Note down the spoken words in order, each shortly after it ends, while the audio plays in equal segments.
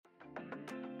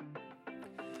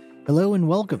Hello and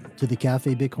welcome to the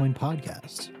Café Bitcoin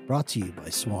podcast, brought to you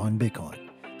by Swan Bitcoin,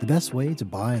 the best way to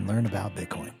buy and learn about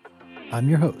Bitcoin. I'm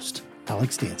your host,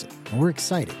 Alex Danzig, and we're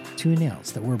excited to announce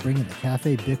that we're bringing the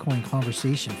Café Bitcoin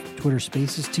conversation from Twitter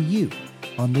Spaces to you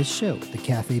on this show, the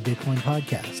Café Bitcoin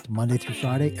podcast, Monday through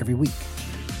Friday every week.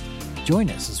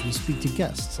 Join us as we speak to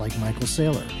guests like Michael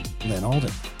Saylor, Len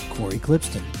Alden, Corey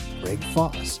Clipston, Greg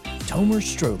Foss, Tomer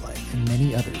Strolight, and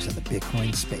many others in the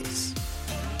Bitcoin space.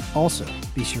 Also,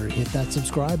 be sure to hit that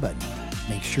subscribe button.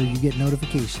 Make sure you get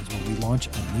notifications when we launch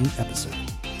a new episode.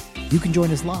 You can join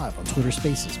us live on Twitter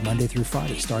Spaces Monday through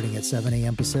Friday starting at 7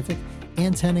 a.m. Pacific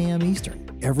and 10 a.m.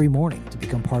 Eastern every morning to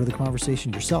become part of the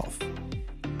conversation yourself.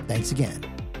 Thanks again.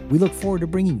 We look forward to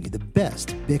bringing you the best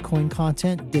Bitcoin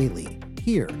content daily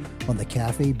here on the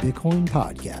Café Bitcoin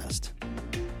podcast.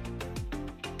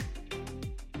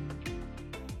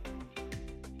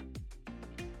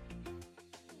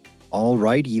 All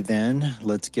righty then,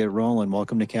 let's get rolling.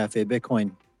 Welcome to Café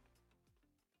Bitcoin.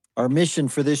 Our mission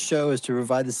for this show is to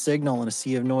provide the signal in a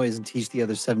sea of noise and teach the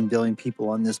other 7 billion people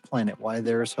on this planet why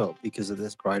there is hope because of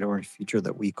this bright orange future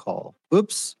that we call,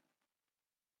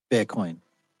 Bitcoin.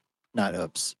 Not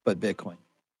oops, but Bitcoin.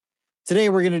 Today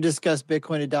we're going to discuss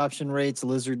Bitcoin adoption rates,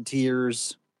 lizard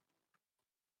tears,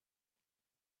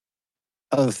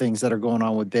 other things that are going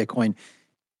on with Bitcoin.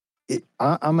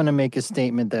 I'm going to make a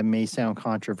statement that may sound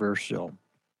controversial,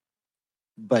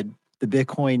 but the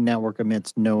Bitcoin network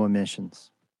emits no emissions.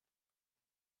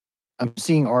 I'm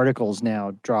seeing articles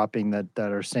now dropping that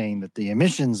are saying that the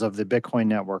emissions of the Bitcoin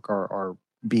network are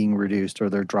being reduced or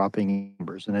they're dropping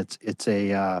numbers, and it's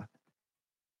a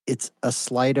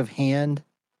sleight of hand,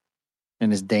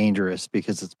 and it's dangerous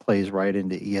because it plays right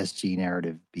into ESG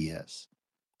narrative BS.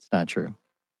 It's not true.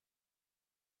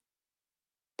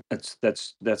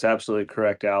 That's absolutely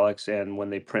correct, Alex. And when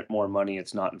they print more money,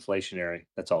 it's not inflationary.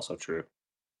 That's also true.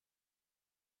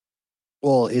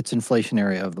 Well, it's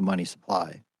inflationary of the money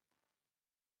supply.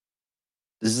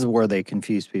 This is where they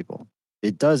confuse people.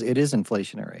 It is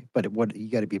inflationary, but what you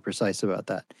got to be precise about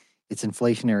that. It's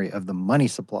inflationary of the money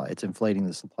supply. It's inflating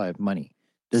the supply of money.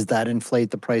 Does that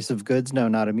inflate the price of goods? No,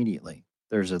 not immediately.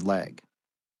 There's a lag.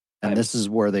 And this is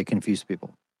where they confuse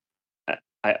people.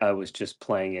 I was just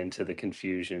playing into the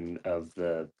confusion of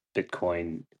the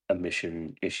Bitcoin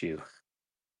emission issue.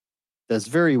 That's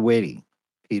very witty,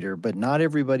 Peter, but not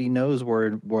everybody knows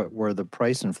where the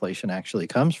price inflation actually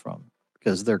comes from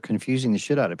because they're confusing the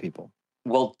shit out of people.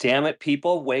 Well, damn it,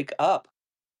 people, wake up.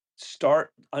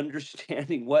 Start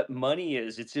understanding what money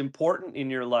is. It's important in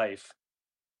your life.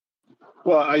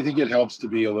 Well, I think it helps to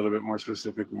be a little bit more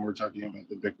specific when we're talking about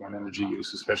the Bitcoin energy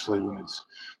use, especially when it's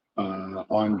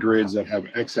on grids that have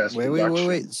excess production.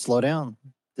 Wait. Slow down.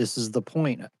 This is the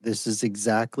point. This is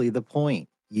exactly the point.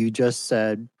 You just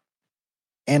said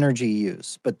energy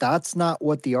use, but that's not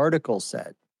what the article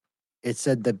said. It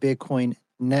said the Bitcoin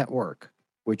network,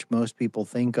 which most people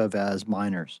think of as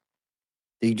miners.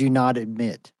 They do not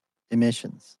emit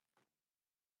emissions.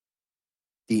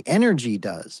 The energy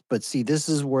does, but see, this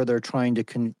is where they're trying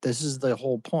to, this is the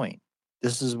whole point.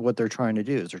 This is what they're trying to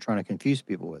do, is they're trying to confuse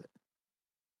people with it.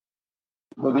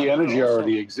 Well, the energy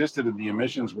already existed and the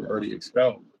emissions were already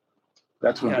expelled.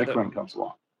 That's when Bitcoin comes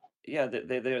along. Yeah,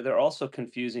 they're also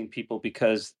confusing people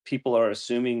because people are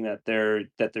assuming that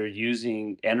they're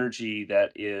using energy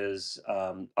that is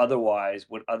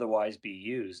would otherwise be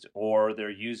used, or they're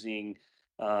using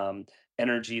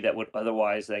energy that would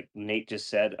otherwise, like Nate just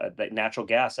said, that natural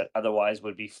gas that otherwise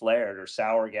would be flared, or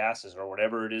sour gases, or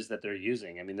whatever it is that they're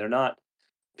using. I mean, they're not.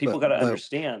 People got to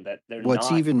understand that they're what's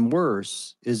not. Even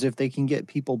worse is if they can get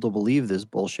people to believe this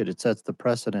bullshit, it sets the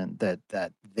precedent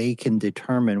that they can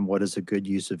determine what is a good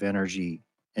use of energy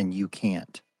and you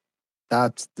can't.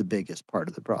 That's the biggest part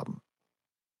of the problem.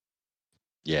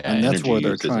 Yeah, and that's what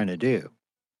they're trying to do.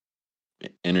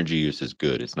 Energy use is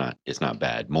good. It's not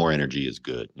bad. More energy is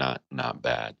good, not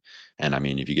bad. And I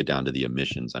mean, if you get down to the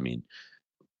emissions, I mean,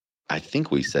 I think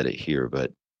we said it here,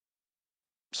 but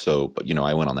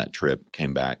I went on that trip,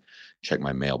 came back, checked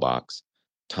my mailbox,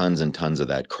 tons and tons of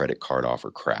that credit card offer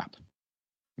crap.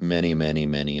 Many, many,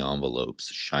 many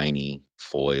envelopes, shiny,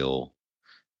 foil,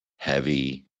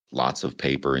 heavy, lots of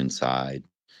paper inside.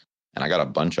 And I got a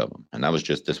bunch of them. And that was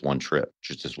just this one trip,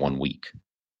 just this 1 week.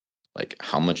 Like,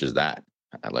 how much is that?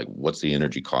 Like, what's the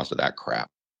energy cost of that crap?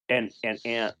 And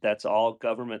that's all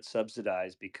government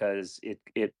subsidized because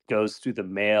it goes through the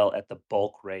mail at the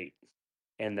bulk rate.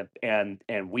 And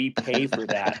we pay for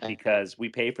that because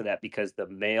the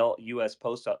mail U.S.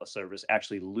 Postal Service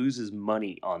actually loses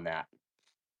money on that.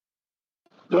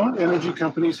 Don't energy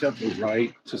companies have the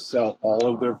right to sell all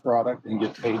of their product and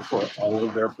get paid for all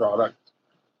of their product?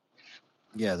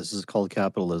 Yeah, this is called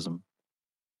capitalism.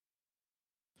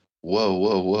 Whoa,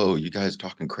 whoa, whoa! You guys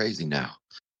talking crazy now?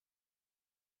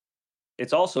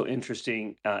 It's also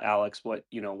interesting, Alex, what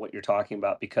you're talking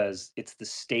about, because it's the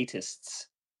statists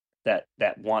that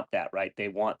want that, right? They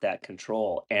want that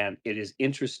control, and it is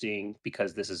interesting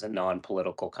because this is a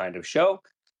non-political kind of show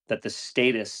that the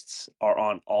statists are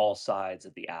on all sides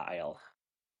of the aisle.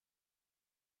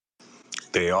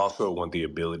 They also want the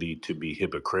ability to be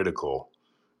hypocritical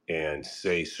and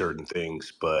say certain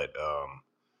things, but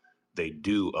they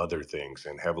do other things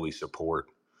and heavily support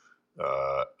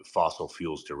fossil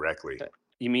fuels directly.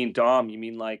 You mean Dom? You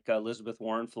mean like Elizabeth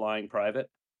Warren flying private?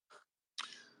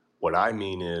 What I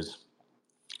mean is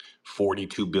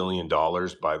 $42 billion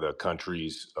by the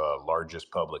country's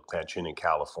largest public pension in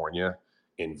California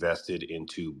invested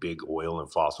into big oil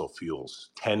and fossil fuels.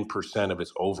 10% of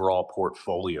its overall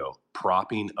portfolio,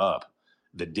 propping up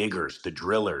the diggers, the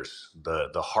drillers, the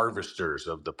harvesters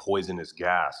of the poisonous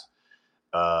gas.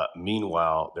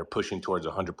 Meanwhile, they're pushing towards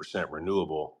 100%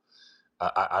 renewable.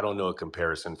 I don't know a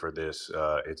comparison for this.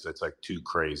 It's like too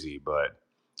crazy, but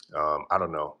I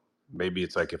don't know. Maybe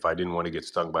it's like if I didn't want to get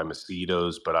stung by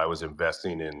mosquitoes, but I was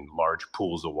investing in large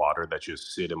pools of water that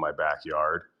just sit in my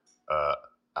backyard. Uh,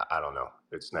 I don't know.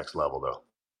 It's next level though.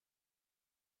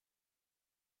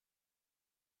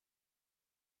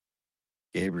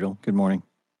 Gabriel, good morning.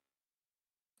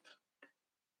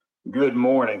 Good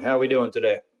morning. How are we doing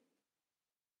today?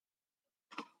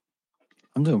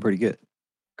 I'm doing pretty good.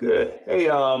 Good.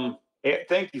 Hey,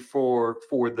 thank you for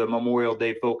the Memorial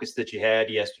Day focus that you had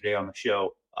yesterday on the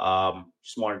show.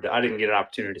 Just wanted to, I didn't get an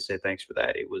opportunity to say thanks for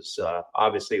that. It was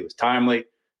obviously it was timely,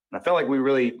 and I felt like we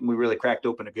really cracked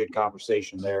open a good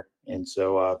conversation there. And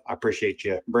so I appreciate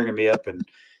you bringing me up and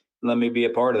let me be a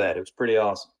part of that. It was pretty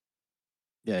awesome.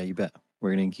 Yeah, you bet.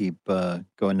 We're going to keep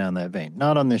going down that vein.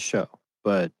 Not on this show,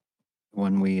 but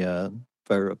when we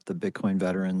fire up the Bitcoin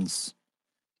veterans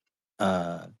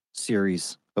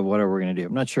series of whatever we're going to do.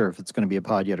 I'm not sure if it's going to be a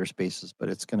pod yet or spaces, but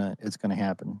it's gonna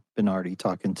happen. Been already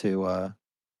talking to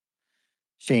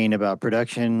Shane about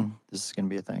production. This is going to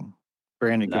be a thing.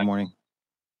 Brandon, good morning.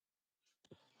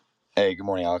 Hey, good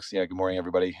morning, Alex. Yeah, good morning,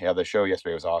 everybody. Yeah, the show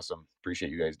yesterday was awesome. Appreciate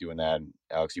you guys doing that. And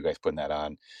Alex, you guys putting that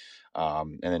on.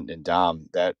 And Dom,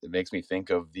 that it makes me think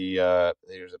of there's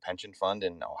a pension fund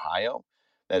in Ohio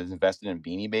that is invested in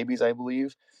Beanie Babies, I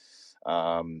believe.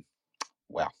 Wow.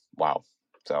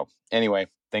 So anyway,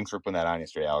 thanks for putting that on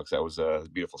yesterday, Alex. That was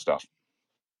beautiful stuff.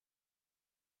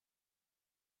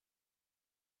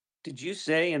 Did you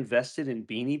say invested in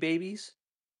Beanie Babies?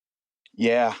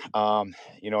 Yeah,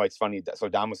 it's funny. So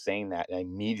Don was saying that, and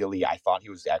immediately I thought he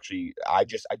was actually. I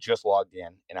just logged in,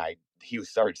 and he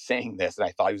started saying this, and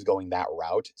I thought he was going that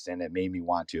route, and it made me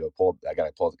want to pull. I got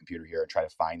to pull up the computer here and try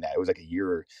to find that. It was like a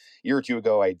year or two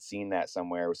ago. I'd seen that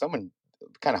somewhere. With someone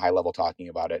kind of high level talking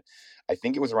about it. I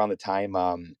think it was around the time.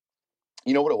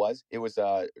 You know what it was? It was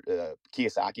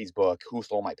Kiyosaki's book, Who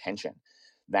Stole My Pension?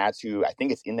 That's who I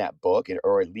think it's in that book,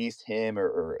 or at least him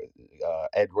or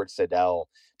Edward Siddell,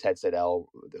 Ted Siddell,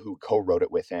 who co-wrote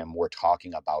it with him, were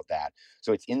talking about that.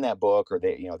 So it's in that book, or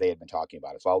they had been talking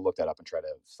about it. So I'll look that up and try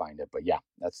to find it. But yeah,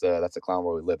 that's the clown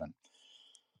world we live in.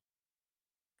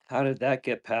 How did that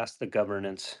get past the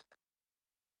governance?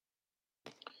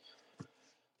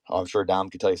 I'm sure Dom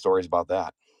could tell you stories about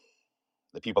that.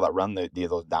 The people that run those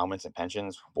endowments and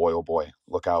pensions, boy, oh boy,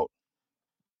 look out.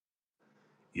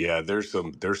 Yeah, there's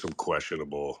some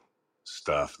questionable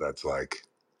stuff that's like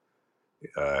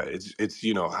it's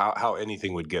how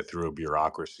anything would get through a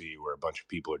bureaucracy where a bunch of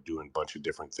people are doing a bunch of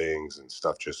different things and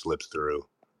stuff just slips through.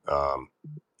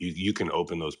 You can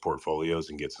open those portfolios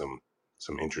and get some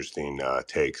interesting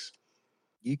takes.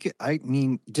 I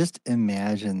mean, just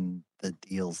imagine the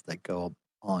deals that go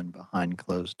on behind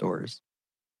closed doors.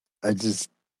 Oh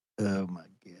my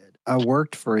God. I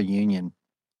worked for a union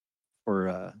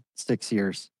for 6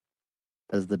 years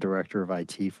as the director of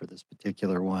IT for this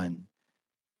particular one.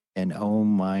 And oh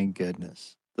my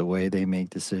goodness, the way they make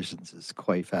decisions is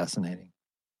quite fascinating.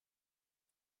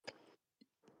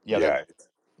 Yeah.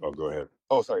 Oh, go ahead.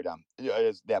 Oh, sorry, Dom.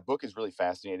 That book is really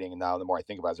fascinating. And now the more I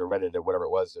think about it, as I read it or whatever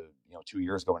it was, 2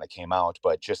 years ago when it came out,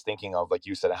 but just thinking of, like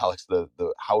you said, Alex, the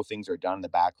how things are done in the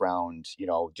background,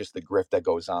 just the grift that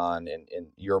goes on and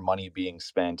your money being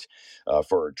spent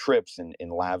for trips and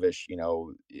lavish,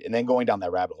 and then going down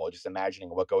that rabbit hole, just imagining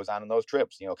what goes on in those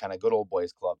trips, kind of good old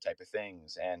boys club type of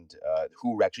things, and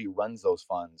who actually runs those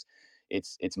funds.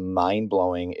 It's mind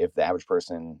blowing if the average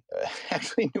person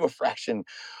actually knew a fraction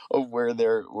of where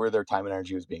their time and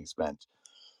energy was being spent.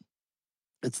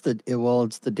 It's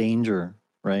the danger,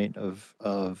 right,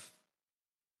 of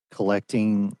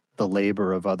collecting the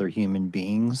labor of other human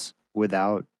beings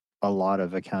without a lot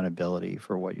of accountability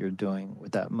for what you're doing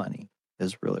with that money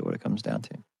is really what it comes down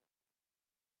to.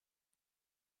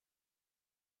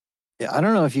 Yeah, I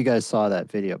don't know if you guys saw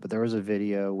that video, but there was a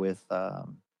video with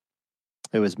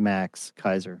it was Max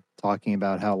Kaiser talking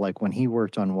about how, like, when he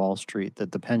worked on Wall Street,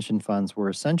 that the pension funds were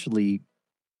essentially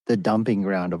the dumping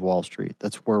ground of Wall Street.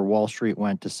 That's where Wall Street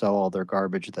went to sell all their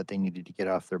garbage that they needed to get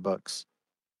off their books.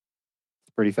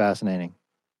 It's pretty fascinating.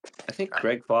 I think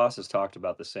Greg Foss has talked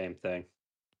about the same thing.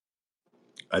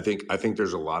 I think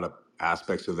there's a lot of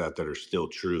aspects of that are still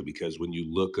true, because when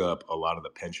you look up a lot of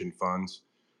the pension funds,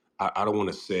 I don't want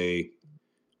to say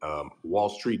Wall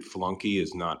Street flunky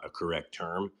is not a correct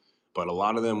term, but a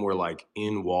lot of them were like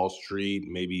in Wall Street,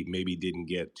 maybe didn't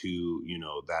get to, you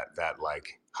know, that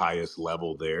like highest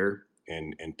level there,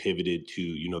 and pivoted to,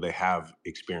 you know, they have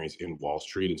experience in Wall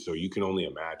Street. And so you can only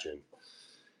imagine,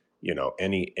 you know,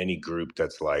 any group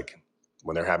that's like,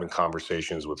 when they're having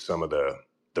conversations with some of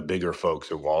the bigger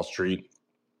folks at Wall Street,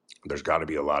 there's got to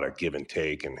be a lot of give and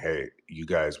take. And hey, you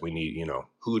guys, we need, you know,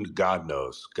 who God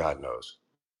knows.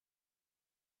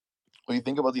 Well, you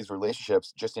think about these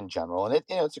relationships just in general, and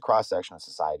it's a cross section of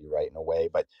society, right, in a way,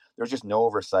 but there's just no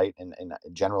oversight and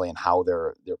generally in how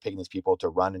they're picking these people to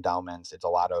run endowments. It's a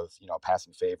lot of, you know,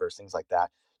 passing favors, things like that.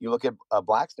 You look at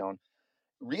Blackstone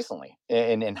recently,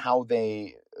 and how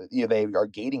they, you know, they are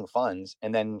gating funds,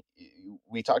 and then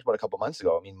we talked about a couple months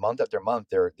ago. I mean, month after month,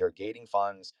 they're gating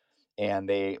funds, and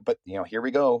but you know, here we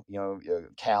go. You know,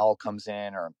 Cal comes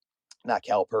in, or not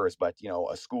CalPERS, but, you know,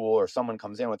 a school or someone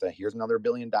comes in with here's another $1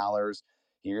 billion.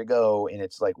 Here you go. And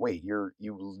it's like, wait, you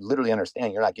literally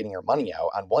understand you're not getting your money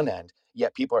out on one end,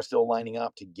 yet people are still lining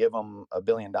up to give them $1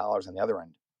 billion on the other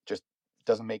end. Just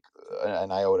doesn't make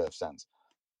an iota of sense.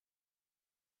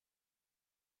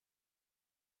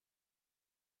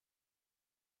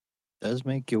 Does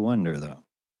make you wonder, though.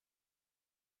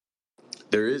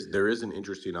 There is an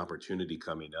interesting opportunity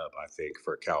coming up, I think,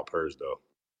 for CalPERS, though.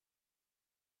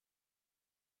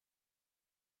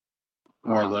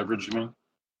 More leverage, you mean?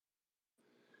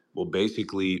 Well,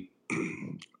 basically,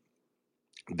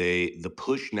 the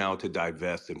push now to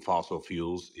divest in fossil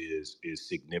fuels is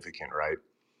significant, right?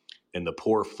 And the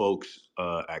poor folks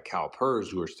at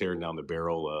CalPERS who are staring down the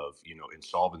barrel of, you know,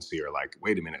 insolvency are like,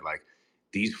 wait a minute, like,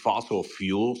 these fossil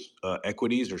fuels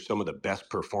equities are some of the best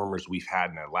performers we've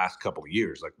had in the last couple of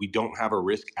years. Like, we don't have a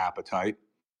risk appetite.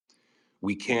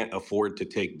 We can't afford to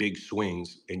take big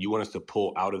swings, and you want us to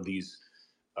pull out of these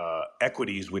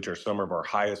equities, which are some of our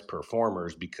highest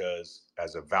performers, because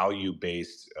as a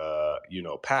value-based, you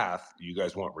know, path, you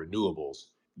guys want renewables.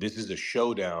 This is a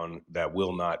showdown that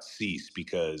will not cease,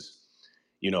 because,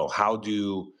 you know, how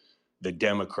do the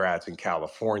Democrats in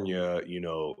California, you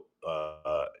know,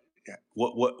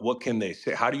 what can they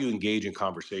say? How do you engage in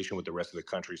conversation with the rest of the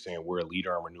country saying we're a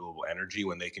leader on renewable energy,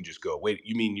 when they can just go, wait,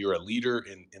 you mean you're a leader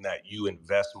in that you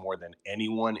invest more than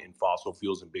anyone in fossil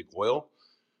fuels and big oil?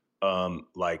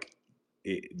 Like,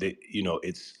 you know,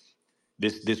 it's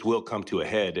this will come to a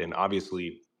head. And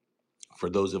obviously, for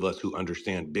those of us who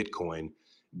understand Bitcoin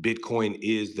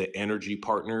is the energy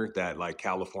partner that, like,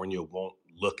 California won't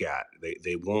look at.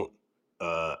 They won't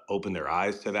open their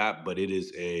eyes to that, but it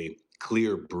is a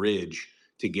clear bridge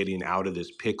to getting out of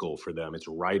this pickle for them. It's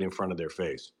right in front of their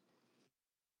face.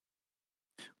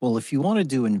 Well, if you wanted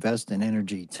to invest in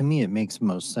energy, to me, it makes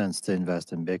most sense to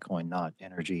invest in Bitcoin, not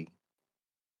energy,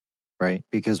 right?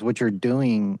 Because what you're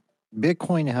doing,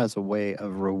 Bitcoin has a way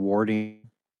of rewarding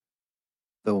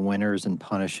the winners and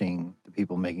punishing the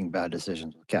people making bad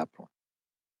decisions with capital.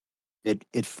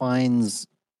 It finds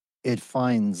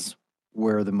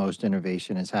where the most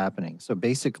innovation is happening. So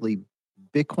basically,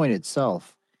 Bitcoin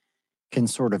itself can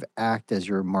sort of act as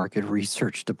your market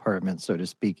research department, so to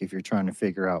speak, if you're trying to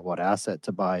figure out what asset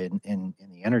to buy in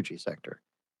the energy sector.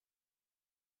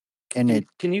 And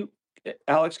Can you,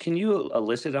 Alex, can you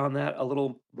elicit on that a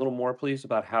little more, please,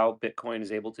 about how Bitcoin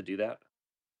is able to do that?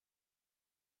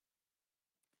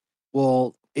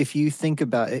 well, if you think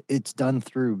about it, it's done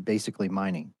through basically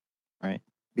mining, right?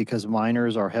 Because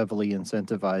miners are heavily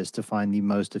incentivized to find the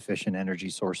most efficient energy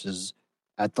sources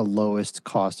at the lowest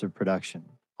cost of production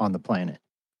on the planet.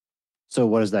 So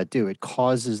what does that do? It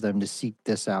causes them to seek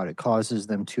this out. It causes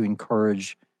them to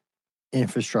encourage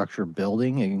infrastructure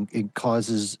building, and it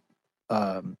causes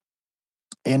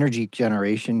energy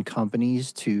generation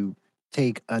companies to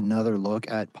take another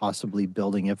look at possibly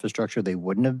building infrastructure they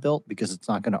wouldn't have built because it's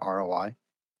not going to ROI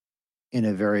in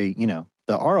a very, you know,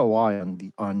 the ROI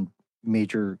on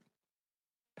major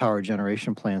power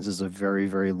generation plants is a very,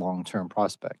 very long-term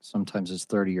prospect. Sometimes it's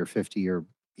 30 or 50 or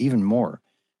even more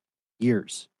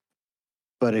years.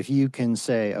 But if you can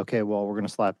say, okay, well, we're going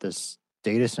to slap this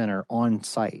data center on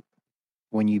site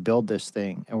when you build this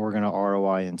thing, and we're going to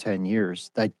ROI in 10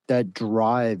 years, that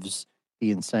drives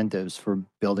the incentives for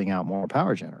building out more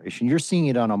power generation. You're seeing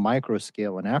it on a micro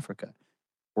scale in Africa,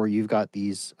 where you've got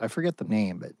these, I forget the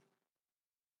name, but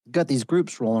you've got these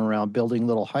groups rolling around building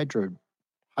little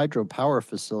hydropower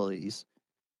facilities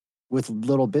with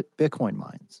little Bitcoin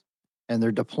mines, and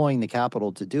they're deploying the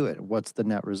capital to do it. What's the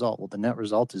net result? Well, the net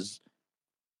result is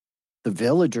the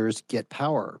villagers get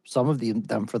power, some of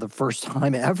them for the first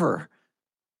time ever,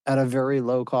 at a very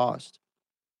low cost.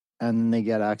 And they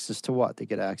get access to what? They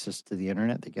get access to the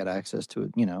internet. They get access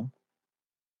to,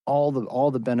 all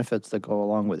the benefits that go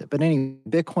along with it. But anyway,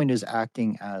 Bitcoin is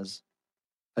acting as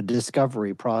a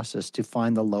discovery process to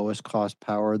find the lowest cost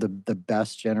power, the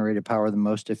best generated power, the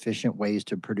most efficient ways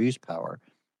to produce power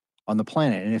on the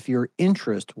planet. And if your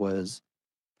interest was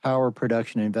power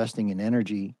production, investing in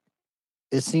energy,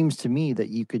 it seems to me that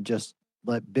you could just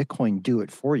let Bitcoin do it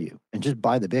for you and just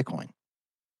buy the Bitcoin.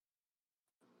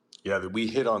 Yeah, we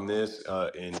hit on this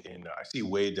in I see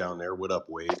Wade down there. What up,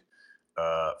 Wade?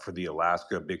 For the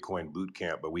Alaska Bitcoin Boot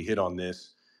Camp, but we hit on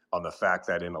this on the fact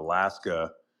that in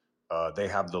Alaska, they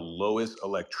have the lowest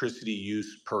electricity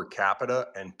use per capita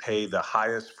and pay the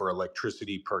highest for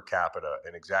electricity per capita.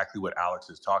 And exactly what Alex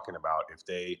is talking about, if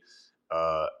they,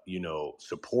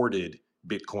 supported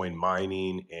Bitcoin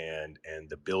mining and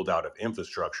the build out of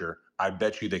infrastructure, I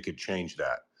bet you they could change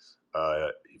that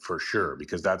for sure,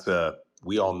 because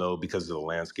we all know, because of the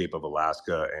landscape of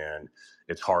Alaska, and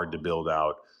it's hard to build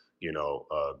out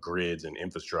grids and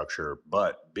infrastructure,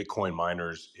 but Bitcoin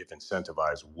miners, if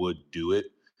incentivized, would do it,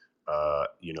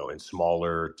 in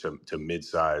smaller to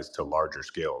mid-size to larger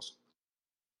scales.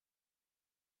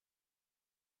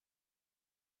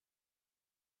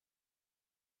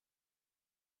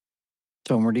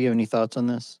 Tomer, do you have any thoughts on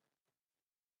this?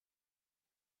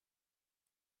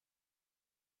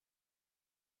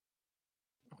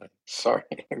 Sorry,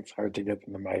 it's hard to get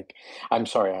in the mic. I'm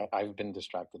sorry, I've been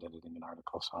distracted editing an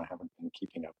article, so I haven't been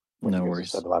keeping up with what you guys have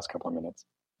said the last couple of minutes.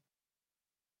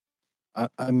 I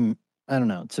don't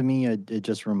know. To me, it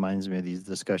just reminds me of these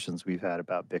discussions we've had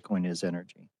about Bitcoin as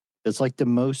energy. It's like the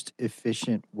most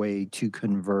efficient way to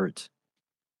convert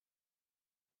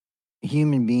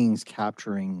human beings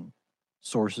capturing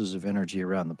sources of energy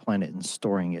around the planet and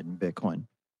storing it in Bitcoin.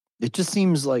 It just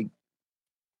seems like,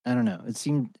 I don't know. It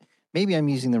seemed, maybe I'm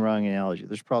using the wrong analogy.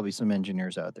 There's probably some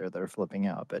engineers out there that are flipping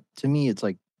out, but to me, it's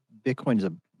like Bitcoin is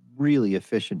a really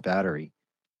efficient battery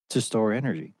to store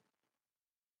energy.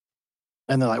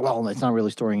 And they're like, well, it's not really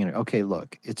storing energy. Okay,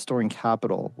 look, it's storing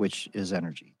capital, which is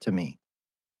energy to me.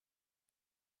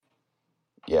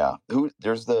 Yeah,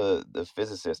 there's the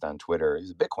physicist on Twitter. He's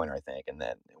a Bitcoiner, I think. And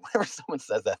then whenever someone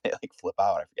says that, they like flip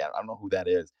out. I forget. I don't know who that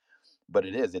is, but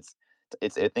it is.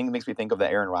 It's a thing that makes me think of the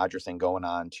Aaron Rodgers thing going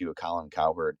on to Colin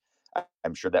Cowherd.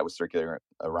 I'm sure that was circulating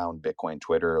around Bitcoin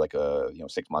Twitter like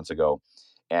 6 months ago.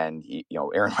 And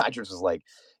Aaron Rodgers was like,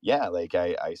 yeah, like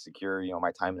I secure,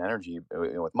 my time and energy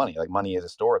with money. Like money is a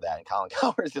store of that. And Colin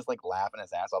Cowherd is just like laughing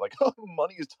his ass off, like, oh,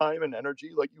 money is time and energy,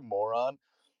 like, you moron.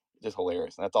 Just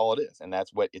hilarious. And that's all it is. And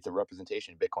that's what it's a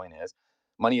representation of Bitcoin is.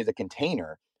 Money is a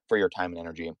container for your time and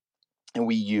energy. And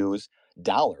we use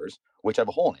dollars, which have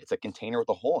a hole in it. It's a container with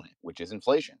a hole in it, which is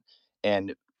inflation.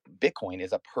 And Bitcoin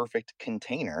is a perfect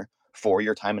container for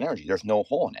your time and energy. There's no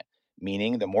hole in it,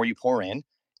 meaning the more you pour in,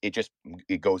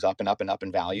 it goes up and up and up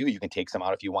in value. You can take some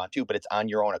out if you want to, but it's on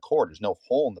your own accord. There's no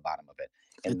hole in the bottom of it.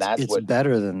 And it's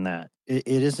better than that.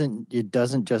 It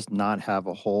doesn't just not have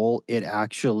a hole. It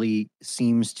actually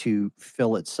seems to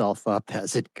fill itself up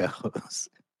as it goes,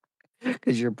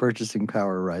 because your purchasing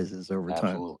power rises over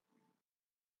time.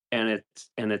 And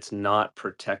it's not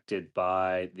protected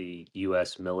by the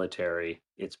U.S. military.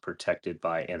 It's protected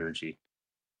by energy.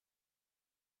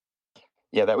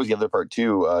 Yeah, that was the other part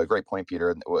too. Great point,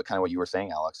 Peter. Kind of what you were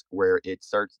saying, Alex, where it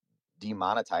starts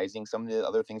demonetizing some of the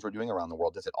other things we're doing around the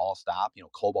world. Does it all stop?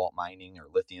 Cobalt mining or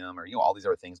lithium or all these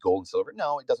other things, gold and silver?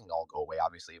 No, it doesn't all go away,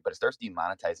 obviously, but it starts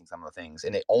demonetizing some of the things,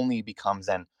 and it only becomes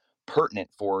then pertinent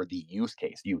for the use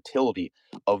case, the utility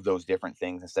of those different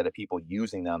things, instead of people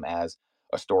using them as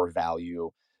a store of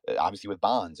value, obviously with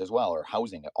bonds as well, or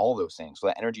housing, all those things. So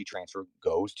that energy transfer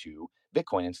goes to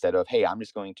Bitcoin instead of, hey, I'm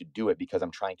just going to do it because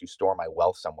I'm trying to store my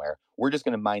wealth somewhere. We're just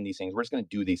going to mine these things. We're just going to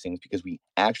do these things because we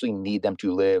actually need them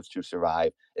to live, to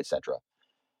survive, etc.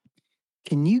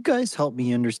 Can you guys help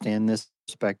me understand this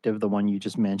perspective, the one you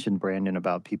just mentioned, Brandon,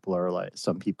 about people are like,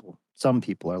 some people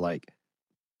are like,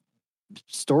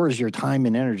 stores your time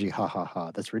and energy. Ha ha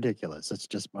ha. That's ridiculous. That's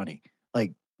just money.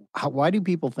 Like, why do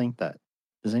people think that?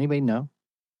 Does anybody know?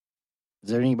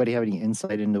 Does anybody have any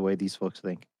insight into the way these folks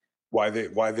think? Why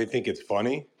they think it's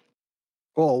funny?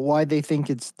 Well, why they think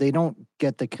they don't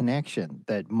get the connection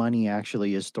that money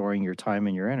actually is storing your time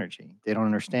and your energy. They don't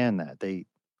understand that.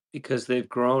 Because they've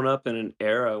grown up in an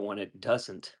era when it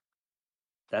doesn't.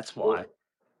 That's why.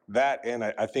 That, and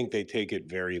I think they take it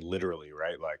very literally,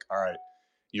 right? Like, all right,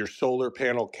 your solar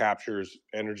panel captures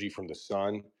energy from the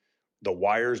sun. The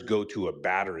wires go to a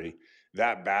battery.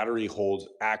 That battery holds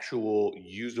actual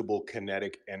usable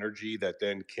kinetic energy that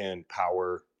then can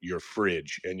power your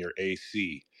fridge and your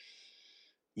AC.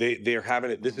 They're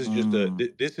having it. This is just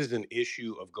this is an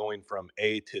issue of going from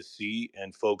A to C,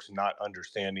 and folks not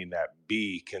understanding that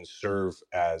B can serve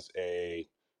as a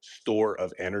store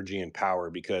of energy and power.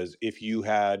 Because if you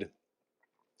had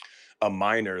a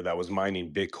miner that was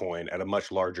mining Bitcoin at a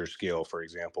much larger scale, for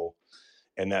example,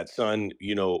 and that sun,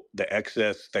 the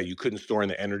excess that you couldn't store in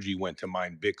the energy went to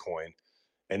mine Bitcoin,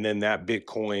 and then that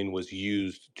Bitcoin was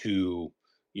used to,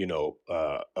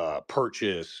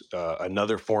 purchase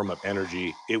another form of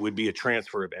energy, it would be a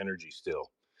transfer of energy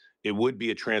still. It would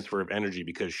be a transfer of energy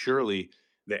because surely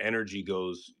the energy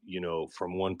goes,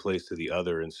 from one place to the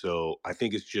other. And so I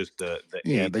think it's just the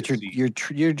Yeah, A but to C.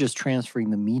 you're just transferring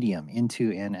the medium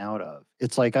into and out of.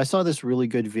 It's like I saw this really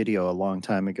good video a long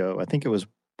time ago. I think it was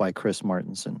by Chris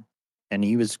Martenson, and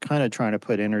he was kind of trying to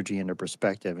put energy into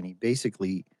perspective, and he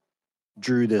basically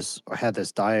drew this or had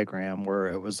this diagram where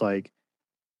it was like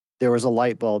there was a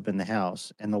light bulb in the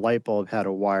house, and the light bulb had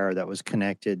a wire that was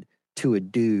connected to a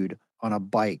dude on a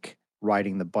bike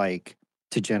riding the bike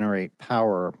to generate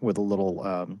power with a little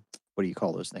what do you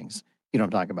call those things? You know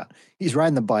what I'm talking about. He's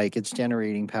riding the bike, it's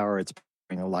generating power, it's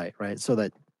powering a light, right? So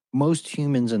that most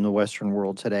humans in the Western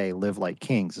world today live like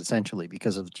kings, essentially,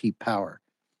 because of cheap power.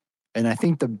 And I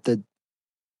think the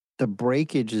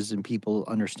breakage is in people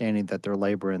understanding that their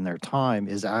labor and their time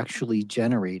is actually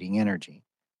generating energy.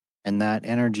 And that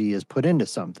energy is put into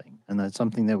something. And that's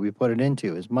something that we put it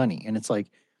into is money. And it's like,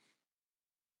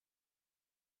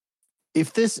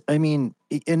 if this, and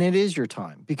it is your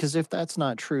time, because if that's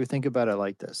not true, think about it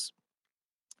like this.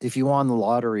 If you won the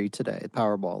lottery today,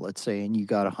 Powerball, let's say, and you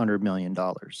got $100 million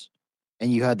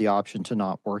and you had the option to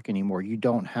not work anymore, you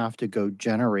don't have to go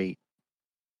generate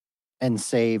and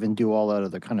save and do all that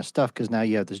other kind of stuff because now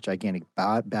you have this gigantic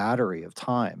battery of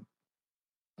time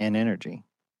and energy.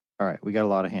 All right, we got a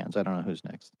lot of hands. I don't know who's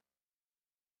next.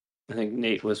 I think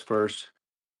Nate was first.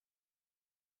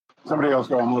 Somebody else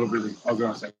go. I'm a little busy. I'll go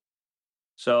in a second.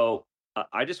 So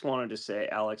I just wanted to say,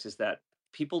 Alex, is that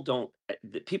people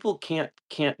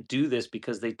can't do this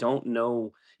because they don't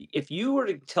know. If you were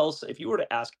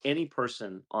to ask any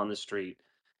person on the street,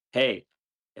 hey,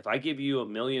 if I give you $1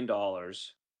 million,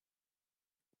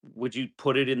 would you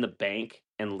put it in the bank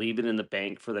and leave it in the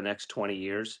bank for the next 20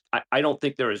 years? I don't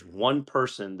think there is one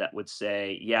person that would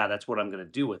say, yeah, that's what I'm going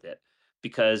to do with it,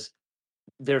 because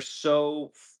they're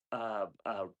so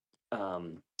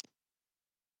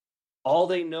all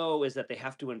they know is that they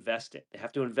have to invest it. They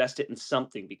have to invest it in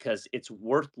something because it's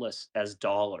worthless as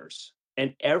dollars.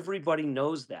 And everybody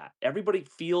knows that. Everybody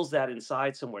feels that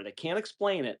inside somewhere. They can't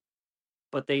explain it,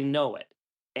 but they know it.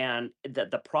 And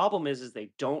the problem is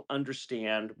they don't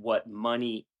understand what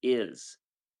money is.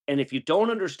 And if you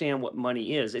don't understand what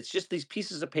money is, it's just these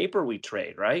pieces of paper we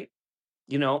trade, right?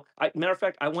 Matter of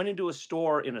fact, I went into a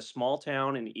store in a small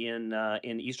town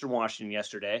in Eastern Washington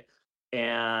yesterday,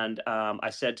 and I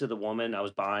said to the woman, I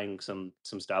was buying some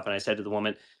stuff, and I said to the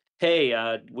woman, "Hey,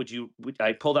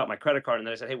 I pulled out my credit card, and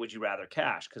then I said, "Hey, would you rather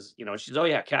cash?" Because she says, "Oh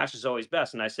yeah, cash is always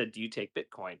best." And I said, "Do you take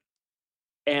Bitcoin?"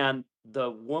 And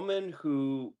the woman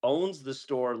who owns the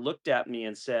store looked at me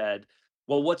and said,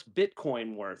 "Well, what's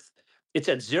Bitcoin worth?" It's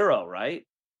at zero, right?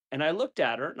 And I looked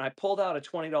at her and I pulled out a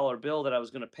 $20 bill that I was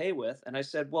going to pay with. And I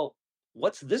said, "Well,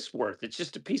 what's this worth?" It's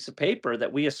just a piece of paper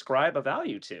that we ascribe a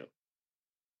value to.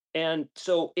 And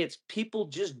so it's people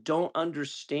just don't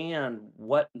understand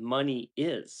what money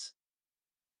is.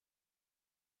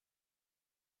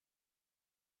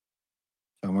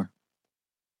 Somewhere.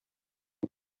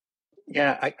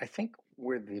 Yeah, I think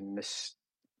where the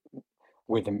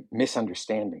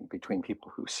misunderstanding between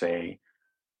people who say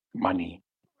money,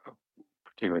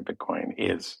 particularly Bitcoin,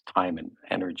 is time and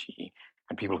energy,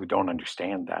 and people who don't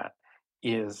understand that,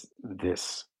 is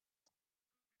this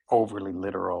overly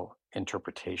literal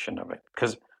interpretation of it.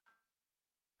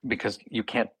 Because you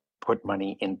can't put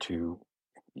money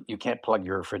you can't plug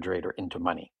your refrigerator into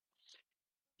money.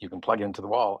 You can plug it into the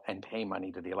wall and pay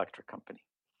money to the electric company,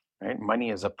 right? Money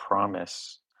is a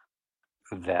promise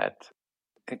that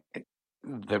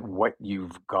that what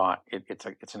you've got,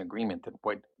 it's an agreement that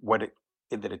what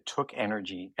that it took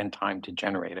energy and time to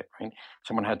generate it, right?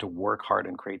 Someone had to work hard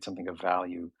and create something of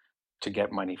value to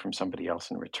get money from somebody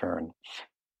else in return.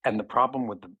 And the problem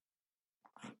with the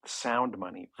sound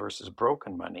money versus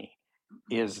broken money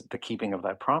is the keeping of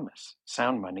that promise.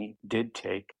 Sound money did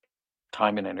take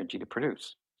time and energy to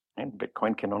produce, and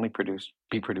Bitcoin can only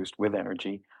be produced with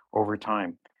energy over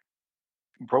time.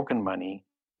 Broken money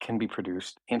can be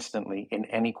produced instantly in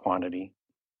any quantity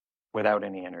without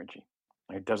any energy.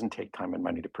 It doesn't take time and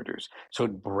money to produce. So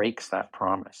it breaks that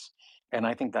promise. And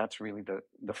I think that's really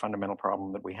the fundamental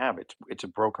problem that we have. It's a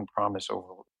broken promise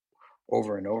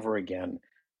over and over again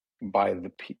by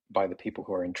the people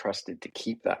who are entrusted to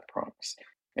keep that promise.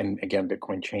 And again,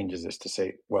 Bitcoin changes this to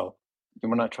say, well,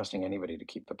 we're not trusting anybody to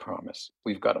keep the promise.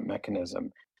 We've got a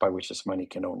mechanism by which this money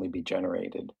can only be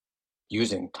generated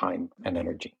using time and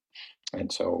energy.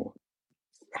 And so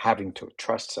having to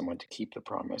trust someone to keep the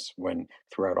promise when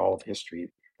throughout all of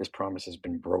history, this promise has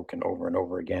been broken over and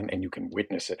over again, and you can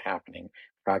witness it happening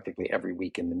practically every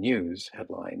week in the news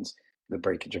headlines, the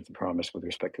breakage of the promise with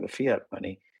respect to the fiat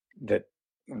money,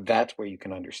 that's where you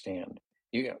can understand.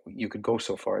 You could go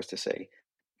so far as to say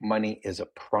money is a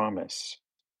promise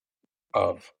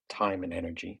of time and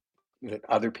energy that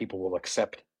other people will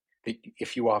accept.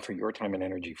 If you offer your time and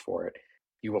energy for it,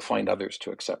 you will find others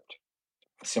to accept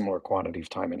a similar quantity of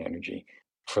time and energy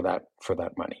for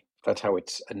that money. That's how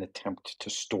it's an attempt to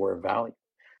store value,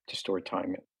 to store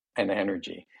time and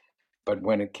energy. But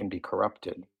when it can be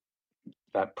corrupted,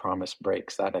 that promise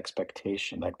breaks, that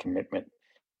expectation, that commitment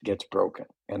gets broken.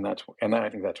 And I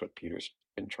think that's what Peter's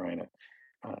been trying to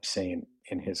say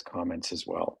in his comments as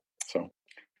well. So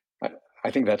I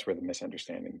think that's where the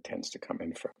misunderstanding tends to come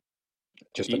in from.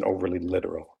 Just an overly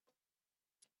literal.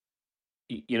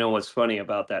 You know what's funny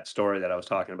about that story that I was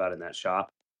talking about in that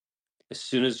shop? As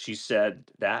soon as she said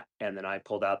that, and then I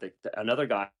pulled out another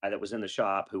guy that was in the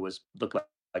shop who looked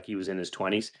like he was in his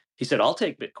 20s. He said, "I'll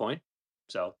take Bitcoin."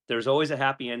 So there's always a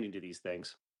happy ending to these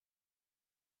things.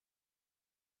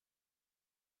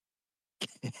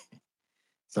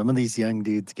 Some of these young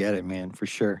dudes get it, man, for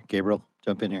sure. Gabriel,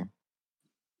 jump in here.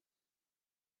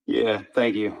 Yeah,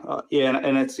 thank you.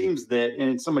 And it seems that,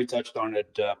 and somebody touched on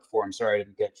it before. I'm sorry I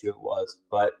didn't get you. It was,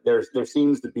 but there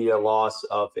seems to be a loss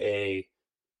of a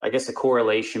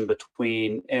correlation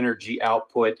between energy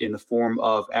output in the form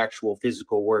of actual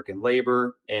physical work and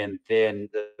labor, and then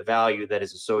the value that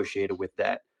is associated with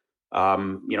that.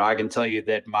 I can tell you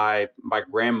that my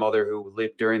grandmother, who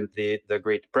lived during the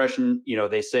Great Depression,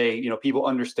 they say, people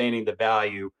understanding the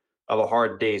value of a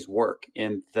hard day's work,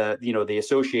 and the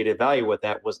associated value with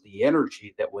that was the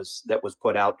energy that was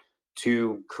put out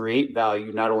to create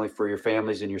value, not only for your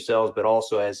families and yourselves, but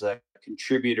also as a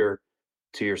contributor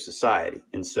to your society.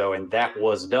 And that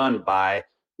was done by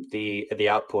the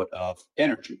output of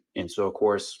energy. And so, of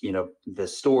course, the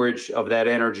storage of that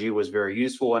energy was very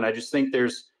useful. And I just think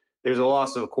there's a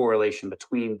loss of a correlation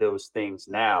between those things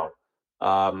now,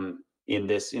 in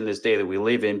this day that we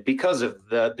live in, because of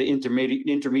the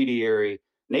intermediary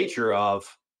nature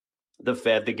of the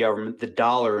Fed, the government, the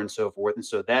dollar, and so forth. And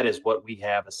so that is what we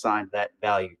have assigned that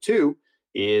value to,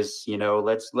 is,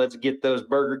 let's get those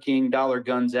Burger King dollar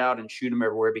guns out and shoot them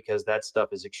everywhere, because that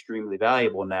stuff is extremely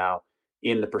valuable now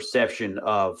in the perception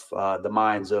of the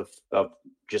minds of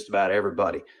just about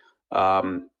everybody.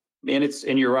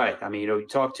 And you're right. I mean, you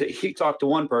talk to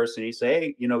one person, you say,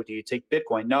 hey, do you take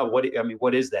Bitcoin? No.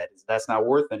 What is that? That's not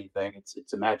worth anything.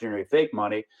 It's imaginary fake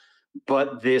money.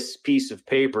 But this piece of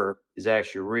paper is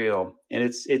actually real. And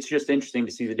it's just interesting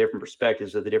to see the different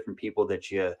perspectives of the different people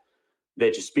that you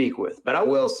speak with. But I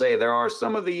will say there are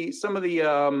some of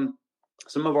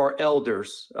our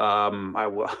elders, I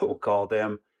will call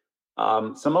them,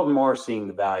 some of them are seeing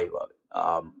the value of it.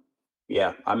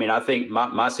 Yeah, I mean, I think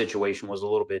my situation was a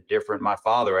little bit different. My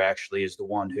father actually is the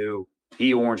one who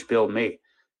orange pilled me,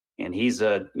 and he's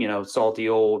a salty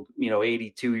old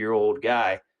 82-year-old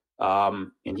guy,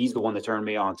 and he's the one that turned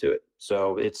me on to it.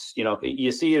 So it's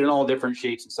you see it in all different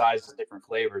shapes and sizes, different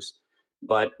flavors.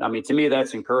 But I mean, to me,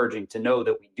 that's encouraging to know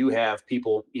that we do have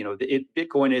people.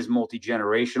 Bitcoin is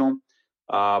multi-generational.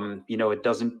 It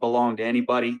doesn't belong to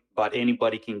anybody, but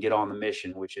anybody can get on the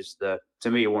mission, which is to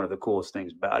me one of the coolest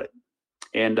things about it.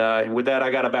 And with that, I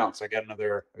got to bounce. I got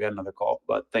another call,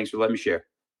 but thanks for letting me share.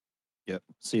 Yep.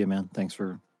 See you, man. Thanks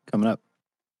for coming up.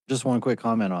 Just one quick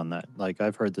comment on that. Like,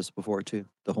 I've heard this before too.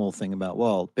 The whole thing about,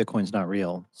 well, Bitcoin's not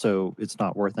real, so it's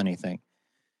not worth anything.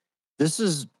 This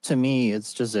is, to me,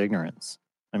 it's just ignorance.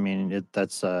 I mean,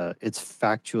 it's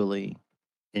factually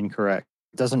incorrect.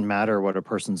 It doesn't matter what a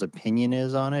person's opinion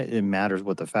is on it. It matters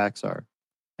what the facts are.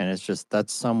 And it's just,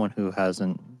 that's someone who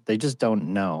they just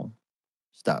don't know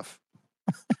stuff.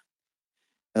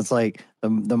 That's like the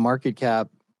market cap,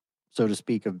 so to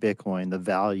speak, of Bitcoin, the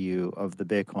value of the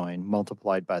Bitcoin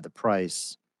multiplied by the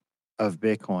price of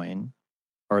Bitcoin,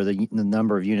 or the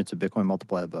number of units of Bitcoin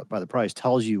multiplied by the price,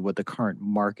 tells you what the current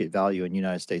market value in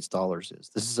United States dollars is.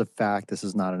 This is a fact. This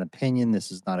is not an opinion.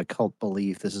 This is not a cult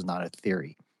belief. This is not a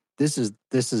theory. This is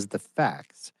the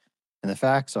facts. And the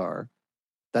facts are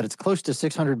that it's close to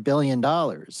 $600 billion.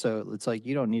 So it's like,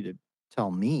 you don't need to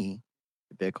tell me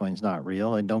that Bitcoin's not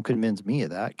real, and don't convince me of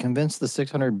that. Convince the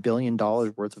 $600 billion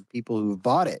worth of people who've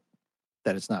bought it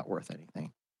that it's not worth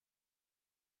anything.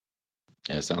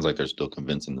 Yeah, it sounds like they're still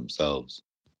convincing themselves.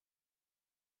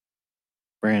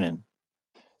 Brandon.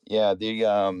 Yeah,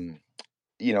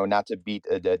 not to beat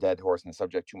a dead horse on the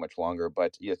subject too much longer,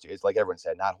 but it's like everyone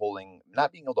said, not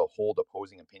being able to hold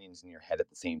opposing opinions in your head at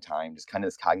the same time, just kind of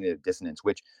this cognitive dissonance,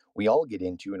 which we all get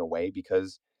into in a way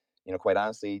because, quite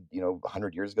honestly,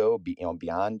 100 years ago,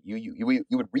 beyond, you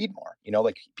would read more,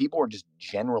 like people were just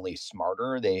generally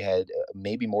smarter. They had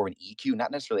maybe more of an EQ, not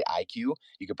necessarily IQ.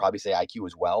 You could probably say IQ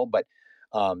as well, but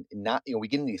not, we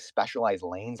get in these specialized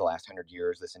lanes the last 100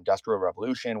 years, this industrial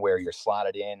revolution where you're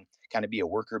slotted in, kind of be a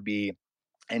worker bee,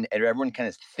 and everyone kind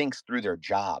of thinks through their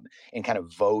job and kind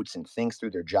of votes and thinks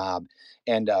through their job.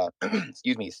 And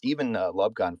excuse me, Stephen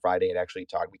Lubka on Friday had actually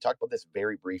we talked about this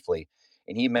very briefly.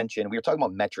 And he mentioned, we were talking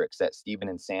about metrics that Stephen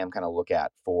and Sam kind of look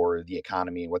at for the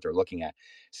economy and what they're looking at.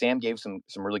 Sam gave some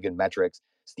really good metrics.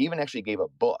 Stephen actually gave a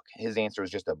book. His answer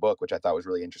was just a book, which I thought was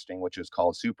really interesting, which was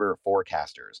called Super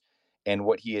Forecasters. And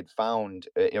what he had found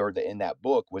in that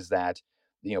book was that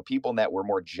people that were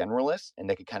more generalists and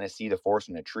they could kind of see the forest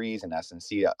in the trees, in essence,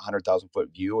 see 100,000 foot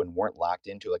view and weren't locked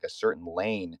into like a certain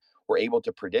lane, were able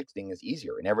to predict things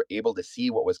easier and ever able to see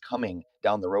what was coming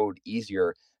down the road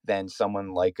easier than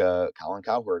someone like Colin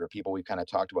Cowherd or people we've kind of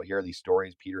talked about here, these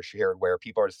stories Peter shared, where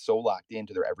people are so locked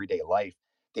into their everyday life,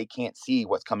 they can't see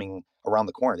what's coming around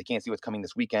the corner. They can't see what's coming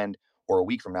this weekend or a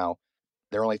week from now.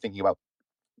 They're only thinking about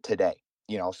today.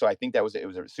 So I think it was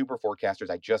a Super Forecasters.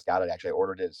 I just got it. Actually, I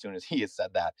ordered it as soon as he had said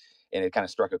that, and it kind of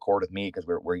struck a chord with me because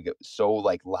we're so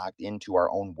like locked into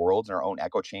our own worlds and our own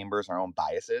echo chambers, our own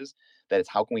biases, that it's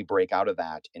how can we break out of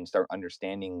that and start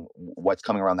understanding what's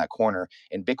coming around that corner.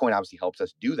 And Bitcoin obviously helps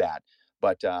us do that.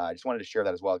 But I just wanted to share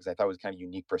that as well because I thought it was kind of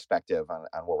unique perspective on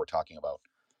what we're talking about.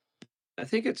 I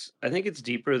think it's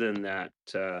deeper than that,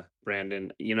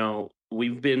 Brandon.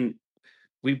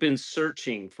 We've been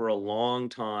searching for a long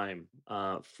time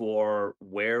for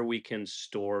where we can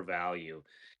store value,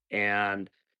 and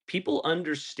people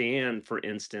understand, for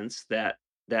instance, that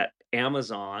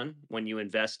Amazon, when you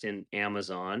invest in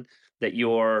Amazon, that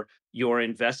you're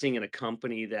investing in a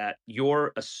company that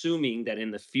you're assuming that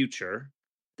in the future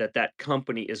that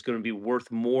company is going to be worth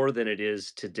more than it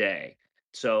is today.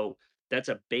 So that's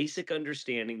a basic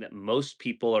understanding that most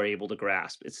people are able to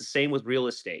grasp. It's the same with real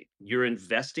estate. You're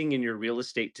investing in your real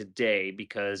estate today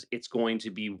because it's going to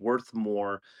be worth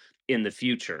more in the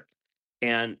future.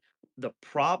 And the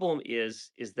problem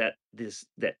is that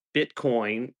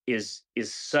Bitcoin is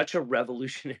such a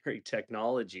revolutionary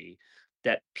technology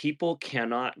that people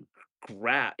cannot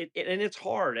grasp it, and it's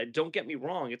hard. Don't get me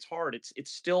wrong, it's hard. It's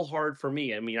still hard for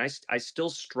me. I mean, I still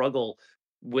struggle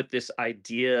with this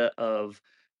idea of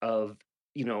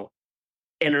you know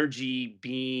energy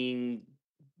being,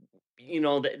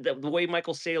 the way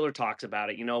Michael Saylor talks about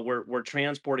it. We're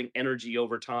transporting energy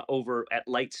over time, over at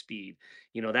light speed,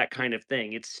 that kind of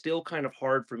thing. It's still kind of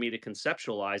hard for me to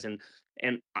conceptualize,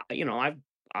 and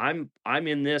I'm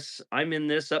in this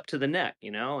up to the neck,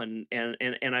 and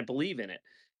I believe in it.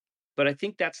 But I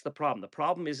think that's the problem. The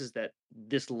problem is that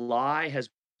this lie has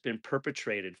been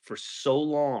perpetrated for so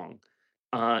long.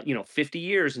 50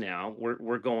 years now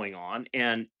we're going on,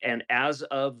 and as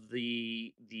of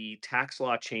the tax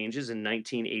law changes in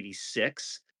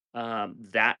 1986,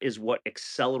 that is what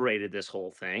accelerated this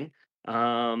whole thing.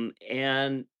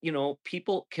 And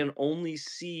people can only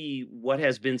see what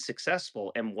has been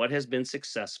successful, and what has been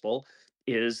successful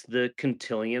is the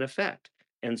Cantillon effect.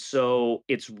 And so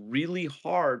it's really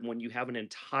hard when you have an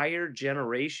entire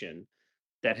generation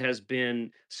that has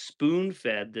been spoon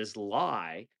fed this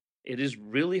lie. It is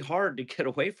really hard to get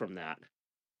away from that.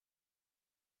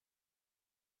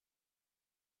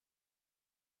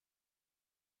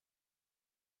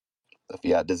 The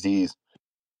fiat disease.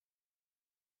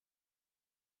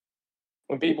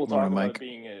 When people talk Morning, about Mike. it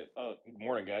being good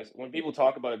morning, guys. When people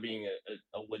talk about it being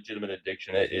a legitimate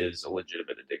addiction, it is a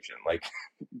legitimate addiction. Like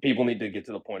people need to get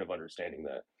to the point of understanding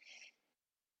that.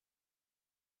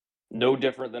 No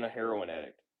different than a heroin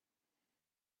addict.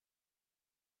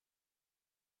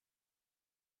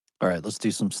 All right, let's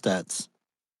do some stats.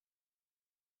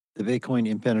 The Bitcoin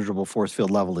impenetrable force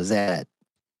field level is at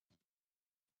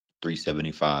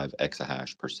 375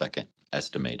 exahash per second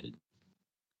estimated.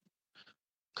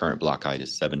 Current block height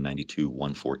is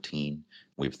 792.114.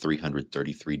 We have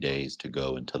 333 days to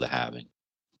go until the halving.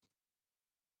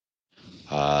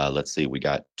 Let's see, we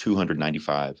got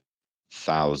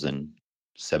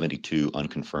 295,072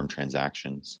 unconfirmed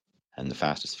transactions, and the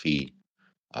fastest fee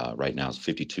right now is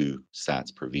 52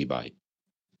 sats per VByte.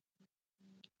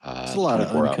 It's a lot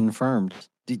of 24 hours. unconfirmed.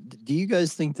 Do you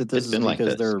guys think that this It's is been like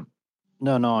because this. they're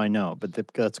no, I know, but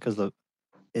that's because of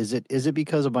is it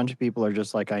because a bunch of people are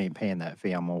just like, I ain't paying that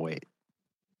fee, I'm gonna wait.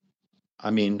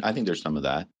 I mean, I think there's some of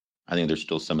that. I think there's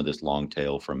still some of this long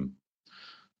tail from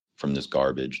this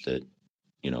garbage that,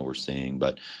 we're seeing.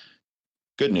 But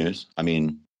good news. I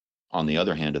mean, on the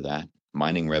other hand of that,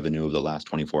 mining revenue of the last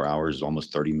 24 hours is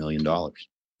almost $30 million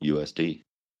USD.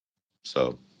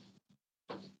 So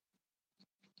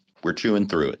we're chewing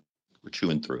through it.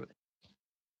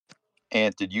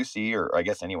 And did you see, or I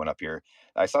guess anyone up here,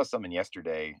 I saw something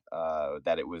yesterday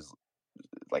that it was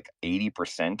like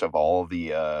 80% of all the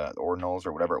ordinals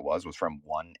or whatever it was from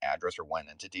one address or one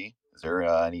entity. Is there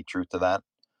any truth to that?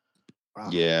 Wow.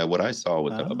 Yeah, what I saw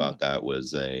about that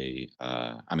was I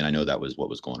mean, I know that was what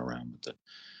was going around, but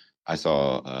I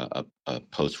saw a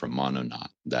post from Mononaut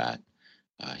that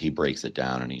he breaks it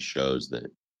down and he shows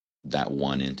that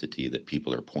one entity that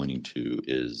people are pointing to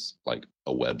is like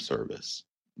a web service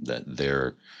that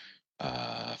they're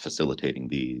facilitating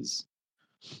these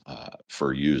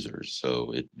for users.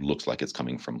 So it looks like it's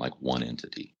coming from like one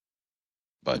entity,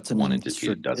 but one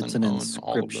entity doesn't it's an own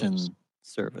all of those. inscription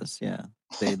service. Yeah,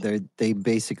 they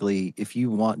basically, if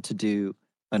you want to do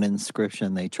an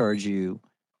inscription, they charge you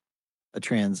a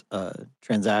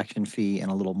transaction fee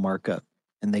and a little markup,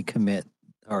 and they create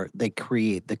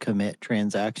the commit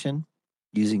transaction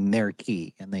using their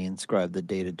key, and they inscribe the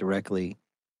data directly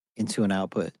into an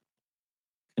output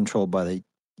controlled by the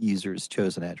user's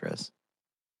chosen address.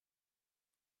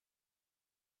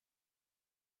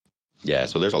 Yeah,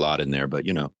 so there's a lot in there, but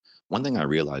one thing I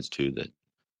realized too, that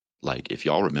like if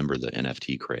y'all remember the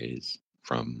NFT craze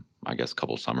from I guess a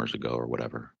couple summers ago or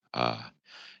whatever,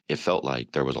 it felt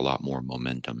like there was a lot more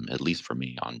momentum, at least for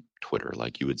me on Twitter.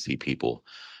 Like you would see people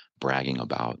bragging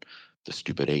about the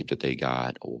stupid ape that they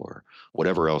got or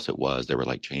whatever else it was. They were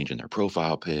like changing their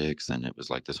profile pics, and it was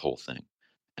like this whole thing.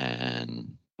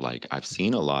 And like I've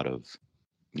seen a lot of,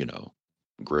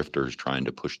 grifters trying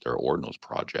to push their ordinals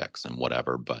projects and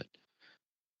whatever,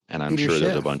 and I'm Peter sure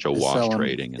there's a Schiff bunch of is wash selling-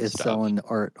 trading and is stuff. selling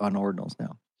art on ordinals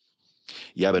now.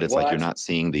 Yeah, but it's Well, like you're not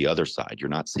seeing the other side. You're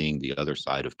not seeing the other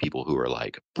side of people who are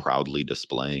like proudly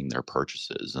displaying their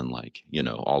purchases and like,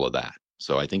 all of that.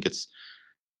 So I think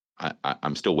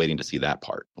I'm still waiting to see that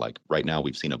part. Like right now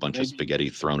we've seen a bunch of spaghetti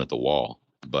thrown at the wall,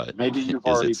 but Maybe you've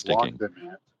is already it sticking? blocked them,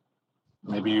 man.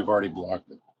 Maybe you've already blocked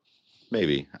them.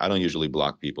 Maybe. I don't usually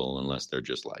block people unless they're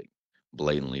just like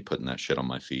blatantly putting that shit on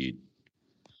my feed.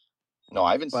 No,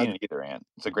 I haven't seen it either, Ant.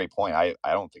 It's a great point. I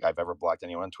don't think I've ever blocked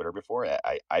anyone on Twitter before.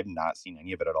 I've not seen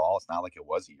any of it at all. It's not like it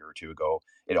was a year or two ago.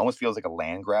 It almost feels like a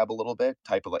land grab a little bit,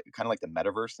 type of like kind of like the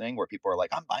metaverse thing where people are like,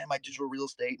 I'm buying my digital real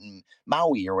estate in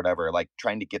Maui or whatever, like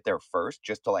trying to get there first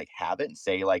just to like have it and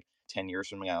say like 10 years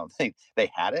from now they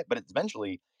had it. But it's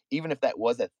eventually, even if that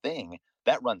was a thing,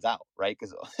 that runs out, right?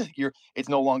 Because it's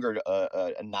no longer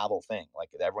a novel thing. Like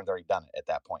everyone's already done it at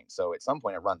that point. So at some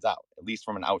point it runs out, at least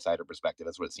from an outsider perspective.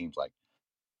 That's what it seems like.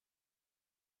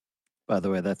 By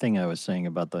the way, that thing I was saying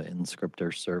about the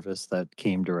inscriptor service, that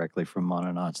came directly from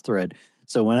Mononaut's thread.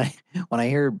 So when I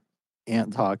hear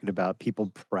Ant talking about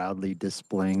people proudly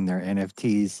displaying their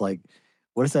NFTs, like,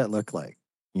 what does that look like?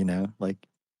 Like,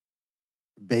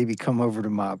 baby, come over to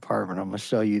my apartment. I'm gonna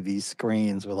show you these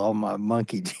screens with all my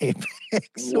monkey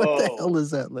JPEGs. What the hell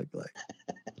does that look like?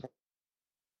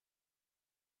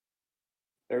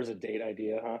 There's a date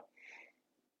idea, huh?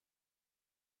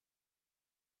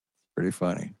 Pretty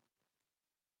funny.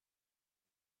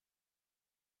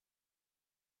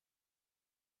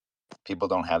 People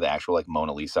don't have the actual like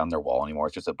Mona Lisa on their wall anymore.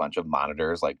 It's just a bunch of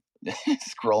monitors like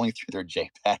scrolling through their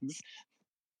JPEGs.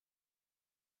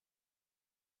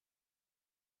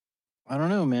 I don't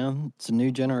know, man. It's a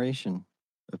new generation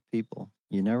of people.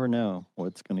 You never know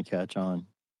what's going to catch on.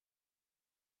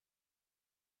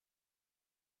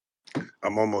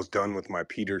 I'm almost done with my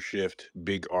Peter Shift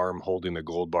big arm holding the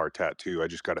gold bar tattoo. I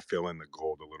just got to fill in the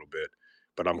gold a little bit,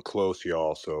 but I'm close,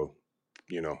 y'all. So,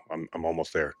 I'm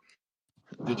almost there.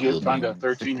 Did you find a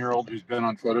 13-year-old who's been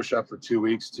on Photoshop for 2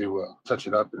 weeks to touch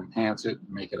it up and enhance it and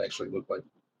make it actually look like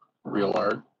real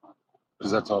art?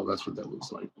 Because that's what that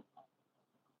looks like.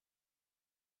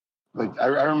 Like I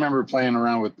remember playing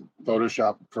around with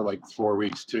Photoshop for like 4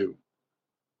 weeks too.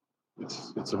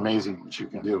 It's amazing what you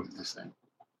can do with this thing.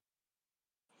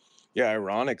 Yeah,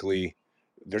 ironically,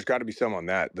 there's got to be some on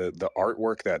that. The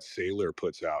artwork that Sailor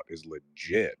puts out is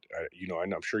legit.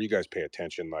 I'm sure you guys pay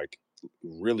attention, like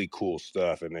really cool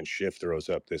stuff. And then Schiff throws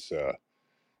up this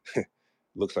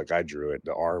looks like I drew it,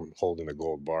 the arm holding a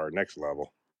gold bar, next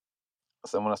level.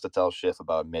 Someone has to tell Schiff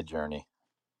about Midjourney,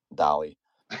 Dolly.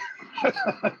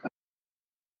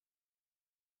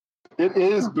 It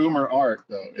is boomer art,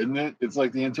 though, isn't it? It's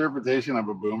like the interpretation of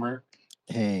a boomer.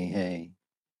 Hey.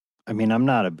 I mean, I'm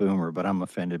not a boomer, but I'm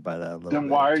offended by that a little Then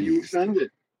bit. why are you Jeez. offended?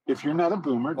 If you're not a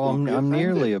boomer, Well, don't be I'm offended.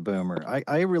 nearly a boomer.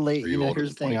 I relate. Are you older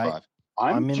Here's the than thing. 25?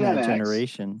 I'm in Gen that X.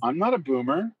 generation. I'm not a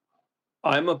boomer.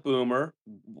 I'm a boomer.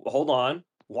 Hold on.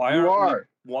 Why You aren't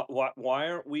are. why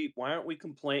aren't we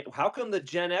complaining? How come the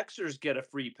Gen Xers get a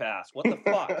free pass? What the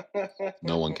fuck?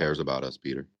 No one cares about us,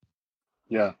 Peter.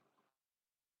 Yeah.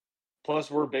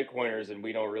 Plus, we're Bitcoiners, and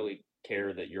we don't really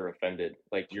care that you're offended.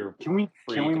 Like, you're free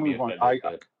Can we to be move on? offended.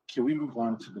 But Can we move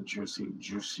on to the juicy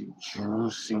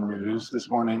news this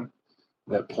morning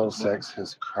that PulseX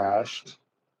has crashed?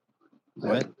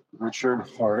 What? That Richard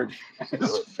Hart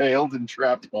has failed and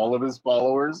trapped all of his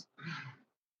followers.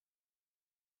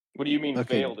 what do you mean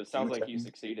Okay. failed? It sounds like you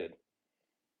succeeded.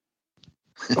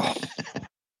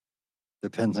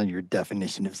 Depends on your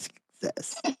definition of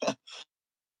success.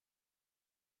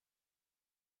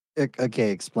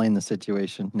 Okay, explain the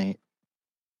situation, Nate.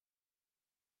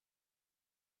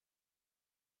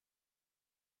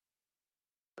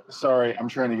 Sorry, I'm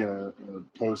trying to get a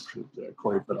post that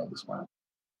Corey put on this morning.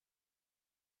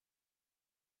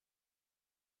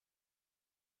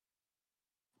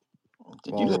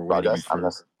 Did While you just we're rug waiting us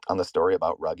for on the story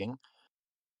about rugging?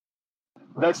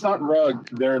 That's not rug.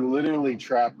 They're literally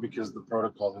trapped because the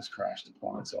protocol has crashed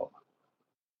upon itself.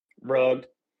 Rugged.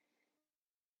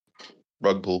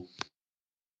 Rug pull.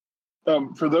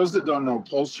 For those that don't know,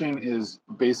 Pulse Chain is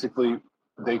basically,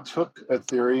 they took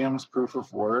Ethereum's proof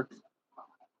of work,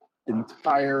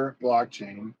 entire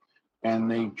blockchain, and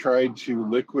they tried to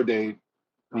liquidate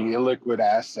the illiquid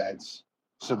assets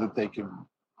so that they could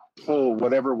pull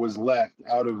whatever was left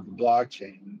out of the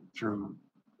blockchain through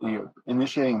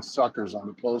initiating suckers on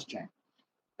the Pulse Chain.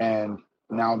 And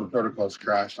now the protocol's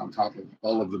crashed on top of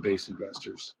all of the base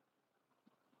investors.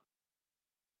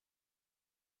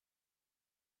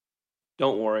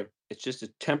 Don't worry. It's just a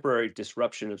temporary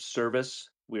disruption of service.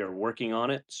 We are working on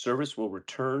it. Service will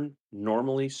return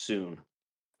normally soon.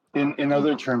 In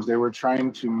other terms, they were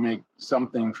trying to make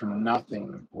something from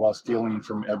nothing while stealing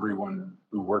from everyone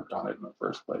who worked on it in the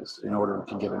first place in order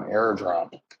to get an airdrop,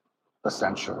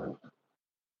 essentially.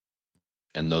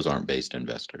 And those aren't based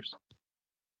investors.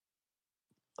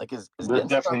 Like, is They're Gensler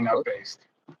definitely not cooked? based.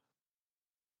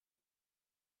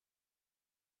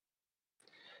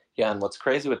 Yeah, and what's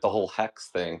crazy with the whole Hex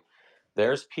thing,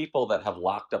 there's people that have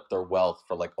locked up their wealth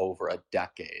for like over a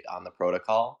decade on the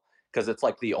protocol because it's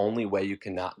like the only way you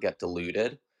cannot get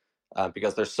diluted.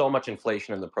 Because there's so much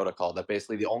inflation in the protocol that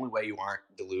basically the only way you aren't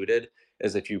diluted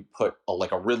is if you put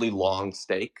like a really long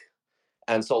stake.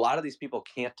 And so a lot of these people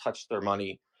can't touch their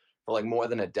money for like more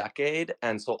than a decade.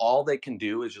 And so all they can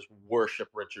do is just worship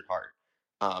Richard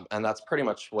Hart. And that's pretty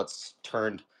much what's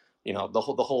turned, the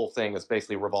whole thing is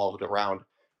basically revolved around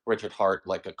Richard Hart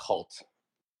like a cult.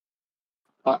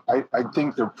 I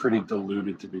think they're pretty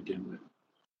diluted to begin with.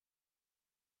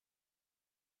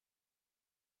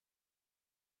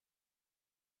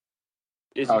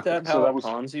 Isn't that so how that a was-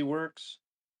 Ponzi works?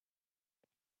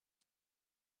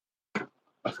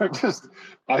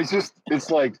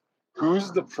 It's like,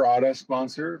 who's the Prada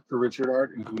sponsor for Richard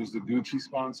Hart, and who's the Gucci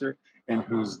sponsor, and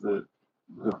who's the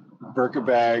Birkin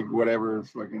bag, whatever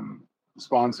fucking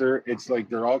sponsor. It's like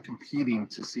they're all competing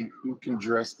to see who can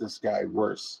dress this guy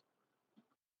worse.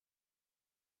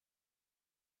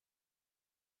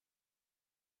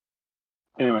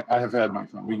 Anyway, I have had my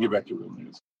fun. We can get back to real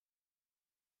news.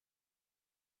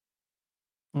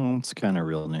 It's kind of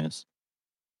real news.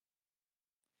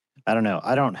 I don't know.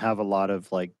 I don't have a lot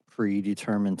of like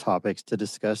predetermined topics to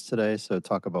discuss today, so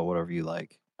talk about whatever you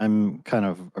like. I'm kind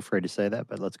of afraid to say that,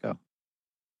 but let's go.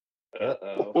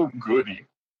 Uh-oh. Oh, goody.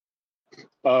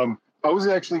 I was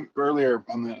actually earlier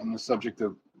on the subject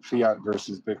of fiat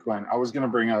versus Bitcoin. I was going to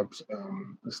bring up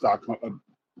a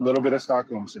little bit of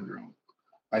Stockholm syndrome.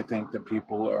 I think that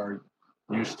people are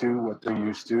used to what they're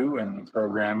used to, and the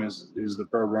program is the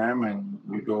program, and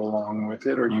you go along with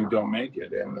it or you don't make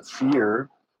it. And the fear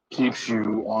keeps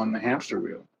you on the hamster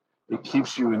wheel. It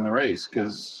keeps you in the race,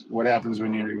 because what happens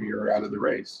when you're out of the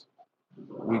race?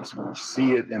 We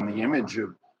see it in the image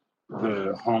of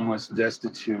the homeless,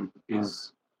 destitute,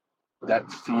 is that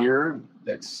fear,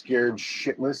 that scared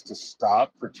shitless to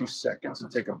stop for 2 seconds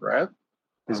and take a breath,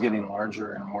 is getting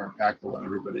larger and more impactful on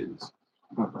everybody's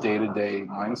day-to-day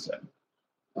mindset.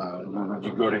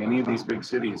 You go to any of these big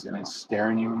cities and it's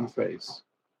staring you in the face.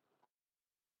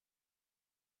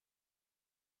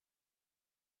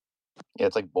 Yeah,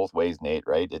 it's like both ways, Nate,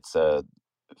 right? It's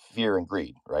fear and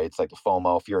greed, right? It's like the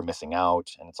FOMO, fear of missing out,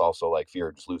 and it's also like fear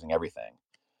of just losing everything.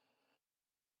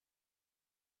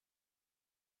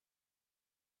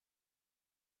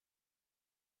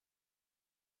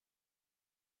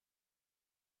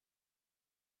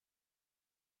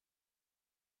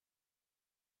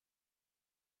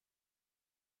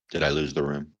 Did I lose the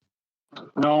room?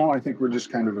 No, I think we're just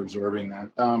kind of absorbing that.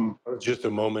 It's just a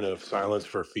moment of silence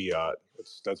for fiat.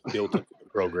 That's built into the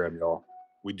program, y'all.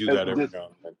 We do that every now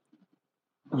and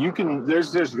then. You can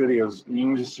there's videos. You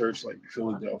can just search like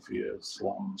Philadelphia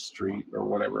slum street or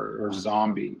whatever, or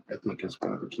zombie, I think is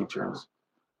one of the key terms.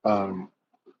 And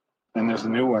there's a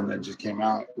new one that just came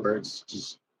out where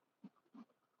it's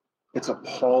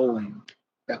appalling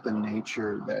at the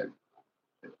nature that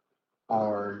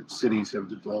our cities have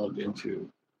developed into,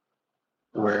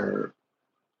 where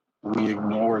we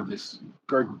ignore this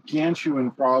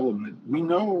gargantuan problem that we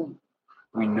know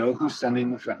who's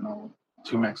sending the fentanyl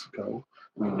to Mexico.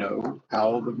 We know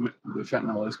how the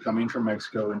fentanyl is coming from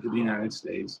Mexico into the United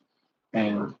States,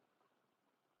 and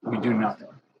we do nothing.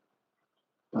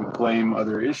 We blame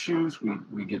other issues.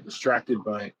 We get distracted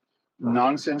by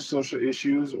nonsense social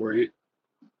issues, or it.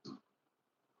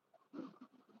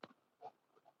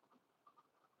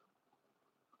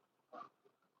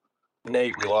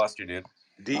 Nate, we lost you, dude.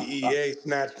 DEA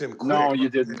snatched him quick. No, you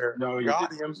didn't. No, you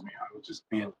Got didn't. him. Lose me. I was just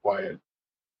being quiet.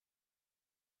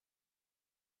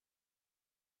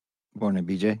 Morning,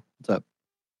 BJ. What's up?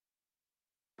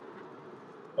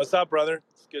 What's up, brother?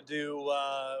 It's good to,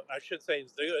 I should say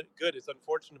it's good. It's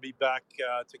unfortunate to be back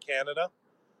to Canada.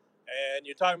 And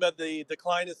you're talking about the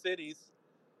decline of cities.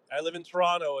 I live in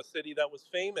Toronto, a city that was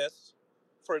famous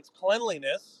for its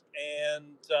cleanliness.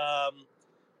 And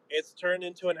it's turned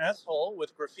into an S-hole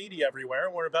with graffiti everywhere.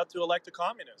 And we're about to elect a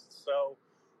communist. So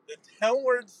the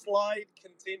downward slide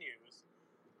continues.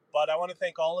 But I want to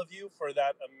thank all of you for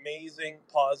that amazing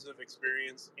positive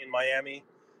experience in Miami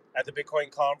at the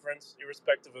Bitcoin conference,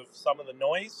 irrespective of some of the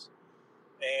noise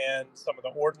and some of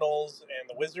the ordinals and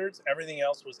the wizards. Everything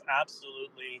else was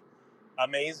absolutely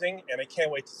amazing, and I can't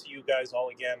wait to see you guys all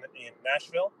again in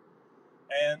Nashville.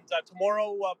 And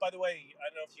tomorrow, by the way, I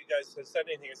don't know if you guys have said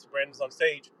anything as Brandon's on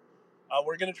stage.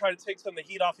 We're going to try to take some of the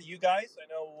heat off of you guys. I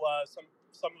know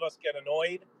some of us get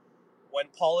annoyed when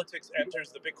politics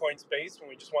enters the Bitcoin space, when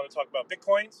we just want to talk about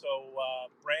Bitcoin. So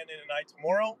Brandon and I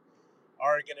tomorrow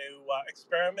are going to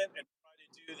experiment and try to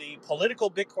do the political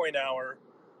Bitcoin hour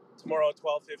tomorrow at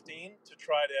 12:15 to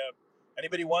try to,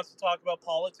 anybody wants to talk about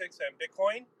politics and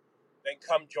Bitcoin, then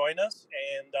come join us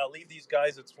and leave these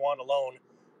guys at Swan alone.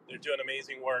 They're doing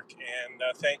amazing work, and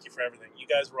thank you for everything. You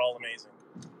guys were all amazing.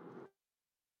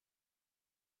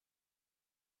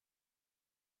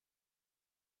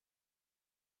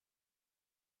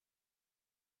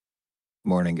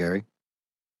 Morning, Gary.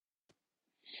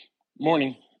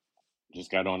 Morning. Just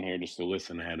got on here just to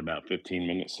listen. I had about 15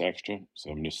 minutes extra,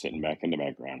 so I'm just sitting back in the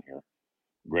background here.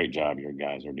 Great job your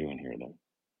guys are doing here, though.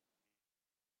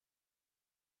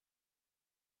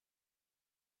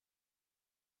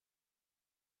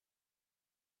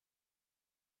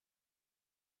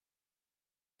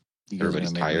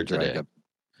 Everybody's tired today. You're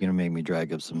gonna make me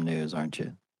drag up some news, aren't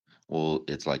you? Well,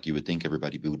 it's like you would think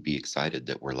everybody would be excited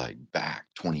that we're like back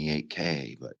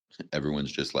 28K, but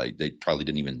everyone's just like, they probably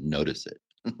didn't even notice it.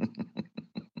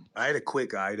 I had a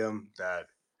quick item that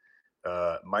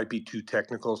might be too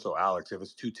technical. So, Alex, if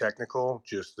it's too technical,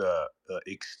 just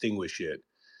extinguish it.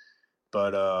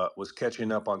 But was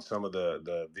catching up on some of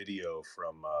the video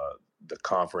from the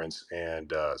conference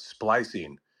and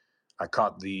splicing. I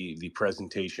caught the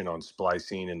presentation on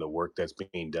splicing and the work that's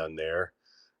being done there.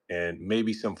 And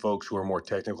maybe some folks who are more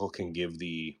technical can give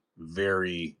the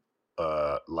very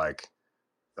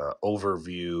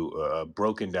overview,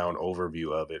 broken down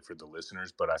overview of it for the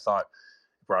listeners. But I thought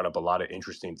it brought up a lot of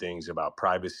interesting things about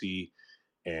privacy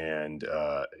and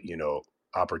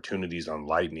opportunities on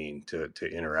Lightning to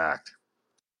interact.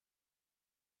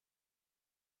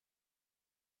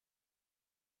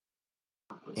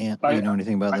 And you know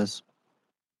anything about this?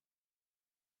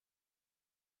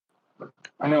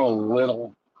 I know a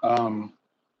little.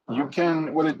 You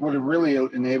can what it really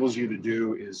enables you to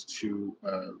do is to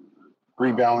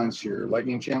rebalance your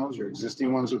Lightning channels, your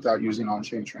existing ones, without using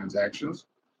on-chain transactions.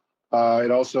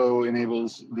 It also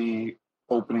enables the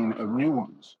opening of new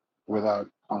ones without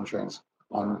on-chain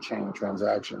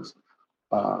transactions.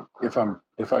 If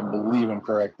I believe I'm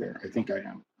correct there, I think I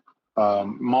am.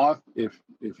 Moth, if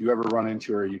you ever run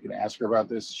into her, you can ask her about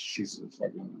this. She's a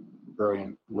fucking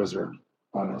brilliant wizard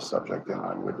on this subject, and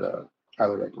I would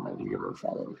highly recommend you give her a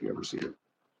follow if you ever see her.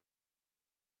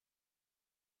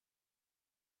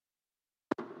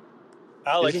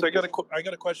 Alex, Isn't I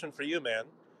got a question for you, man.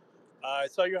 I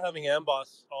saw you're having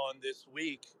Amboss on this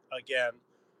week again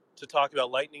to talk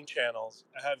about Lightning channels.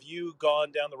 Have you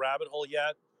gone down the rabbit hole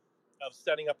yet of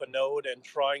setting up a node and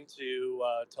trying to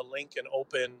link and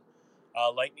open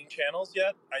Lightning channels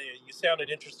yet? You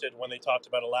sounded interested when they talked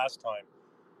about it last time,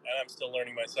 and I'm still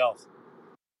learning myself.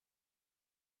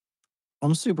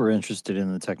 I'm super interested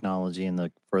in the technology and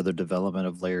the further development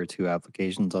of layer 2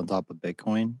 applications on top of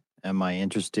Bitcoin. Am I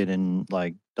interested in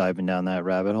like diving down that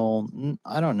rabbit hole?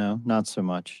 I don't know, not so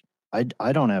much.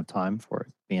 I don't have time for it,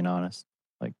 being honest.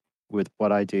 Like with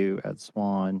what I do at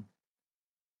Swan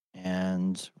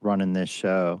and running this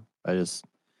show, I just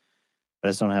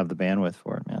don't have the bandwidth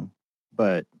for it, man.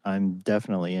 But I'm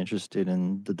definitely interested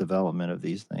in the development of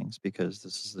these things because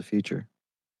this is the future.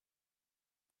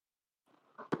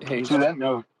 Hey, To that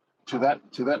note,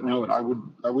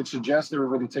 I would suggest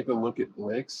everybody take a look at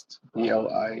Blixt,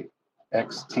 BLIXT.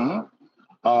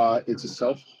 It's a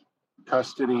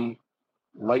self-custody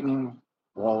Lightning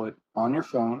wallet on your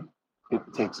phone. It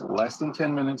takes less than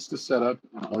 10 minutes to set up.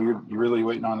 All you're really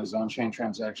waiting on is on-chain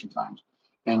transaction times.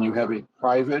 And you have a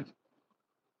private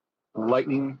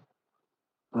Lightning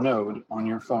node on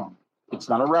your phone. It's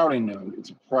not a routing node, it's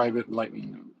a private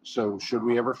Lightning node. So should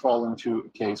we ever fall into a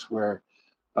case where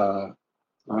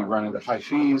we run into high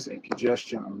fees and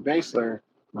congestion on the base layer,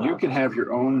 you can have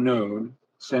your own node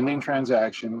sending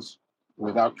transactions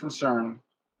without concern.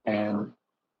 And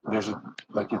there's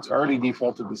it's already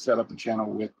defaulted to set up a channel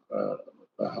with a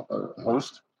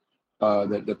host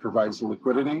that provides the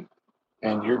liquidity,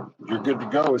 and you're good to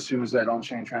go as soon as that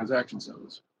on-chain transaction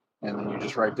settles. And then you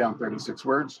just write down 36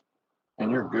 words, and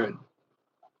you're good.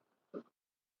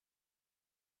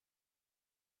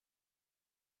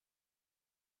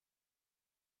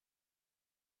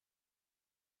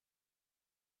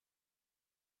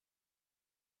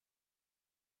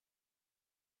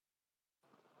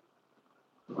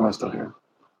 Am I still here?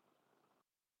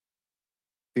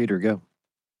 Peter, go.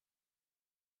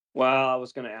 well, I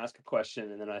was going to ask a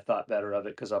question, and then I thought better of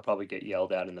it because I'll probably get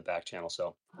yelled at in the back channel.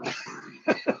 So,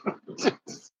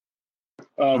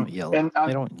 Don't yell. And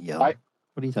They don't yell. What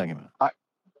are you talking about?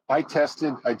 I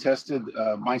tested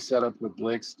my setup with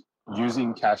Blixt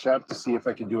using Cash App to see if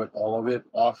I could do it all of it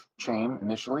off chain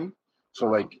initially. So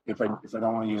like if I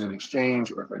don't want to use an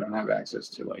exchange, or if I don't have access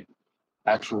to like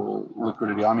actual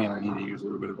liquidity on me and I need to use a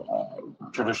little bit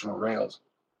of traditional rails,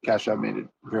 Cash App made it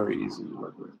very easy to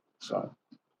work with. So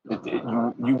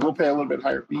you will pay a little bit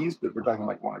higher fees, but we're talking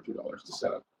like $1 or $2 to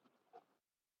set up.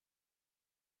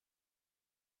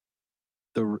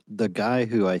 The guy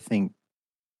who I think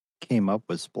came up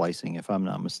with splicing, if I'm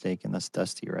not mistaken, that's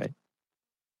Dusty, right?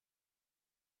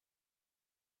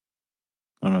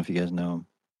 I don't know if you guys know him.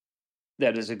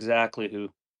 that is exactly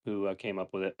who came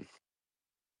up with it.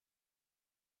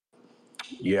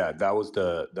 Yeah, that was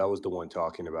the one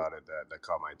talking about it that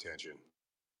caught my attention.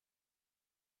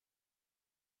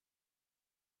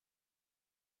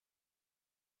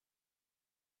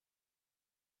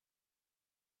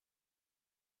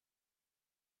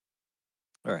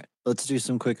 All right, let's do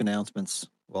some quick announcements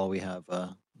while we have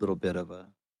a little bit of a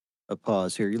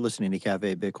pause here. You're listening to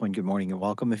Café Bitcoin. Good morning and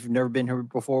welcome. If you've never been here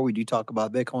before, we do talk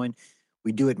about Bitcoin.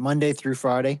 We do it Monday through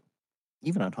Friday,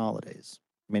 even on holidays,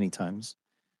 many times.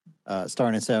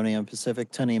 Starting at 7 a.m.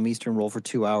 Pacific, 10 a.m. Eastern, roll for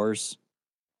 2 hours.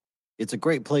 It's a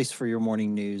great place for your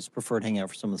morning news, preferred hangout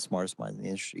for some of the smartest minds in the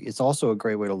industry. It's also a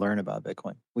great way to learn about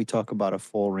Bitcoin. We talk about a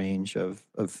full range of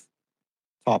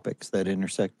topics that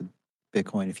intersect with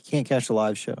Bitcoin. If you can't catch the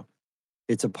live show,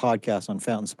 it's a podcast on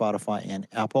Fountain, Spotify, and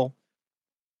Apple.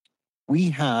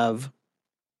 We have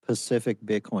Pacific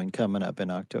Bitcoin coming up in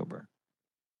October.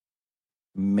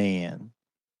 Man,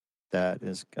 that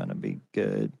is going to be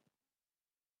good.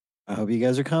 I hope you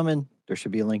guys are coming. There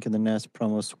should be a link in the nest,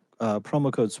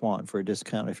 promo code SWAN for a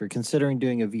discount. If you're considering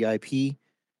doing a VIP,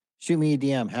 shoot me a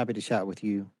DM. Happy to chat with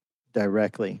you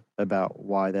directly about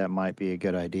why that might be a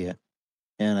good idea.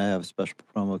 And I have a special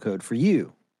promo code for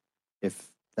you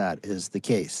if that is the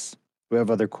case. We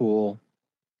have other cool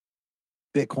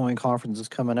Bitcoin conferences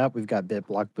coming up. We've got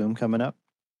BitBlock Boom coming up.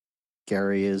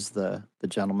 Gary is the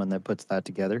gentleman that puts that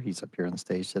together. He's up here on the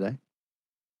stage today.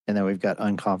 And then we've got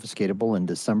Unconfiscatable in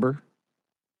December.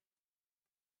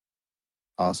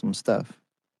 Awesome stuff.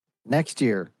 Next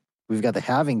year, we've got the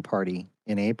halving party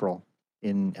in April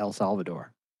in El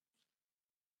Salvador.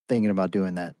 Thinking about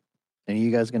doing that. Any of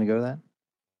you guys going to go to that?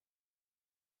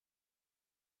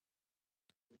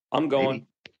 I'm going. Maybe.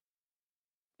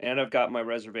 And I've got my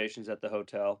reservations at the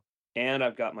hotel. And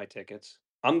I've got my tickets.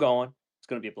 I'm going. It's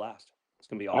going to be a blast. It's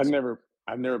going to be awesome.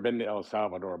 I've never been to El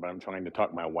Salvador, but I'm trying to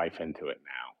talk my wife into it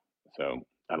now. So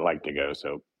I'd like to go.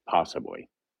 So possibly.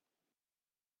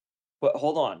 But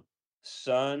hold on.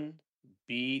 Sun,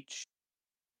 beach,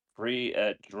 free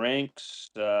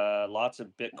drinks, lots of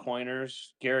Bitcoiners.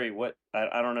 Gary, what?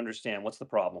 I don't understand. What's the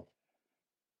problem?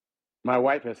 My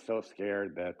wife is so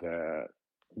scared that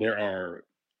there are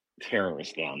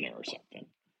terrorists down there or something.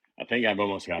 I think I've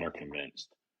almost got her convinced.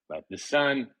 But the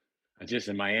sun, I'm just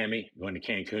in Miami, going to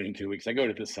Cancun in 2 weeks. I go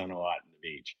to the sun a lot in the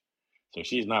beach. So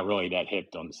she's not really that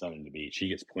hipped on the sun and the beach. She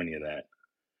gets plenty of that.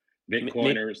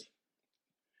 Bitcoiners,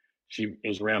 she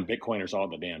is around Bitcoiners all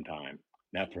the damn time.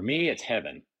 Now, for me, it's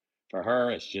heaven. For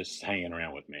her, it's just hanging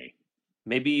around with me.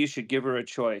 Maybe you should give her a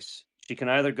choice. She can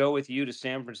either go with you to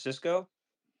San Francisco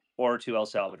or to El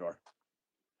Salvador.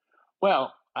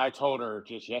 Well, I told her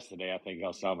just yesterday, I think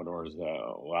El Salvador is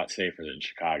a lot safer than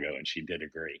Chicago, and she did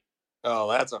agree. Oh,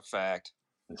 that's a fact.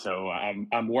 And so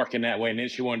I'm working that way. And then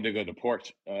she wanted to go to Port.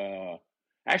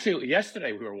 Actually,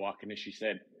 yesterday we were walking, and she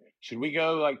said, "Should we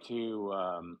go like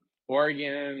to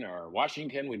Oregon or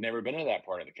Washington? We've never been to that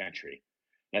part of the country."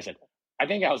 And I said, "I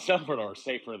think El Salvador is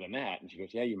safer than that." And she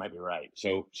goes, "Yeah, you might be right."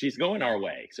 So she's going our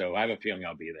way. So I have a feeling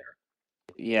I'll be there.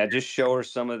 Yeah, just show her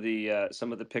some of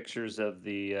the pictures of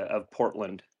of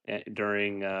Portland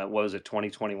during what was it,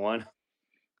 2021?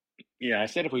 Yeah, I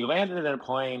said if we landed in a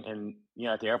plane and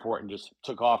at the airport and just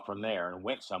took off from there and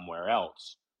went somewhere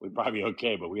else, we'd probably be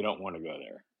okay. But we don't want to go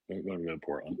there. We're going to go to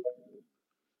Portland.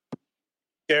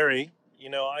 Gary,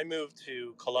 I moved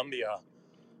to Colombia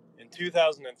in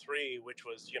 2003, which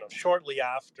was, shortly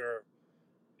after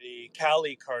the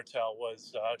Cali cartel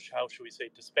was, how should we say,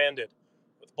 disbanded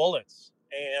with bullets.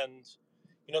 And,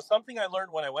 something I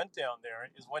learned when I went down there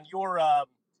is when you're a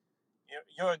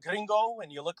gringo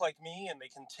and you look like me and they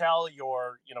can tell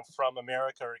you're, from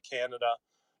America or Canada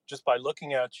just by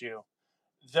looking at you,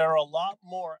 they're a lot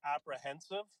more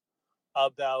apprehensive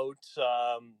about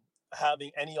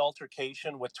having any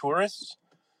altercation with tourists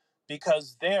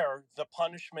because there the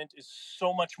punishment is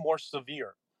so much more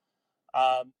severe.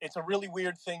 It's a really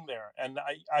weird thing there. And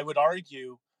I would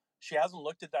argue she hasn't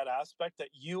looked at that aspect that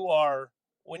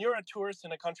when you're a tourist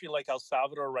in a country like El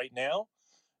Salvador right now,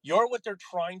 you're what they're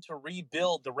trying to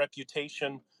rebuild the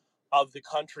reputation of the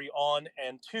country on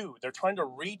and to. They're trying to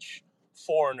reach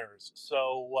foreigners.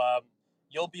 So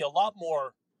you'll be a lot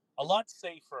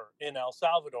safer in El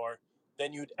Salvador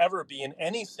than you'd ever be in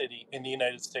any city in the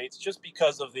United States just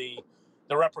because of the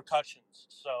repercussions.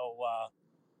 So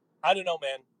I don't know,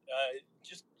 man.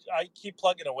 I keep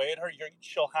plugging away at her.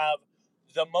 She'll have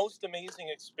the most amazing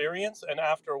experience, and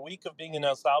after a week of being in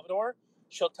El Salvador,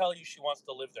 she'll tell you she wants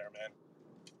to live there, man.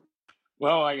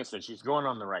 Well, like I said, she's going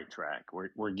on the right track.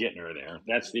 We're getting her there.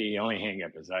 That's the only hang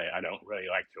up is I don't really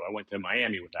like to. I went to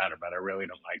Miami without her, but I really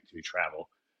don't like to travel.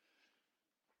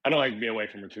 I don't like to be away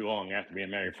from her too long. After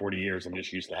being married 40 years, I'm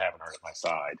just used to having her at my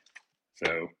side.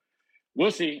 So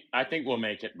we'll see. I think we'll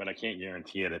make it, but I can't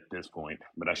guarantee it at this point.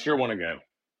 But I sure want to go.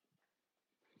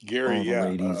 Gary,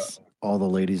 all the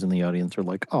ladies in the audience are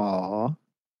like, "Aw,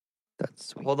 that's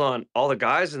sweet." Hold on. All the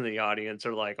guys in the audience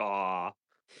are like, "Aw."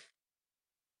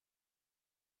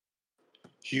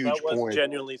 Huge that was point.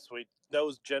 Genuinely sweet. That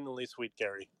was genuinely sweet,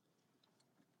 Gary.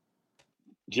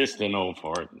 Just an old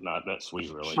fart, not that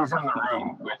sweet, really. She's in the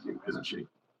room with you, isn't she?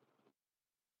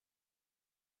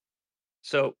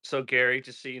 So Gary,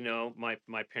 just so you know, my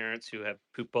parents who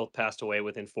both passed away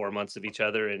within 4 months of each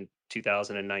other in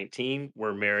 2019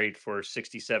 were married for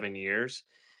 67 years.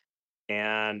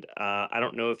 And I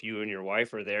don't know if you and your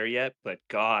wife are there yet, but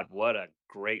God, what a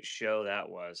great show that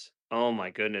was. Oh my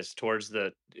goodness. After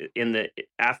the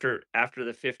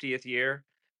 50th year,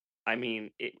 I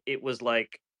mean, it was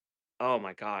like, oh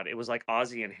my God, it was like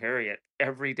Ozzie and Harriet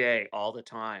every day, all the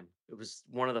time. It was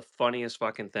one of the funniest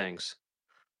fucking things.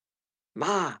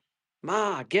 Ma,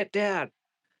 get Dad.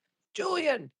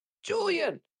 Julian,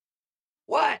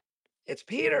 what? It's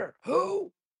Peter.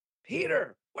 Who?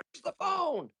 Peter, where's the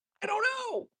phone? I don't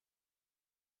know.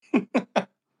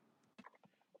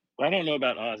 Well, I don't know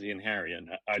about Ozzie and Harriet.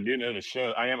 I do know the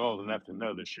show. I am old enough to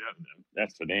know the show, though.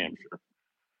 That's for damn sure.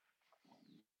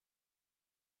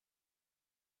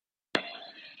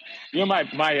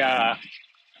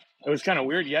 It was kind of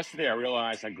weird yesterday. I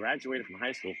realized I graduated from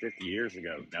high school 50 years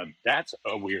ago. Now, that's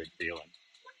a weird feeling.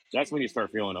 That's when you start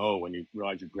feeling old, when you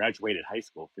realize you graduated high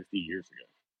school 50 years ago.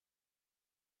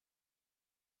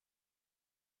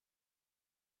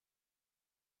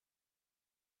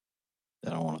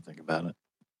 don't want to think about it.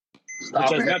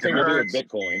 Stop Which has it. nothing It to do with hurts.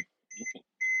 Bitcoin.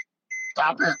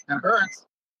 Stop it. It hurts.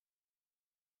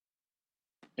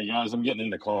 Hey guys, I'm getting in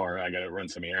the car. I got to run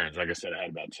some errands. Like I said, I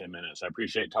had about 10 minutes. I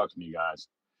appreciate talking to you guys.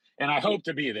 And I hope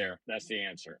to be there. That's the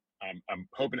answer. I'm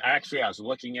hoping. Actually, I was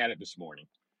looking at it this morning.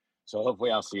 So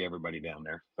hopefully I'll see everybody down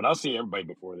there. But I'll see everybody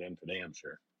before then today, I'm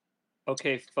sure.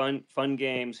 Okay, fun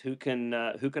games. Who can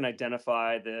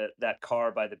identify that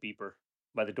car by the beeper,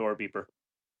 by the door beeper?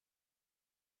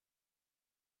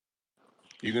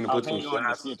 You're gonna I'll put some hang on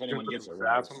to see stats. if You're gonna anyone put gets some it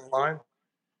right. stats on the line.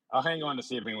 I'll hang on to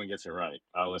see if anyone gets it right.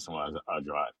 I'll listen while I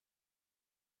drive.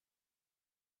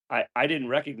 I didn't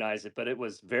recognize it, but it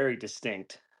was very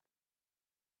distinct.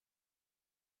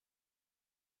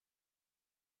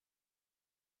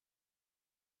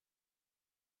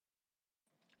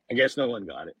 I guess no one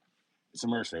got it. It's a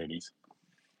Mercedes.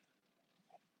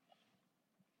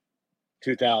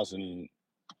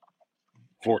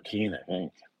 2014, I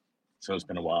think. So it's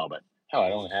been a while, but hell,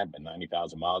 I only have been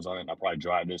 90,000 miles on it. I'll probably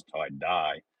drive this till I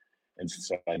die. And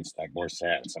so I can stack more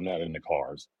sats. I'm not into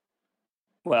cars.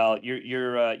 Well,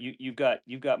 you've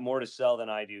got more to sell than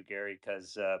I do, Gary,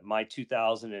 because my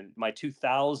 2000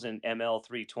 ML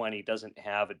 320 doesn't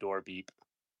have a door beep.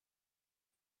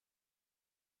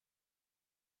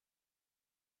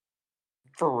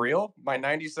 For real? My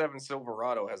 97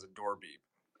 Silverado has a door beep.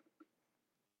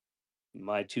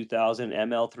 My 2000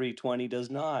 ML 320 does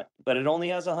not, but it only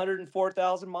has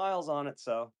 104,000 miles on it.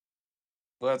 So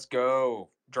Let's go.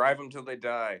 Drive them till they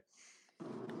die.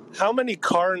 How many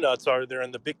car nuts are there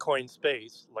in the Bitcoin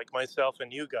space, like myself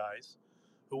and you guys,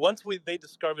 who once they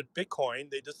discovered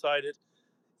Bitcoin, they decided,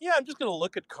 yeah, I'm just going to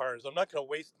look at cars. I'm not going to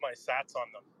waste my sats on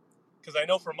them. Because I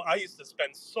know I used to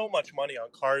spend so much money on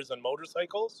cars and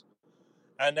motorcycles,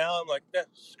 and now I'm like,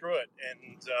 screw it.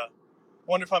 And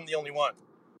wonder if I'm the only one.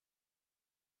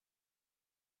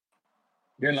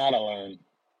 You're not alone.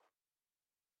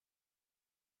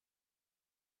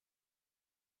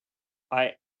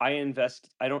 I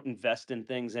don't invest in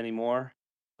things anymore.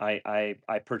 I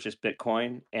purchase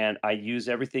Bitcoin and I use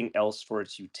everything else for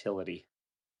its utility.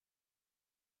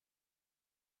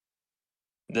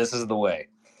 This is the way.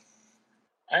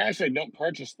 I actually don't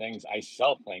purchase things. I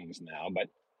sell things now, but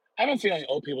I have a feeling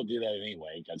old people do that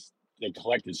anyway because they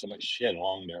collected so much shit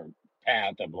along their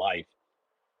path of life.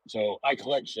 So I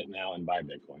collect shit now and buy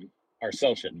Bitcoin, or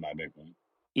sell shit and buy Bitcoin.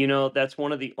 You know, that's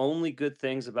one of the only good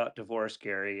things about divorce,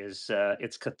 Gary, is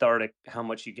it's cathartic how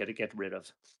much you get to get rid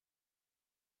of.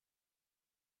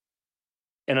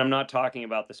 And I'm not talking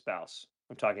about the spouse.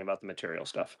 I'm talking about the material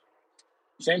stuff.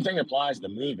 Same thing applies to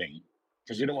moving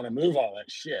because you don't want to move all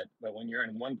that shit. But when you're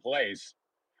in one place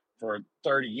for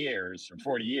 30 years or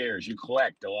 40 years, you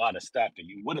collect a lot of stuff that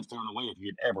you would have thrown away if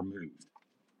you'd ever moved.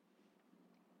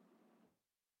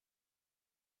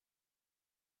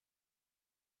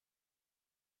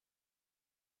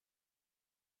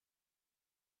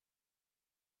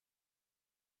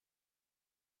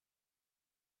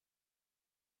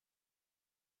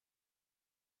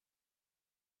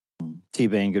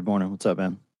 T-Bane, good morning. What's up,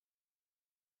 man?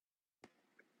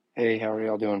 Hey, how are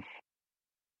y'all doing?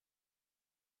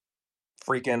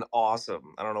 Freaking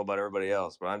awesome. I don't know about everybody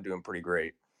else, but I'm doing pretty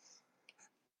great.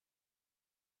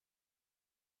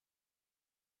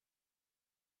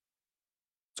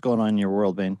 What's going on in your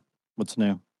world, Bane? What's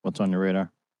new? What's on your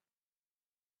radar?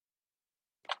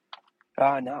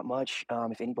 Not much.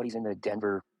 If anybody's in the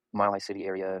Denver, Mile High City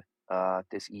area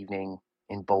this evening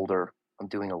in Boulder, I'm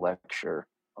doing a lecture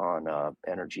on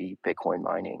energy, Bitcoin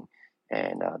mining,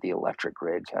 and the electric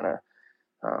grid, kind of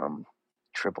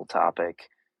triple topic.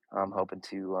 I'm hoping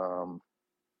to,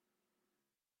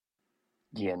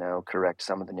 correct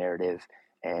some of the narrative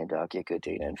and get good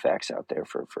data and facts out there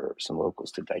for some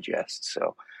locals to digest.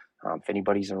 So if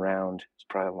anybody's around, it's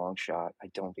probably a long shot. I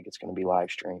don't think it's going to be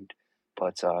live streamed,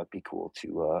 but it'd be cool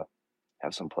to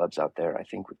have some plebs out there. I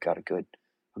think we've got a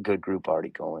good group already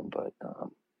going, but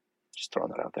just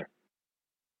throwing that out there.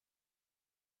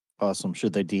 Awesome.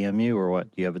 Should they DM you or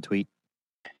what? Do you have a tweet?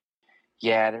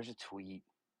 Yeah, there's a tweet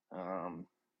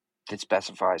that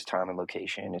specifies time and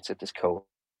location. It's at this co-working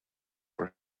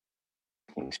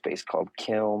space called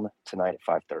Kiln tonight at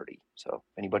 5:30. So if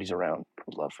anybody's around,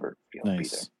 would love for you to be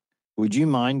there. Would you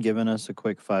mind giving us a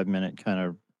quick 5-minute kind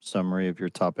of summary of your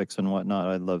topics and whatnot?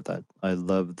 I love that. I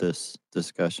love this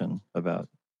discussion about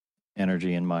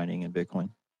energy and mining and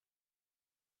Bitcoin.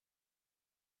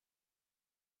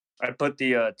 I put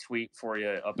the tweet for you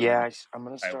up. Yeah, I'm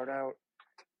going to start out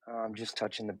just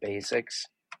touching the basics.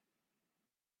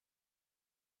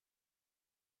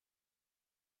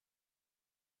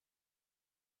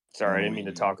 Sorry, I didn't mean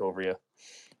to talk over you.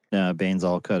 Bane's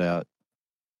all cut out.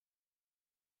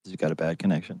 He's got a bad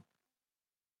connection.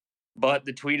 But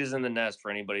the tweet is in the nest for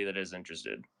anybody that is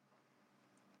interested.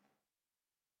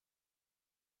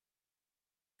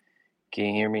 Can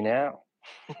you hear me now?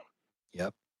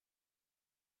 Yep.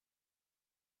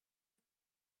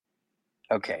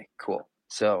 Okay, cool.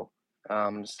 So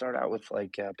start out with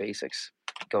like basics.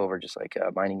 Go over just like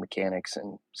mining mechanics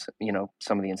and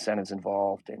some of the incentives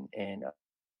involved and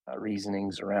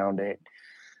reasonings around it.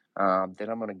 Then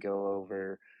I'm going to go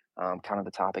over kind of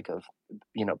the topic of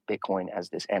Bitcoin as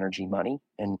this energy money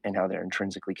and how they're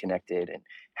intrinsically connected, and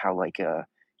how like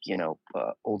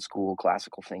old school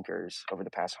classical thinkers over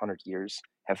the past 100 years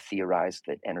have theorized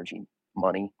that energy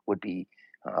money would be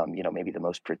maybe the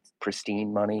most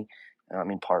pristine money,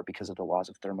 in part because of the laws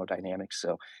of thermodynamics.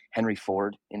 So Henry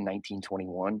Ford in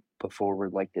 1921 put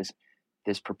forward like this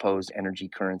proposed energy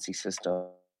currency system.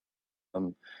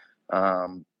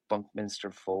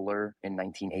 Buckminster Fuller in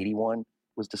 1981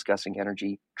 was discussing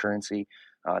energy currency.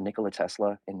 Nikola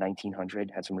Tesla in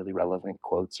 1900 had some really relevant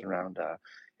quotes around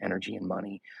energy and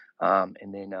money. And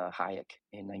then Hayek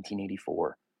in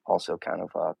 1984 also kind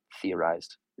of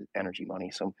theorized energy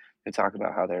money. So they talk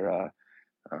about how they're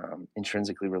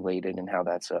intrinsically related and how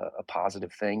that's a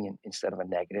positive thing instead of a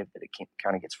negative that it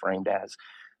kind of gets framed as.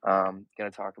 Going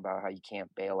to talk about how you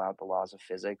can't bail out the laws of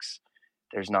physics.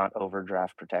 There's not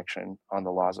overdraft protection on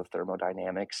the laws of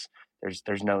thermodynamics.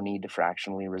 There's no need to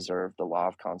fractionally reserve the law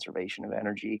of conservation of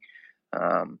energy.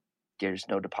 There's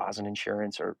no deposit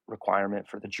insurance or requirement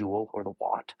for the joule or the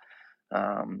watt.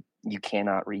 You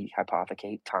cannot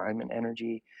rehypothecate time and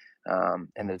energy, and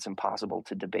that it's impossible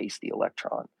to debase the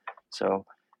electron. So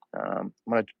I'm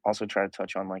going to also try to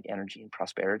touch on like energy and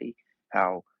prosperity,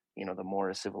 how the more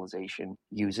a civilization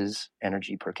uses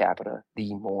energy per capita,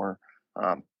 the more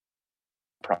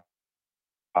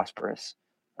prosperous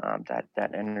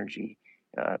that energy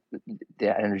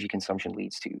the energy consumption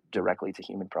leads to directly to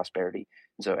human prosperity.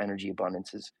 And so energy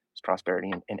abundance is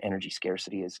prosperity, and energy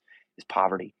scarcity is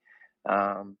poverty.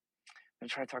 I'm going to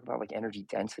try to talk about like energy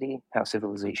density, how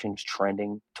civilization is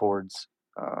trending towards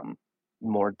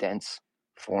more dense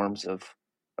forms of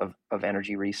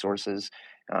energy resources,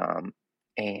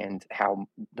 and how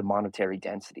the monetary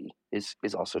density is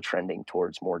also trending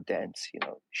towards more dense,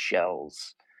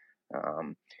 shells,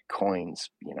 coins,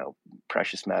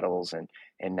 precious metals,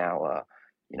 and now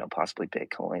possibly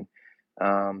Bitcoin.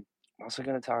 I'm also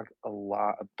going to talk a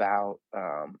lot about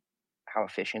how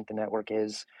efficient the network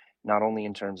is, not only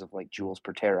in terms of like joules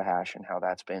per terahash and how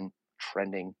that's been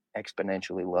trending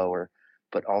exponentially lower,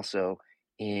 but also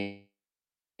in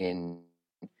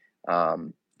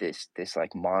this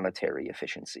like monetary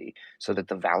efficiency, so that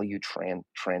the value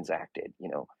transacted,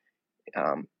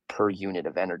 per unit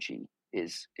of energy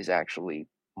is actually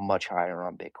much higher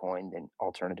on Bitcoin than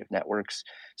alternative networks.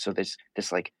 So this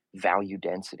like value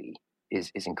density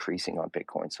is increasing on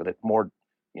Bitcoin, so that more,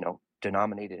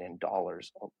 denominated in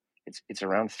dollars, it's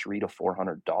around $300 to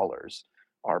 $400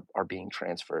 are being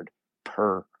transferred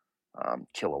per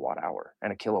kilowatt hour,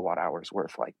 and a kilowatt hour is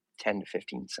worth like 10 to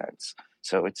 15 cents.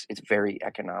 So it's very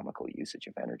economical usage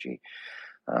of energy.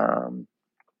 I'm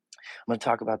going to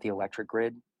talk about the electric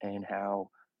grid and how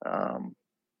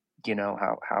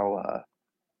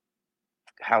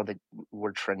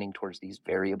we're trending towards these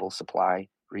variable supply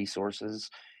resources,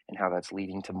 and how that's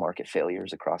leading to market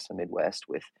failures across the Midwest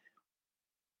with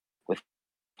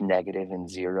negative and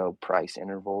zero price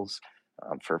intervals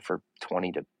for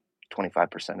 20 to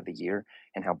 25% of the year,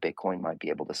 and how Bitcoin might be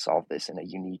able to solve this in a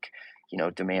unique,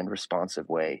 demand responsive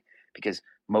way, because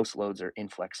most loads are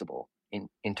inflexible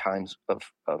in times of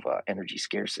energy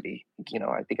scarcity.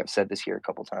 I think I've said this here a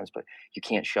couple times, but you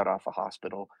can't shut off a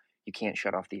hospital. You can't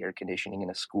shut off the air conditioning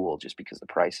in a school just because the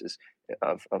prices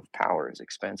of power is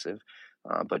expensive.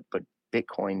 But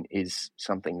Bitcoin is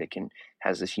something that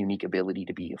has this unique ability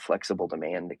to be a flexible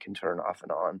demand that can turn off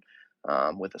and on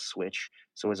with a switch.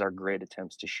 So as our grid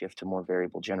attempts to shift to more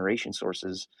variable generation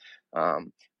sources,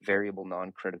 variable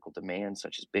non-critical demand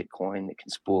such as Bitcoin that can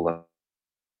spool up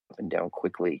and down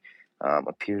quickly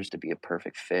appears to be a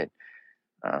perfect fit.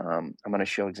 I'm going to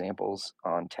show examples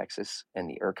on Texas and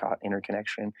the ERCOT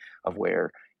interconnection of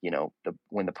where,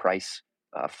 when the price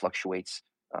fluctuates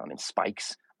and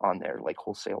spikes on their like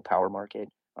wholesale power market,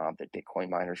 that Bitcoin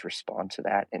miners respond to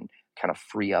that and kind of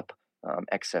free up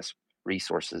excess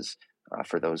resources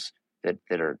for those that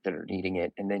are needing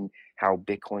it. And then how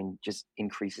Bitcoin just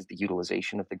increases the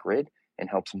utilization of the grid and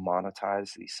helps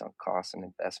monetize these sunk costs and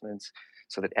investments,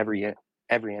 so that every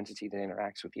entity that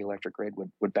interacts with the electric grid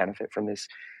would benefit from this,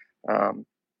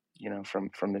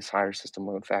 from this higher system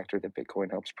load factor that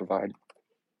Bitcoin helps provide.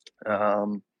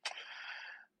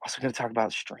 Also going to talk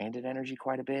about stranded energy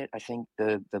quite a bit. I think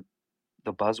the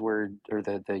buzzword, or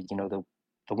the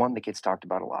one that gets talked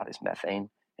about a lot, is methane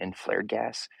and flared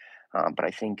gas. But I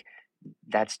think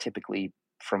that's typically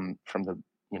from the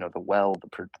the well,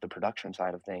 the production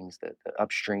side of things, the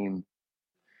upstream,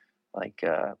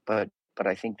 but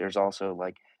I think there's also,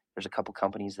 there's a couple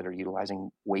companies that are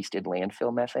utilizing wasted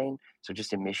landfill methane, so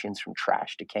just emissions from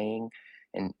trash decaying,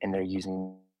 and they're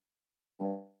using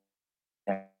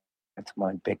that to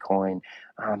mine Bitcoin.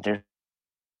 There's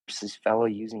this fellow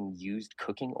using used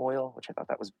cooking oil, which I thought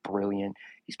that was brilliant.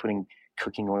 He's putting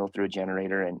cooking oil through a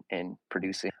generator and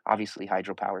producing. Obviously,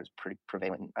 hydropower is pretty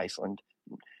prevalent in Iceland,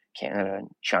 and Canada, and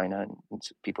China, and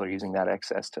people are using that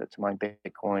excess to mine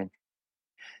Bitcoin.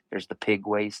 There's the pig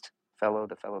waste fellow,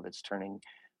 the fellow that's turning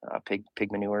pig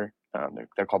manure.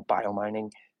 They're called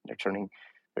biomining. They're turning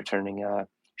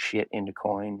shit into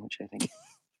coin, which I think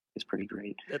is pretty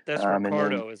great. That's And then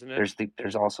Ricardo, isn't it?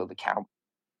 there's also the cow.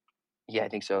 Yeah, I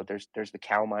think so. There's the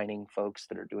cow mining folks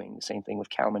that are doing the same thing with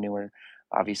cow manure.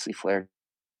 Obviously, flared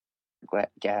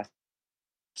gas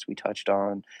we touched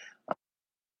on.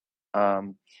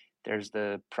 Um, there's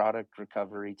the Product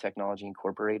Recovery Technology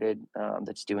Incorporated,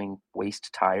 that's doing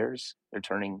waste tires. They're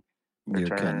You're cutting in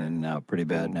turning and out pretty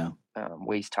bad now.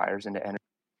 waste tires into energy.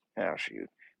 Oh shoot!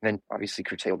 And then obviously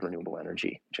curtailed renewable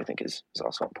energy, which I think is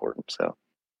also important. So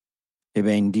Hey,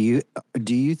 Bane, do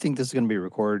you think this is going to be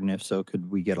recorded? And if so,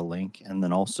 could we get a link? And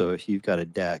then also, if you've got a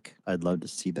deck, I'd love to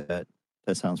see that.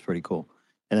 That sounds pretty cool.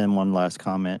 And then one last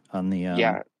comment on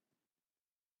yeah,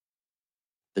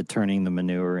 the turning the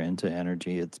manure into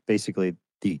energy. It's basically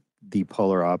the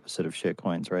polar opposite of shit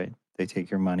coins, right? They take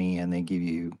your money and they give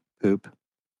you poop.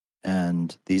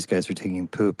 And these guys are taking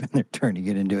poop and they're turning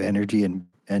it into energy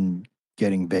and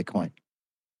getting Bitcoin.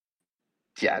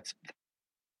 yeah,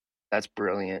 that's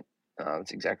brilliant.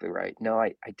 That's exactly right. No,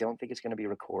 I don't think it's going to be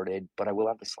recorded, but I will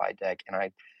have the slide deck, and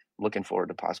I'm looking forward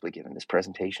to possibly giving this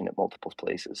presentation at multiple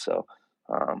places. So,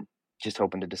 just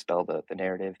hoping to dispel the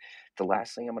narrative. The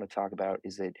last thing I'm going to talk about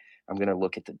is that I'm going to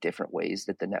look at the different ways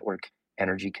that the network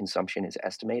energy consumption is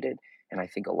estimated, and I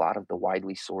think a lot of the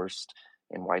widely sourced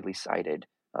and widely cited,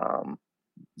 um,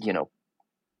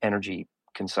 energy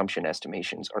consumption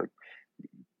estimations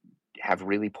have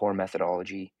really poor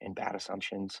methodology and bad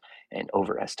assumptions and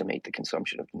overestimate the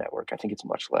consumption of the network. I think it's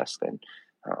much less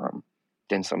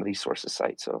than some of these sources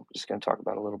cite. So I'm just going to talk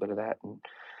about a little bit of that and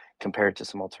compare it to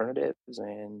some alternatives.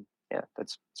 And yeah,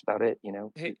 that's about it.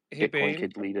 Hey, Bitcoin Bane,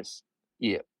 could lead us.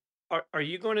 Yeah. are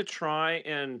you going to try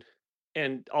and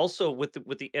also with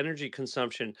the energy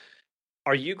consumption,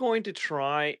 are you going to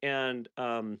try and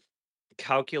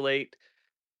calculate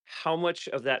how much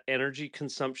of that energy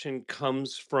consumption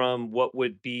comes from what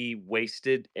would be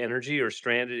wasted energy or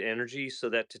stranded energy so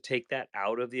that to take that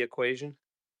out of the equation?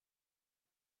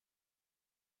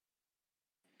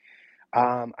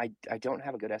 I don't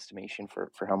have a good estimation for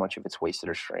how much of it's wasted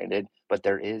or stranded, but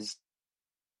there is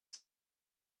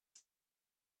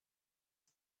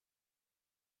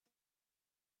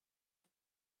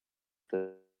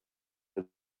the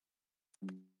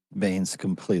Bane's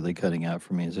completely cutting out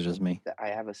for me. Is it just me? I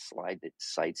have a slide that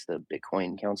cites the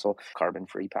Bitcoin Council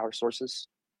carbon-free power sources.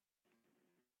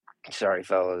 Sorry,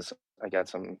 fellas, I got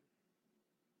some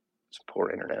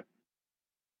poor internet.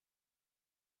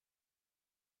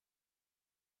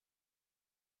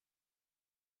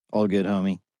 All good,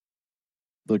 homie.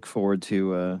 Look forward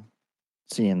to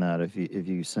seeing that if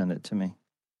you send it to me.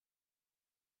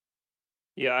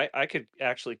 Yeah, I could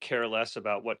actually care less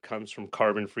about what comes from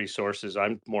carbon-free sources.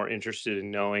 I'm more interested in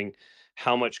knowing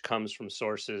how much comes from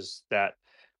sources that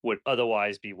would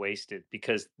otherwise be wasted,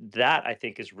 because that I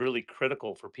think is really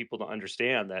critical for people to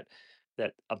understand that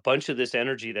a bunch of this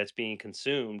energy that's being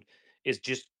consumed is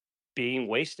just being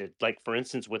wasted. Like for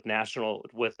instance, with natural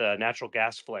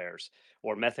gas flares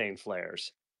or methane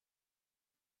flares.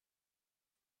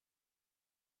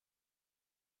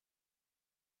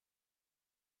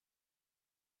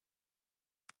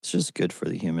 It's just good for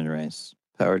the human race.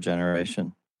 Power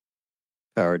generation,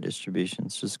 power distribution.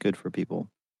 It's just good for people.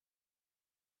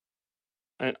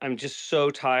 I'm just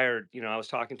so tired. I was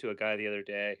talking to a guy the other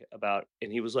day about,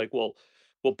 and he was like, well,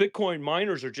 Bitcoin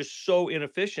miners are just so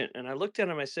inefficient. And I looked at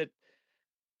him, I said,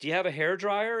 do you have a hair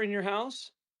dryer in your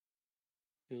house?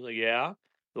 He was like, yeah.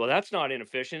 Well, that's not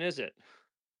inefficient, is it?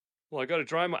 Well, I got to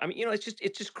dry my, I mean,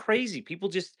 it's just crazy. People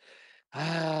just,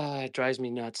 it drives me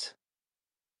nuts.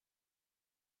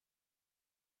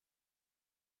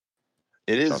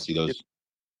 It Did y'all is. see those?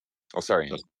 Oh, sorry.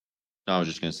 those no, I was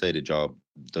just gonna say, did y'all,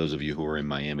 those of you who were in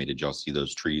Miami, did y'all see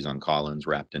those trees on Collins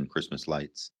wrapped in Christmas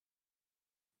lights?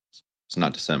 It's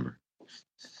not December.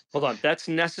 Hold on, that's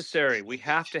necessary. We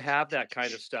have to have that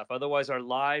kind of stuff. Otherwise, our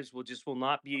lives will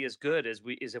not be as good as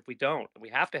if we don't. We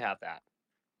have to have that.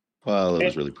 Well, it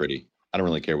was really pretty. I don't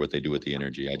really care what they do with the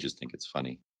energy. I just think it's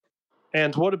funny.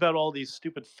 And what about all these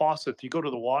stupid faucets? You go to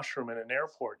the washroom in an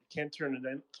airport, you can't turn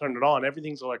it on.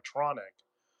 Everything's electronic.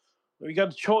 We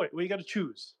got to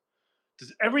choose.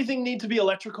 Does everything need to be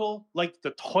electrical, like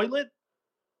the toilet,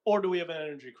 or do we have an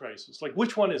energy crisis? Like,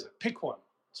 which one is it? Pick one.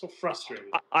 So frustrating.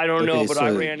 I don't know, Okay, but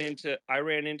I so ran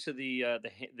into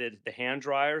the hand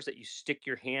dryers that you stick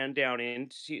your hand down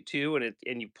into,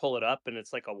 and you pull it up, and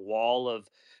it's like a wall of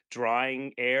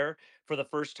drying air for the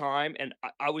first time, and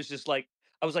I was just like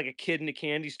I was like a kid in a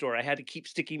candy store. I had to keep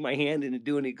sticking my hand in and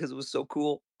doing it because it was so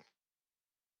cool.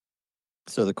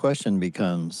 so the question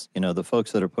becomes, the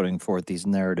folks that are putting forth these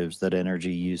narratives that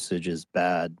energy usage is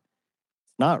bad,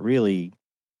 it's not really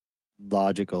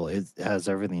logical. It has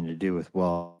everything to do with,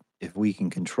 well, if we can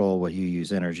control what you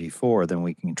use energy for, then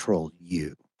we can control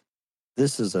you.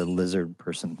 This is a lizard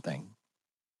person thing,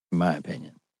 in my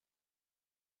opinion.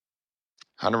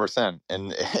 100%.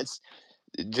 And it's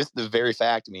just the very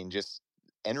fact, I mean, just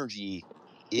energy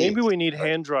is. Maybe we need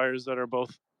hand dryers that are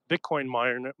both Bitcoin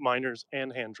miners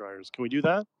and hand dryers. Can we do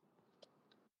that?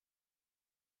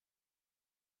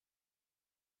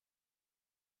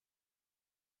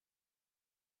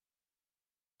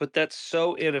 But that's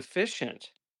so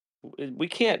inefficient. We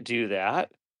can't do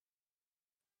that.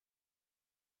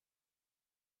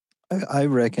 I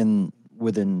reckon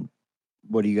within,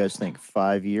 what do you guys think,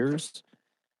 5 years,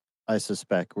 I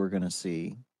suspect we're going to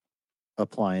see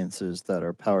appliances that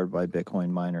are powered by Bitcoin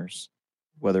miners,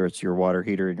 whether it's your water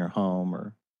heater in your home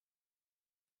or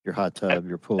your hot tub,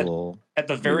 your pool. At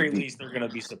the very least, they're going to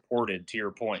be supported. To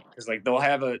your point, because like they'll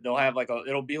have like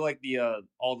it'll be like the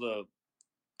all the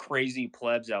crazy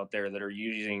plebs out there that are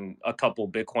using a couple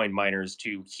Bitcoin miners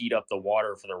to heat up the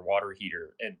water for their water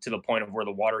heater, and to the point of where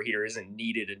the water heater isn't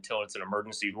needed until it's an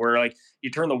emergency. Where like you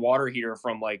turn the water heater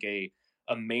from like a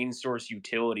main source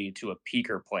utility to a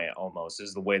peaker plant almost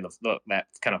is the way that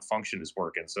kind of function is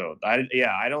working. So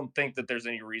I don't think that there's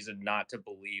any reason not to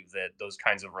believe that those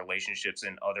kinds of relationships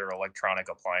in other electronic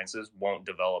appliances won't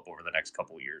develop over the next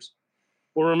couple of years.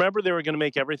 Well, remember they were going to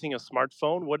make everything a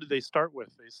smartphone. What did they start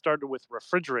with? They started with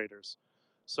refrigerators.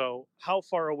 So how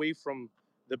far away from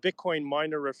the Bitcoin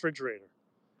miner refrigerator?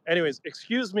 Anyways,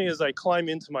 excuse me as I climb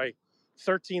into my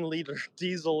 13-liter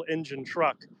diesel engine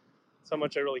truck. That's how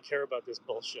much I really care about this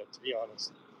bullshit, to be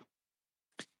honest.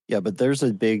 Yeah, but there's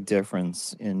a big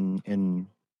difference in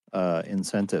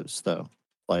incentives, though.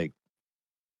 Like,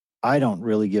 I don't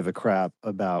really give a crap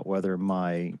about whether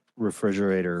my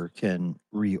refrigerator can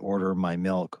reorder my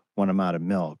milk when I'm out of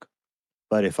milk.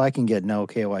 But if I can get no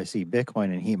KYC Bitcoin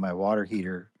and heat my water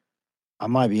heater, I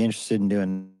might be interested in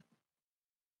doing.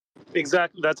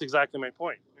 Exactly. That's exactly my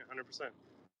point. 100%.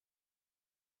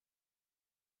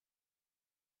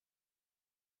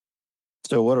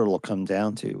 So what it'll come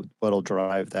down to, what'll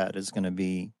drive that is going to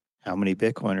be how many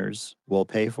Bitcoiners will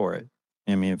pay for it.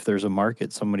 I mean, if there's a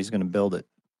market, somebody's going to build it.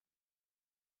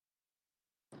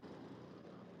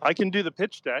 I can do the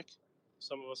pitch deck.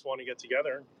 Some of us want to get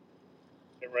together,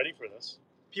 get ready for this.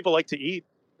 People like to eat.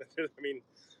 I mean,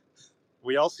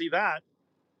 we all see that.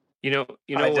 You know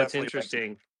what's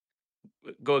interesting?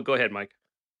 Go ahead, Mike.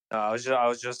 I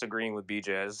was just agreeing with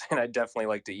BJ, and I definitely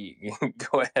like to eat.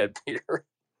 Go ahead, Peter.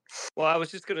 Well, I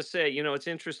was just going to say, it's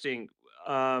interesting.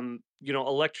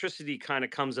 Electricity kind of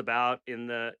comes about in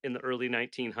the early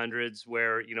 1900s,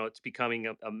 where it's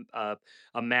becoming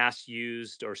a mass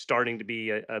used, or starting to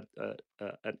be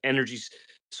an energy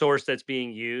source that's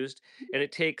being used, and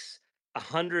it takes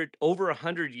over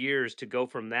 100 years to go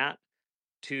from that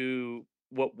to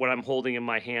what I'm holding in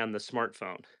my hand, the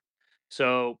smartphone.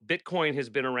 So Bitcoin has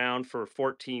been around for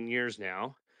 14 years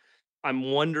now.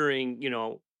 I'm wondering,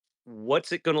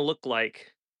 what's it going to look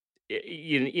like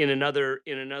in another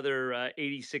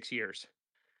 86 years?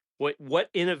 What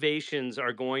innovations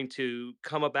are going to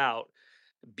come about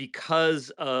because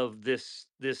of this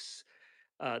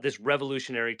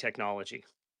revolutionary technology?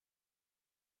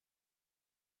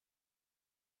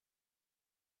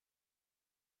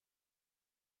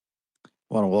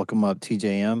 Want to welcome up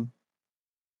TJM.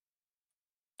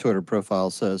 Twitter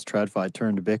profile says TradFi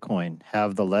turn to Bitcoin.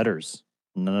 Have the letters.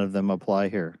 None of them apply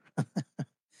here.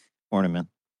 Morning, man.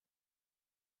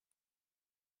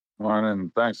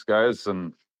 Morning. Thanks, guys.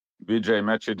 And BJ,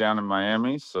 met you down in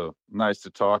Miami, so nice to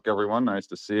talk, everyone. Nice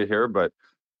to see you here. But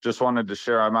just wanted to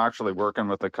share, I'm actually working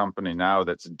with a company now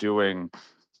that's doing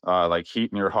like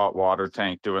heating your hot water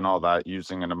tank, doing all that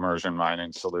using an immersion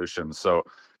mining solution. So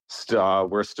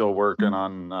we're still working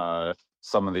on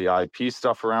some of the IP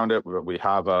stuff around it. We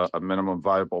have a minimum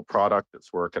viable product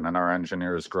that's working in our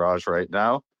engineer's garage right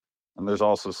now. And there's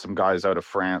also some guys out of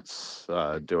France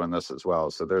doing this as well.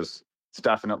 So it's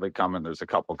definitely coming. There's a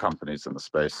couple companies in the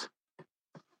space.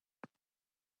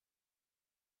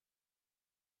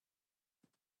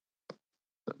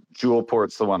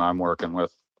 Jewelport's the one I'm working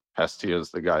with. Hestia is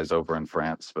the guys over in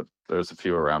France, but there's a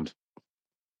few around.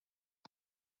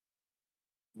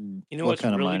 You know What what's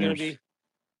kind of really going miners? to be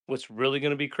what's really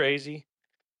going to be crazy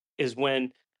is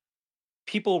when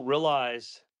people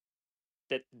realize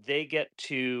that they get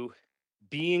to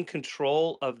be in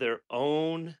control of their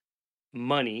own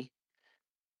money,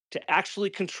 to actually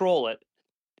control it,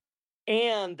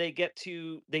 and they get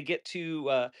to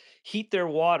heat their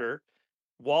water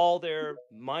while they're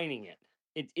mining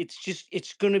it.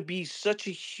 It's going to be such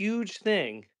a huge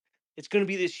thing. It's going to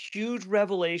be this huge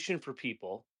revelation for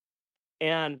people,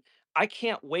 and I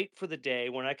can't wait for the day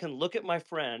when I can look at my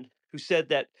friend who said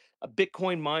that a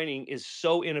Bitcoin mining is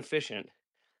so inefficient,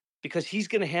 because he's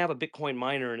going to have a Bitcoin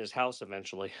miner in his house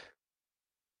eventually.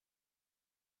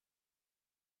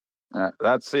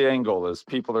 That's the angle, is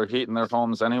people are heating their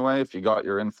homes anyway. If you got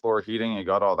your in-floor heating, you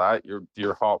got all that,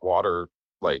 your hot water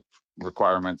like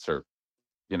requirements are,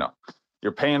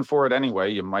 you're paying for it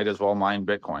anyway. You might as well mine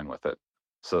Bitcoin with it.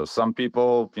 So some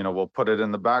people, will put it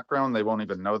in the background. They won't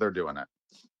even know they're doing it.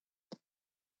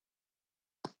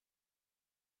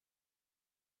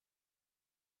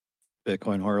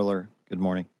 Bitcoin Hurler, good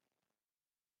morning.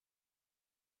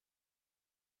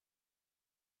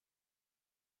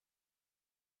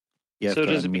 You have So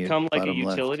to does it unmute become like a bottom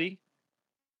left. utility?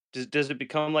 Does it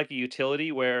become like a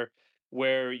utility where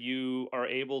you are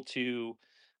able to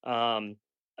um,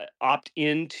 opt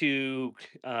into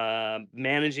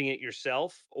managing it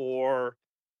yourself, or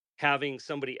having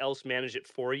somebody else manage it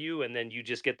for you, and then you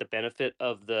just get the benefit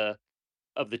of the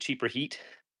cheaper heat?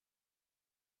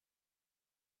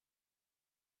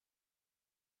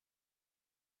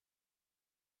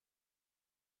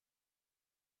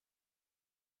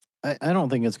 I don't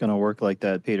think it's going to work like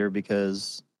that, Peter,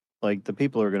 because like the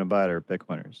people who are going to buy it are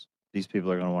Bitcoiners. These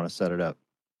people are going to want to set it up,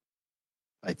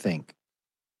 I think.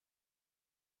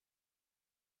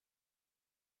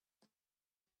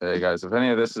 Hey guys, if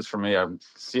any of this is for me, I've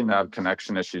seen to have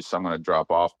connection issues, so I'm going to drop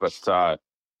off. But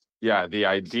yeah, the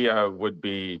idea would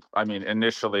be,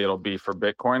 initially it'll be for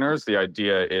Bitcoiners. The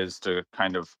idea is to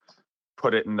kind of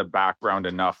put it in the background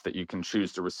enough that you can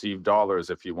choose to receive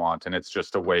dollars if you want. And it's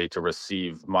just a way to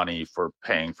receive money for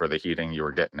paying for the heating you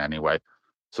were getting anyway.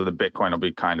 So the Bitcoin will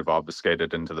be kind of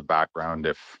obfuscated into the background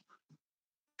if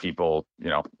people,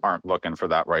 aren't looking for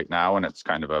that right now. And it's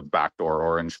kind of a backdoor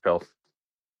orange pill.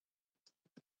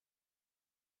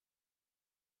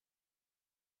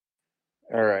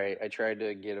 All right, I tried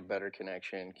to get a better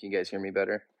connection. Can you guys hear me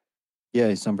better? Yeah,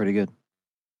 you sound pretty good.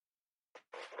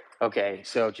 Okay,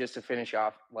 so just to finish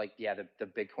off, the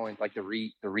Bitcoin, like the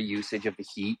reusage of the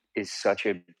heat is such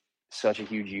a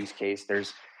huge use case.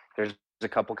 There's a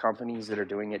couple companies that are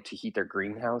doing it to heat their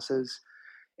greenhouses,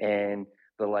 and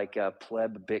the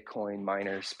pleb Bitcoin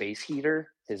miner space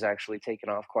heater has actually taken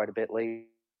off quite a bit lately.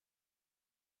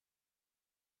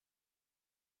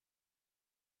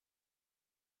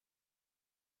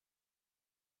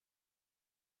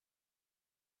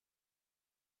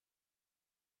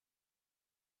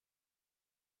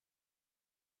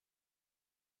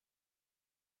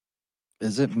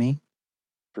 Is it me?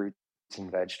 Fruits and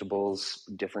vegetables,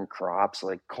 different crops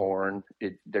like corn.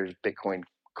 There's Bitcoin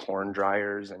corn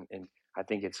dryers, and I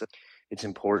think it's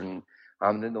important.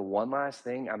 Then the one last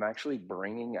thing, I'm actually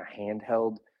bringing a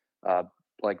handheld,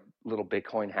 like little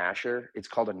Bitcoin hasher. It's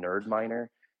called a Nerd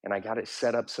Miner, and I got it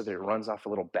set up so that it runs off a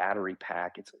little battery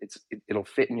pack. It'll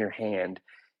fit in your hand.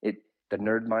 The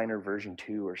Nerd Miner version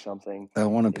 2 or something. I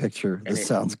want a picture. This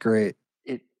sounds great.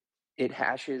 It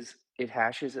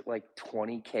hashes at like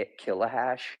 20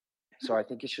 kilohash. So I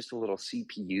think it's just a little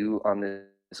CPU on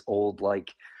this old, kind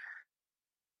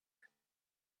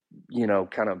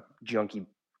of junky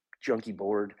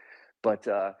board, but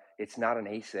it's not an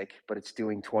ASIC, but it's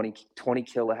doing 20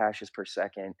 kilohashes per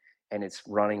second, and it's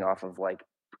running off of like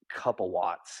a couple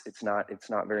watts. It's not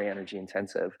very energy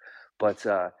intensive, but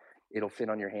it'll fit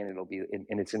on your hand.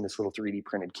 And it's in this little 3D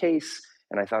printed case.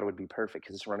 And I thought it would be perfect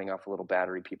because it's running off a little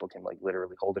battery. People can like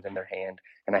literally hold it in their hand,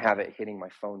 and I have it hitting my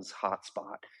phone's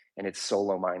hotspot, and it's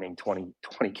solo mining 20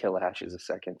 kilohashes a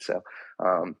second. So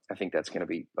I think that's going to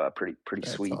be pretty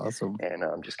That's sweet. awesome. And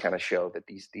just kind of show that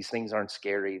these things aren't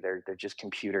scary. They're just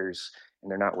computers, and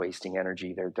they're not wasting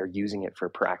energy. They're using it for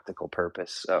practical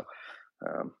purpose. So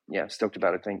yeah, stoked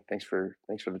about it. Thanks for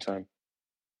the time.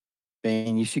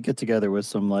 Bane, you should get together with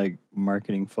some like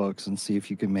marketing folks and see if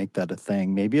you can make that a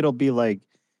thing. Maybe it'll be like,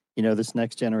 this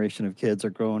next generation of kids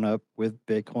are growing up with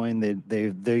Bitcoin.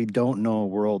 They don't know a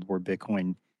world where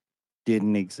Bitcoin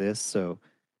didn't exist. So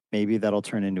maybe that'll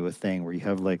turn into a thing where you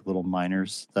have like little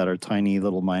miners that are tiny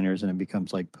little miners, and it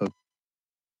becomes like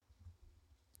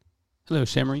Hello,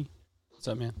 SHAmmy. What's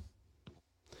up, man?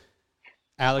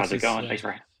 Alex, how's it going? Thanks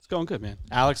for. It's going good, man.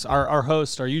 Alex, our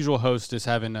host, our usual host, is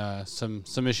having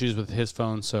some issues with his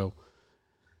phone, so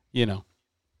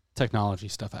technology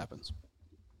stuff happens.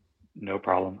 No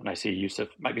problem. And I see Yusuf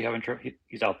might be having trouble.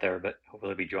 He's out there, but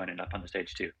hopefully he'll be joining up on the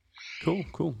stage too.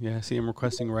 Cool. Yeah, I see him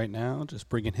requesting right now. Just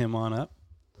bringing him on up.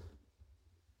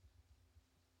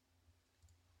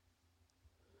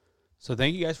 So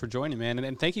thank you guys for joining, man,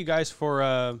 and thank you guys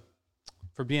for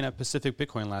being at Pacific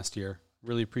Bitcoin last year.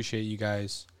 Really appreciate you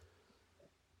guys.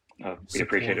 We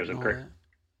appreciate it.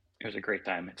 It was a great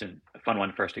time. It's a fun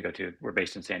one for us to go to. We're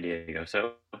based in San Diego,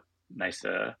 so nice.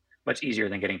 Much easier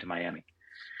than getting to Miami.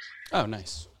 Oh,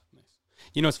 nice.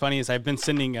 What's funny is I've been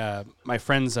sending my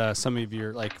friends some of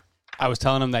your, like, I was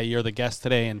telling them that you're the guest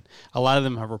today, and a lot of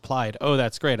them have replied, "Oh,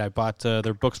 that's great. I bought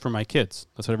their books for my kids."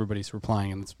 That's what everybody's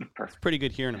replying, and it's pretty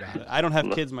good hearing about it. I don't have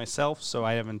kids myself, so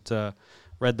I haven't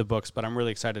read the books, but I'm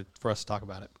really excited for us to talk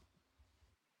about it.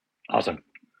 Awesome.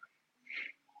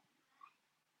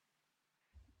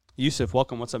 Yusuf,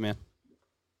 welcome. What's up, man?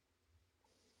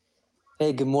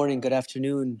 Hey, good morning, good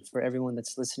afternoon for everyone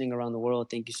that's listening around the world.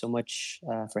 Thank you so much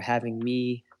for having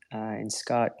me and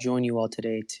Scott join you all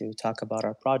today to talk about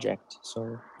our project.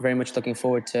 So very much looking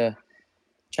forward to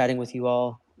chatting with you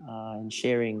all and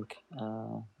sharing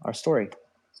our story.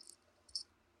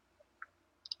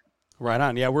 Right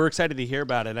on. Yeah, we're excited to hear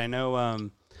about it. I know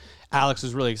Alex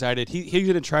is really excited. He's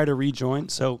going to try to rejoin,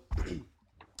 so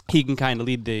he can kind of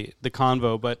lead the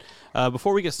convo. But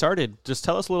before we get started, just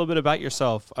tell us a little bit about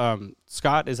yourself.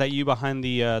 Scott, is that you behind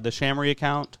the SHAmmy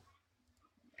account?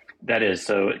 That is.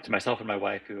 So it's myself and my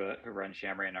wife who run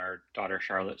SHAmmy, and our daughter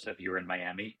Charlotte. So if you were in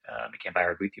Miami and came by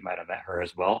our booth, you might have met her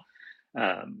as well.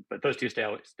 But those two stay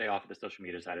off of the social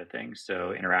media side of things.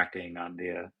 So interacting on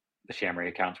the SHAmmy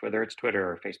accounts, whether it's Twitter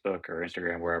or Facebook or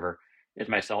Instagram, wherever, is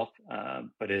myself.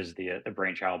 But is the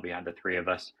brainchild behind the three of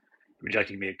us. Would you like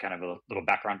to give me kind of a little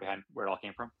background behind where it all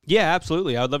came from? Yeah,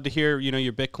 absolutely. I would love to hear,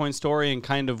 your Bitcoin story and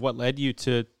kind of what led you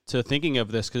to thinking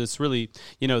of this, because it's really,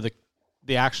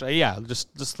 the actual,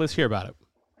 just let's hear about it.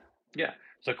 Yeah.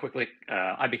 So quickly,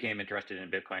 I became interested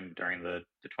in Bitcoin during the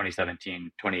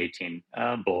 2017, 2018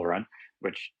 bull run,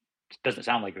 which doesn't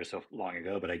sound like it was so long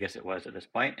ago, but I guess it was at this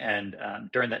point. And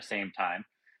during that same time,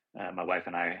 my wife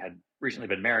and I had recently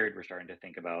been married. We're starting to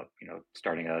think about,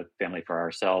 starting a family for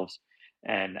ourselves.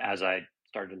 And as I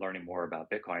started learning more about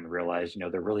Bitcoin, realized,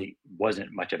 there really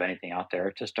wasn't much of anything out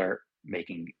there to start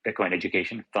making Bitcoin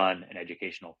education fun and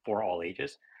educational for all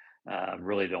ages.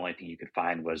 Really, the only thing you could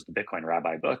find was the Bitcoin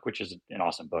Rabbi book, which is an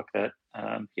awesome book that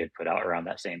he had put out around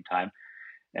that same time.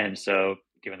 And so,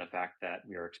 given the fact that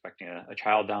we were expecting a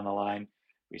child down the line,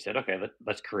 we said, okay,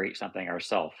 let's create something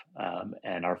ourselves.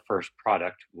 And our first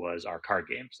product was our card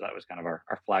game. So that was kind of our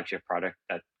flagship product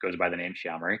that goes by the name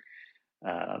SHAmmy.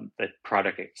 The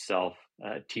product itself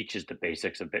teaches the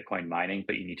basics of Bitcoin mining,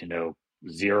 but you need to know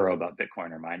zero about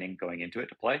Bitcoin or mining going into it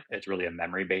to play. It's really a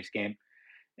memory-based game.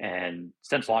 And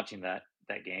since launching that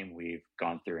game, we've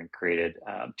gone through and created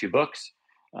 2 books,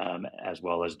 as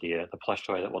well as the plush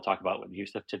toy that we'll talk about with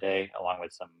Yusuf today, along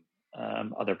with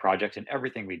some other projects. And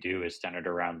everything we do is centered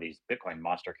around these Bitcoin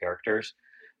monster characters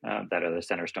that are the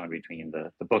center stone between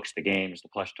the books, the games, the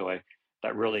plush toy,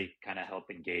 that really kind of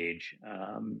help engage,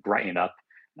 brighten up,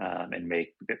 and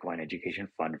make Bitcoin education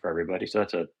fun for everybody. So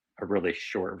that's a really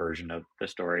short version of the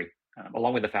story,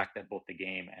 along with the fact that both the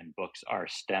game and books are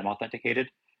STEM authenticated,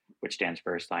 which stands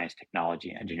for science,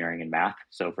 technology, engineering, and math.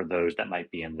 So for those that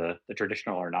might be in the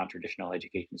traditional or non-traditional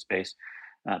education space,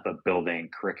 but building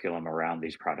curriculum around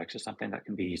these products is something that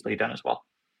can be easily done as well.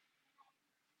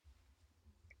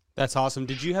 That's awesome.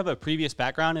 Did you have a previous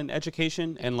background in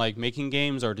education and like making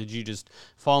games, or did you just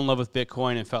fall in love with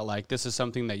Bitcoin and felt like this is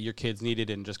something that your kids needed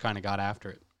and just kind of got after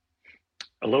it?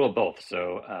 A little of both.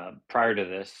 So prior to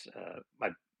this, my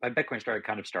Bitcoin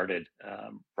started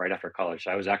right after college.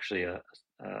 I was actually a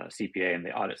CPA in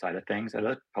the audit side of things at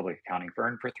a public accounting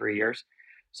firm for 3 years.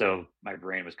 So my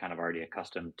brain was kind of already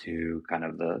accustomed to kind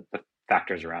of the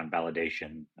factors around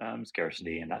validation,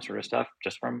 scarcity, and that sort of stuff,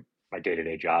 just from my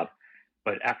day-to-day job.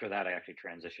 But after that, I actually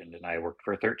transitioned and I worked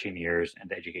for 13 years in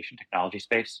the education technology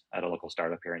space at a local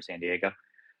startup here in San Diego,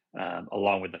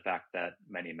 along with the fact that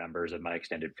many members of my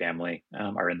extended family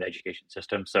are in the education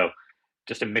system. So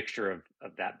just a mixture of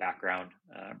that background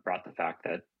brought the fact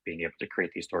that being able to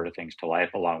create these sort of things to life,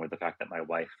 along with the fact that my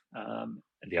wife,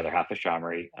 the other half of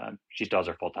SHAmmy, she does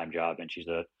her full-time job, and she's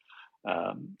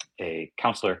a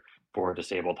counselor for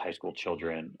disabled high school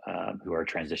children who are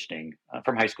transitioning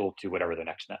from high school to whatever the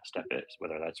next step is,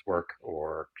 whether that's work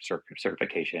or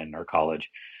certification or college.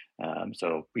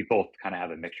 So we both kind of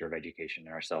have a mixture of education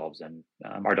in ourselves, and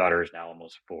our daughter is now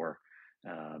almost 4,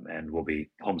 and we'll be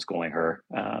homeschooling her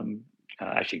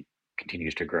as she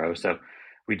continues to grow. So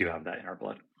we do have that in our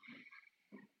blood.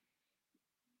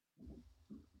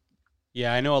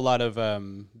 Yeah, I know a lot of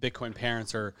Bitcoin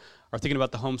parents are thinking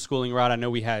about the homeschooling route. I know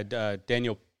we had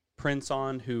Daniel Prince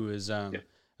on, who is a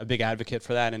big advocate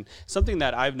for that. And something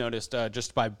that I've noticed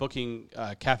just by booking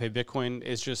Café Bitcoin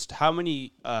is just how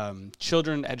many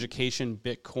children education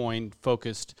Bitcoin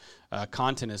focused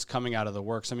content is coming out of the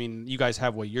works. I mean, you guys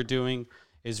have what you're doing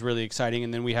is really exciting,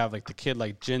 and then we have like the kid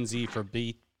like Gen Z for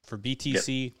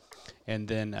BTC. Yep. And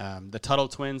then the Tuttle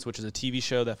Twins, which is a TV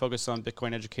show that focuses on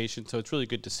Bitcoin education. So it's really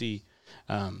good to see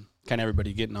kind of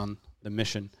everybody getting on the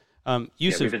mission.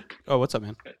 Yusuf, what's up,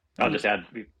 man? I'll just add,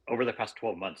 over the past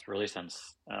 12 months, really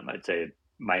since I'd say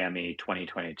Miami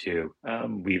 2022,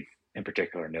 we've in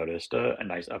particular noticed a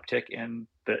nice uptick in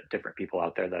the different people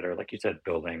out there that are, like you said,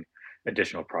 building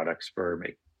additional products for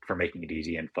making it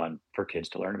easy and fun for kids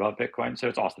to learn about Bitcoin. So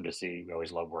it's awesome to see. We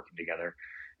always love working together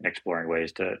and exploring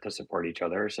ways to support each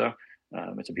other. So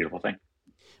it's a beautiful thing.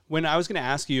 When I was going to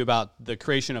ask you about the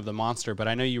creation of the monster, but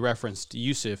I know you referenced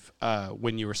Yusuf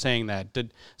when you were saying that.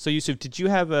 Yusuf, did you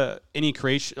have any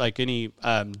creation, like any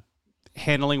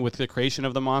handling with the creation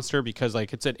of the monster? Because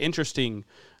like it's an interesting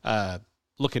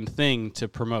looking thing to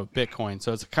promote Bitcoin.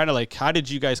 So it's kind of like, how did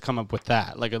you guys come up with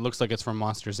that? Like it looks like it's from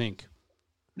Monsters Inc.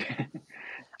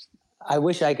 I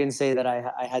wish I can say that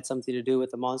I had something to do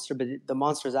with the monster, but the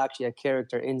monster is actually a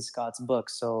character in Scott's book.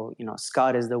 So,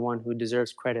 Scott is the one who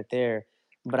deserves credit there.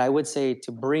 But I would say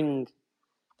to bring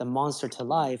the monster to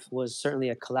life was certainly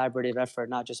a collaborative effort,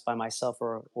 not just by myself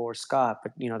or Scott,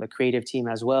 but, the creative team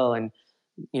as well. And,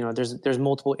 there's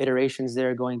multiple iterations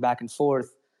there going back and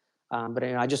forth. But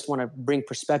I just want to bring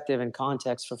perspective and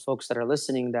context for folks that are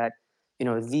listening that,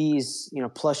 these,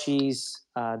 plushies,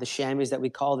 the SHAmmys that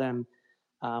we call them,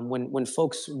 when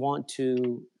folks want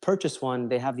to purchase one,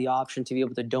 they have the option to be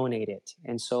able to donate it.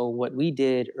 And so what we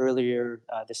did earlier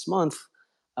this month,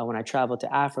 when I traveled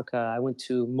to Africa, I went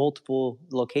to multiple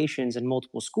locations and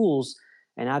multiple schools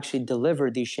and actually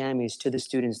delivered these SHAmmys to the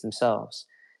students themselves.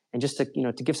 And just to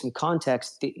give some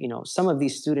context, some of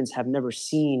these students have never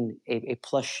seen a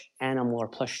plush animal or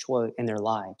plush toy in their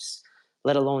lives,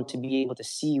 let alone to be able to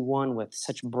see one with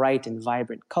such bright and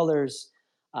vibrant colors.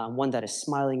 One that is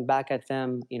smiling back at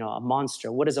them, a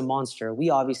monster. What is a monster? We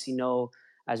obviously know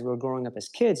as we're growing up as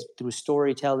kids through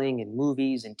storytelling and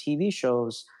movies and TV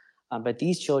shows. But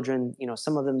these children,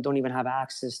 some of them don't even have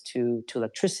access to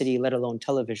electricity, let alone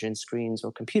television screens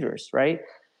or computers, right?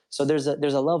 So there's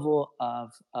a level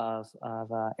of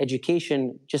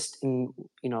education just in,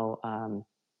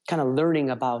 kind of learning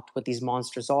about what these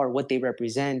monsters are, what they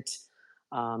represent,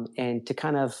 and to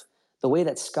kind of the way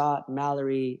that Scott,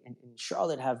 Mallory, and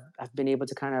Charlotte have been able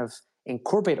to kind of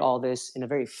incorporate all this in a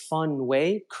very fun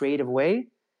way, creative way,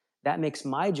 that makes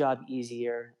my job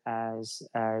easier as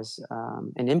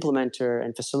an implementer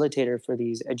and facilitator for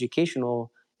these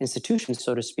educational institutions,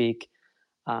 so to speak,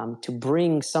 to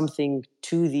bring something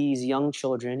to these young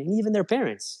children and even their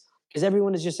parents, because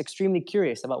everyone is just extremely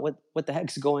curious about what the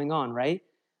heck's going on, right?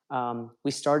 We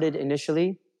started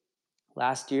initially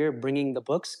last year bringing the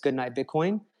books, Goodnight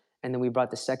Bitcoin, and then we brought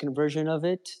the second version of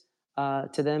it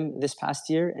to them this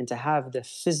past year. And to have the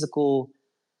physical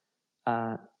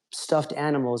stuffed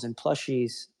animals and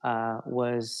plushies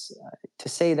was, to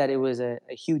say that it was a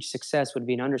huge success would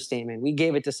be an understatement. We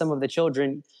gave it to some of the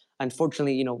children.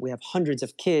 Unfortunately, we have hundreds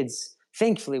of kids.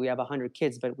 Thankfully, we have 100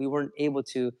 kids, but we weren't able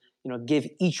to, give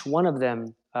each one of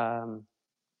them a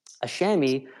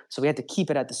SHAmmy. So we had to keep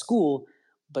it at the school.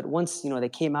 But once, they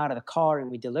came out of the car and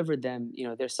we delivered them,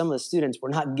 there's some of the students were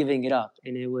not giving it up.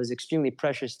 And it was extremely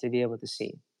precious to be able to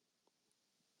see.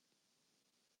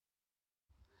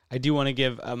 I do want to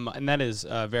give, and that is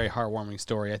a very heartwarming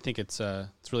story. I think it's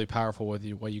really powerful what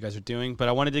you guys are doing. But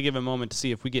I wanted to give a moment to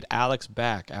see if we get Alex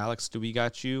back. Alex, do we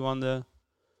got you on the?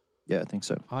 Yeah, I think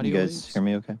so. Audio you guys hear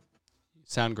me okay?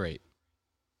 Sound great.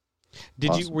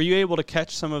 Awesome. Were you able to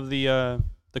catch some of the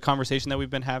conversation that we've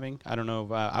been having? I don't know.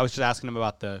 I was just asking him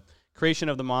about the creation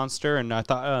of the monster, and I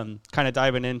thought kind of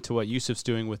diving into what Yusuf's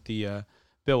doing with the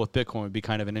bill with Bitcoin would be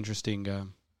kind of an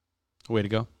interesting way to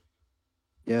go.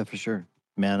 Yeah, for sure.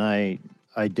 Man, I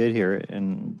I did hear it,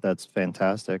 and that's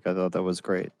fantastic. I thought that was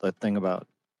great. The thing about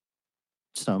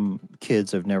some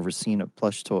kids have never seen a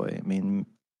plush toy. I mean,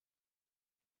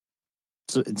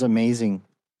 it's amazing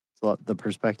the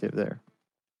perspective there.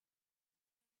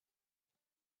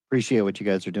 Appreciate what you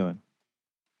guys are doing.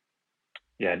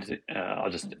 Yeah, I'll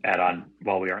just add on.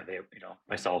 While we aren't there,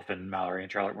 myself and Mallory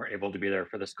and Charlotte weren't able to be there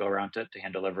for this go around to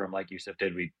hand deliver them like Yusuf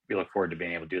did. We look forward to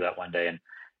being able to do that one day, and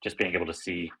just being able to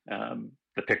see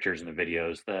the pictures and the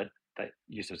videos that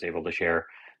Yusuf's able to share.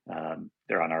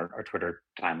 They're on our Twitter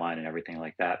timeline and everything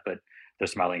like that. But the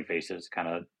smiling faces kind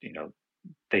of,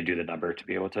 they do the number to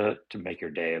be able to make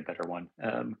your day a better one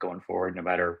going forward, no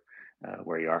matter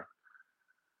where you are.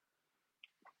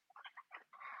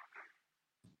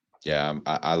 Yeah,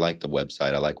 I like the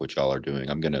website. I like what y'all are doing.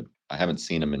 I haven't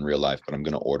seen them in real life, but I'm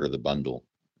gonna order the bundle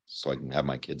so I can have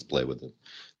my kids play with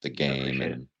the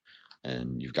game,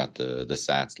 and you've got the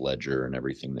Sats ledger and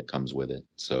everything that comes with it.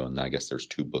 So, and I guess there's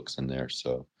 2 books in there.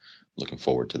 So, looking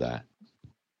forward to that.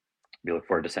 We look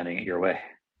forward to sending it your way.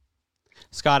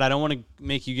 Scott, I don't want to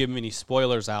make you give any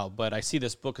spoilers out, but I see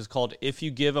this book is called "If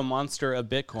You Give a Monster a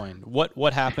Bitcoin."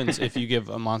 What happens if you give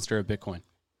a monster a Bitcoin?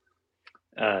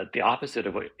 The opposite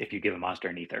of if you give a monster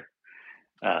an ether.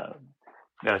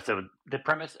 So the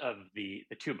premise of the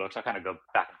 2 books, I'll kind of go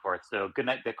back and forth. So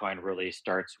Goodnight Bitcoin really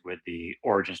starts with the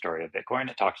origin story of Bitcoin.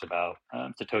 It talks about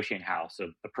Satoshi and Hal, so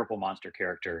the purple monster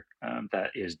character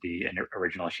that is the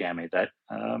original SHAmmy that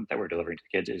we're delivering to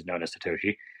the kids is known as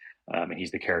Satoshi. And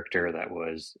he's the character that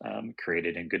was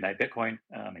created in Goodnight Bitcoin.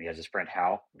 And he has his friend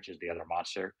Hal, which is the other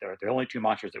monster. They're the only 2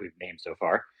 monsters that we've named so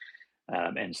far.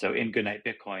 And so in Goodnight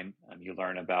Bitcoin, you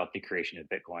learn about the creation of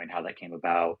Bitcoin, how that came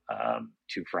about,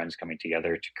 2 friends coming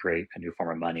together to create a new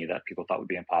form of money that people thought would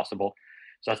be impossible.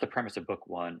 So that's the premise of book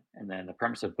 1. And then the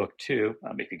premise of book 2,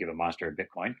 if you give a monster a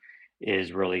Bitcoin,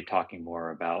 is really talking more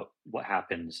about what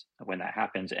happens when that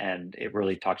happens. And it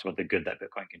really talks about the good that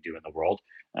Bitcoin can do in the world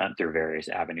through various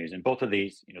avenues. And both of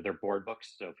these, they're board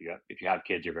books. So if you have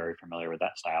kids, you're very familiar with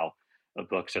that style of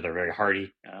books. So they're very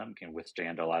hardy, can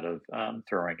withstand a lot of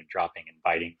throwing and dropping and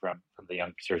biting from the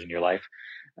youngsters in your life.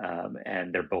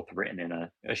 And they're both written in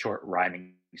a short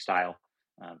rhyming style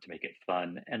to make it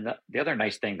fun. And the other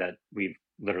nice thing that we've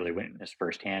literally witnessed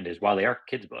firsthand is while they are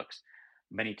kids' books,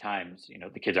 many times,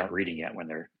 the kids aren't reading yet when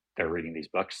they're reading these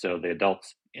books. So the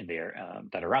adults in there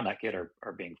that are around that kid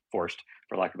are being forced,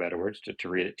 for lack of better words, to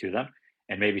read it to them.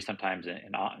 And maybe sometimes an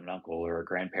aunt and uncle or a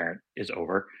grandparent is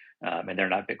over, and they're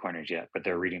not Bitcoiners yet, but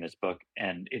they're reading this book.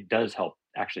 And it does help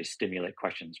actually stimulate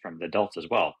questions from the adults as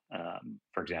well.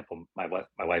 For example, my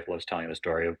wife loves telling the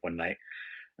story of one night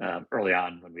early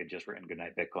on when we had just written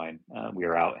Goodnight Bitcoin. We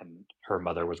were out and her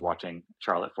mother was watching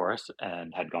Charlotte for us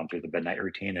and had gone through the midnight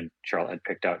routine, and Charlotte had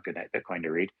picked out Goodnight Bitcoin to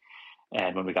read.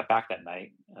 And when we got back that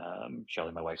night,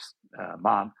 Shelley, my wife's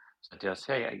mom, said to us,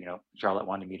 "Hey, Charlotte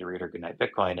wanted me to read her Goodnight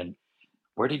Bitcoin, and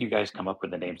where did you guys come up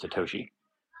with the name Satoshi?"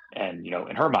 And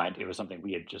in her mind, it was something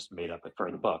we had just made up for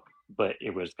the book, but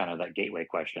it was kind of that gateway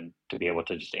question to be able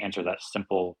to just answer that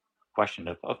simple question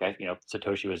of, okay,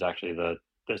 Satoshi was actually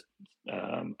this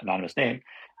anonymous name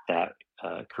that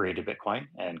created Bitcoin,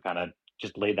 and kind of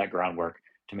just laid that groundwork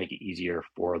to make it easier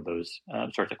for those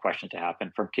sorts of questions to happen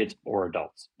from kids or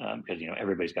adults, because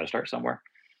everybody's got to start somewhere.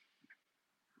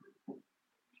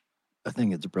 I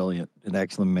think it's brilliant. It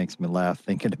actually makes me laugh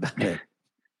thinking about it.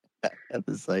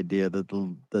 This idea that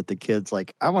the kids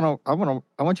like, I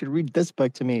want you to read this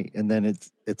book to me, and then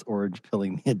it's orange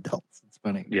pilling the adults. It's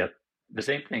funny. Yep. The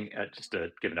same thing, just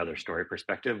to give another story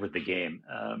perspective with the game.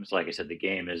 So like I said, the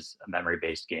game is a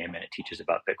memory-based game, and it teaches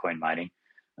about Bitcoin mining.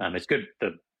 It's good.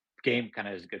 The game kind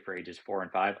of is good for ages 4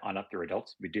 and 5 on up through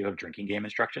adults. We do have drinking game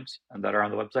instructions that are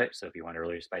on the website, so if you want to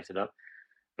really spice it up.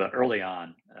 But early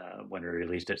on, when we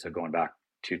released it, so going back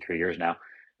 2-3 years now,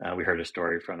 we heard a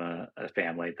story from a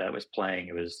family that was playing.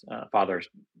 It was father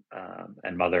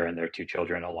and mother and their 2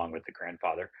 children, along with the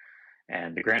grandfather.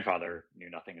 And the grandfather knew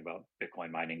nothing about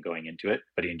Bitcoin mining going into it,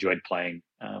 but he enjoyed playing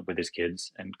with his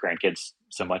kids and grandkids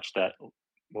so much that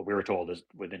what we were told is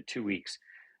within 2 weeks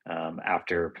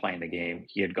after playing the game,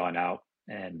 he had gone out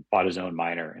and bought his own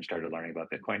miner and started learning about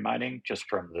Bitcoin mining just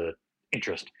from the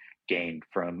interest gained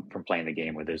from playing the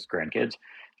game with his grandkids.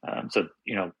 So,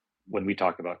 when we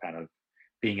talk about kind of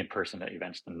being in person at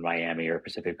events in Miami or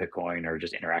Pacific Bitcoin, or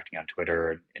just interacting on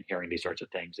Twitter and hearing these sorts of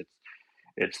things,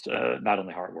 it's not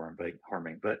only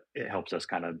heartwarming, but it helps us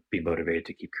kind of be motivated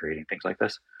to keep creating things like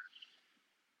this.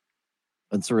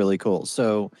 That's really cool.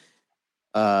 So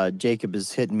Jacob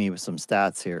is hitting me with some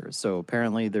stats here. So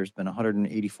apparently there's been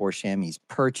 184 SHAmmys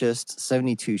purchased,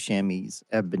 72 SHAmmys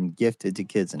have been gifted to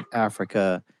kids in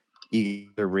Africa, You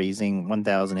are raising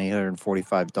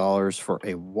 $1,845 for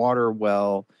a water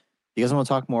well. You guys want to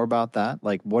talk more about that?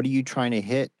 Like, what are you trying to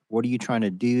hit? What are you trying to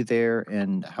do there?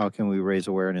 And how can we raise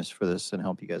awareness for this and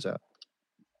help you guys out?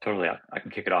 Totally. I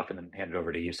can kick it off and then hand it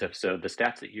over to Yusuf. So the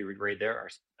stats that you read there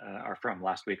are from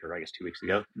last week, or I guess 2 weeks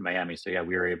ago in Miami. So yeah,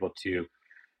 we were able to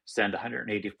send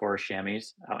 184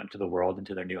 SHAmmys out into the world,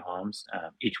 into their new homes.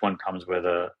 Each one comes with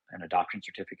an adoption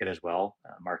certificate as well,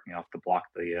 marking off the block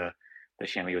the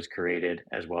SHAmmy was created,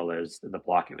 as well as the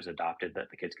block it was adopted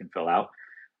that the kids can fill out.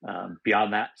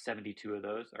 Beyond that, 72 of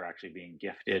those are actually being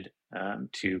gifted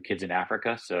to kids in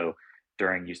Africa. So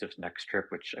during Yusuf's next trip,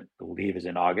 which I believe is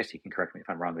in August, he can correct me if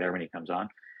I'm wrong there when he comes on,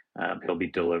 he'll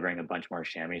be delivering a bunch more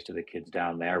SHAmmys to the kids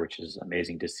down there, which is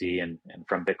amazing to see. And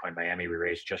from Bitcoin Miami, we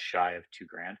raised just shy of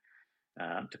 $2,000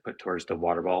 to put towards the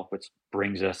water well, which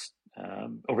brings us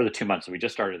over the 2 months. So we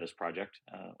just started this project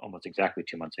almost exactly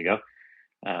 2 months ago.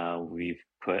 We've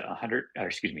put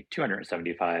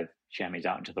 275 SHAmmys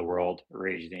out into the world,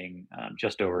 raising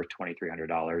just over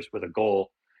 $2,300 with a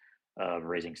goal of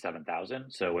raising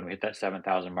 7,000. So when we hit that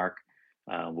 7,000 mark,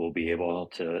 we'll be able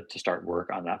to start work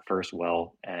on that first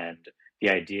well. And the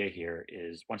idea here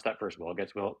is once that first well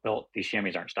gets built, these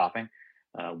SHAmmys aren't stopping.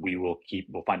 We'll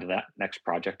find that next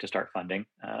project to start funding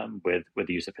with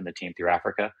Yusuf and the team through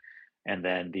Africa. And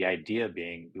then the idea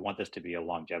being, we want this to be a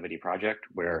longevity project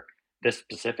where this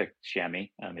specific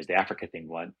SHAmmy is the Africa themed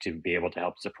one to be able to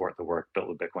help support the work Built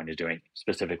with Bitcoin is doing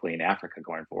specifically in Africa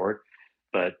going forward.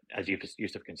 But as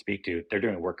Yusuf can speak to, they're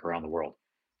doing work around the world.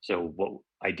 So what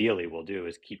ideally we'll do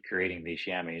is keep creating these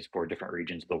SHAmmys for different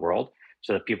regions of the world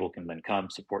so that people can then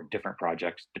come support different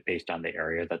projects based on the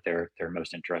area that they're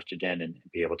most interested in and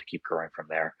be able to keep growing from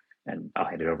there. And I'll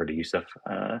hand it over to Yusuf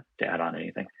to add on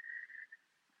anything.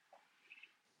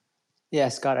 Yeah,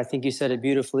 Scott, I think you said it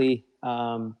beautifully.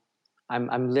 I'm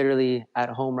literally at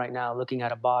home right now looking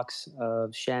at a box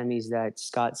of SHAmmys that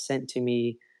Scott sent to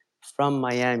me from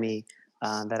Miami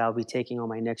that I'll be taking on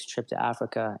my next trip to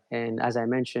Africa. And as I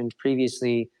mentioned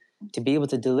previously, to be able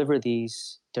to deliver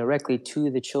these directly to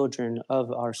the children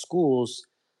of our schools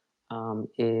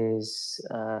is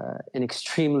an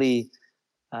extremely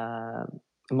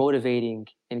motivating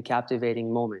and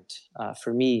captivating moment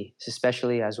for me,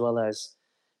 especially, as well as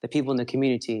the people in the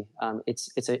community.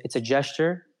 It's a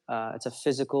gesture. It's a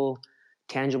physical,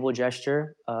 tangible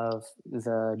gesture of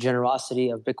the generosity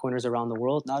of Bitcoiners around the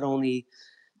world, not only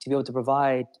to be able to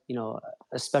provide,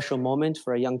 a special moment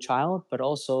for a young child, but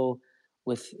also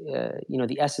with,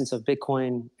 the essence of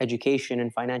Bitcoin education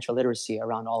and financial literacy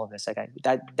around all of this.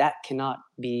 That cannot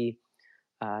be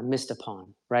missed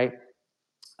upon, right?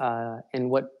 And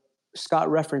what Scott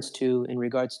referenced to in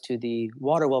regards to the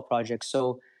water well project.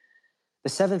 So the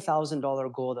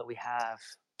 $7,000 goal that we have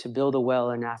to build a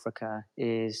well in Africa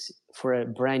is for a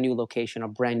brand new location, a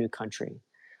brand new country.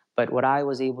 But what I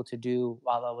was able to do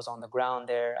while I was on the ground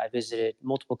there, I visited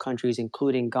multiple countries,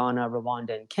 including Ghana,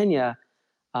 Rwanda, and Kenya.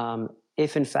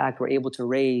 If in fact we're able to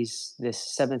raise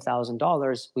this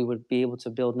 $7,000, we would be able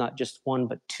to build not just one,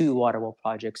 but 2 water well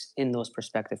projects in those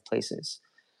prospective places.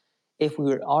 If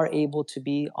we are able to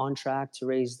be on track to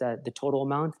raise the total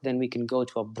amount, then we can go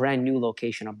to a brand new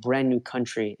location, a brand new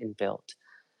country and build.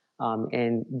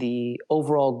 And the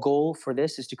overall goal for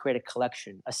this is to create a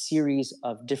collection, a series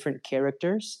of different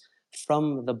characters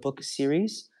from the book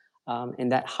series,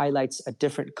 and that highlights a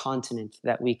different continent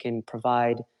that we can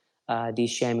provide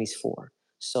these SHAmmys for.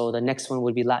 So the next one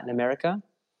would be Latin America,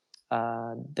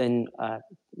 then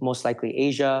most likely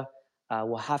Asia.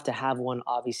 We'll have to have one,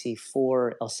 obviously,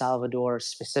 for El Salvador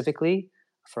specifically,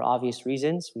 for obvious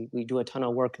reasons. We do a ton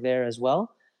of work there as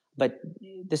well. But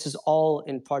this is all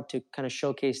in part to kind of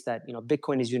showcase that,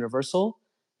 Bitcoin is universal.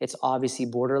 It's obviously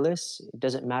borderless. It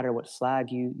doesn't matter what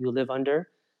flag you live under.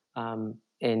 And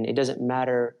it doesn't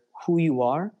matter who you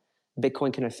are.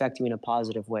 Bitcoin can affect you in a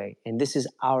positive way. And this is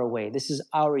our way. This is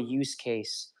our use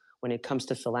case when it comes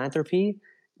to philanthropy,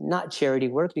 not charity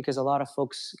work, because a lot of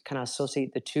folks kind of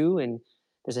associate the two, and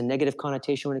there's a negative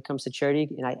connotation when it comes to charity.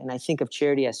 And I think of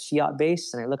charity as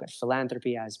fiat-based, and I look at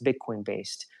philanthropy as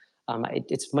Bitcoin-based.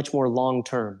 It's much more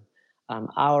long-term.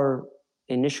 Our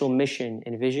initial mission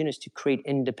and vision is to create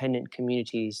independent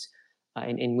communities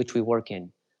in which we work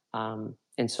in.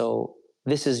 And so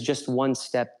this is just one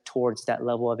step towards that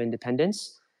level of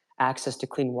independence. Access to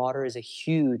clean water is a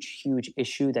huge, huge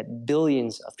issue that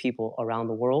billions of people around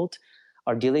the world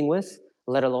are dealing with,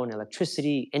 let alone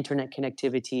electricity, internet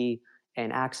connectivity,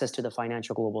 and access to the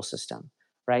financial global system,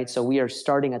 right? So we are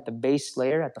starting at the base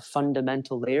layer, at the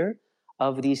fundamental layer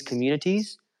of these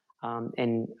communities.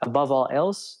 And above all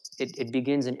else, it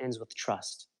begins and ends with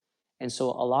trust. And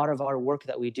so a lot of our work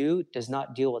that we do does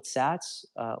not deal with sats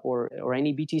or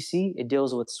any BTC. It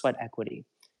deals with sweat equity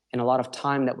and a lot of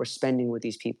time that we're spending with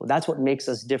these people. That's what makes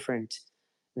us different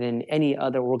than any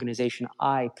other organization,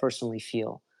 I personally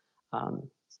feel.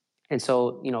 And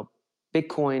so,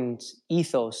 Bitcoin's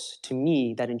ethos, to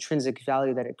me, that intrinsic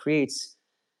value that it creates,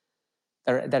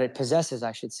 that it possesses,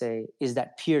 I should say, is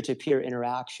that peer-to-peer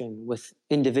interaction with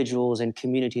individuals and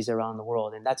communities around the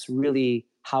world. And that's really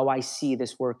how I see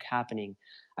this work happening.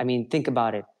 I mean, think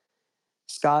about it.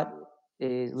 Scott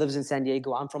lives in San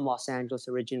Diego. I'm from Los Angeles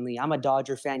originally. I'm a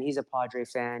Dodger fan. He's a Padre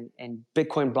fan. And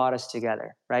Bitcoin brought us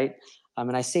together, right?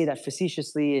 And I say that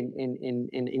facetiously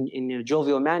in a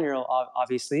jovial manner,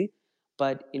 obviously.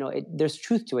 But there's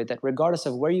truth to it, that regardless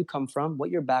of where you come from,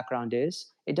 what your background is,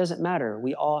 it doesn't matter.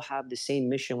 We all have the same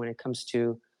mission when it comes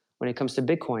to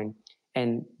Bitcoin.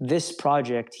 And this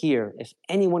project here, if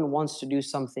anyone wants to do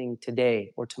something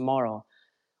today or tomorrow,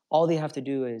 all they have to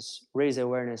do is raise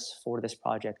awareness for this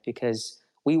project, because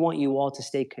we want you all to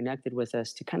stay connected with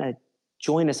us, to kind of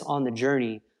join us on the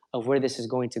journey of where this is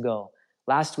going to go.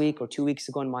 Last week or 2 weeks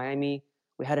ago in Miami,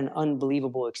 we had an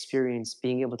unbelievable experience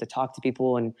being able to talk to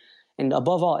people. And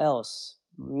above all else,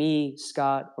 me,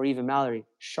 Scott, or even Mallory,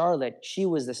 Charlotte, she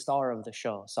was the star of the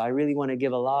show. So I really want to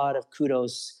give a lot of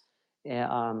kudos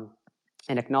and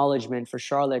acknowledgement for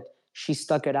Charlotte. She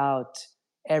stuck it out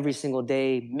every single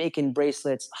day, making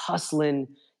bracelets, hustling,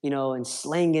 and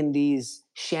slanging these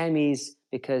SHAmmys,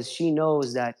 because she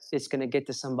knows that it's going to get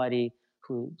to somebody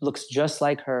who looks just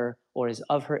like her or is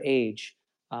of her age,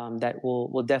 that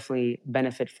will definitely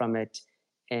benefit from it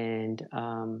and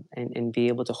be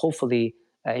able to hopefully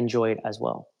enjoy it as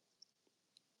well.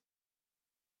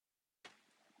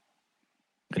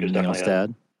 Anything else to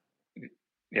add?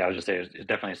 Yeah, I was just saying it's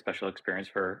definitely a special experience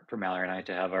for Mallory and I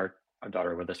to have our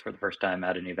daughter with us for the first time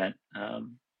at an event.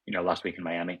 Last week in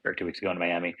Miami, or 2 weeks ago in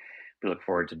Miami. We look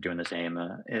forward to doing the same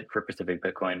for Pacific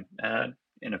Bitcoin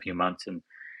in a few months, and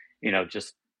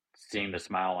just seeing the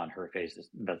smile on her face.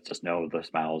 Let's just know the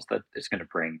smiles that it's going to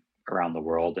bring around the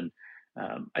world. And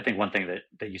I think one thing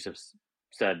that Yusuf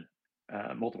said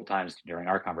multiple times during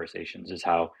our conversations is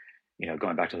how,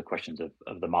 going back to the questions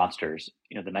of the monsters,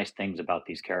 the nice things about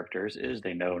these characters is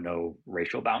they know no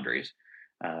racial boundaries.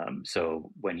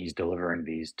 So when he's delivering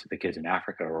these to the kids in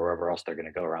Africa or wherever else they're going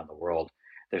to go around the world,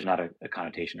 there's not a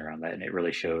connotation around that. And it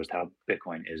really shows how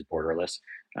Bitcoin is borderless,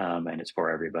 and it's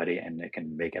for everybody, and it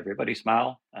can make everybody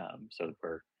smile. So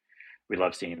we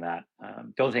love seeing that.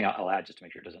 The only thing I'll add, just to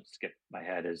make sure it doesn't skip my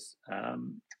head, is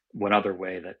one other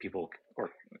way that people,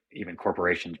 or even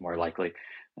corporations more likely,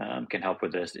 can help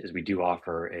with this is we do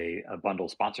offer a bundle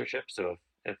sponsorship. So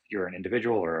if you're an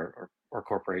individual or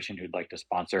corporation who'd like to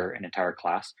sponsor an entire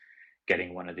class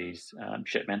getting one of these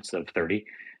shipments of 30,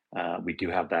 we do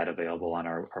have that available on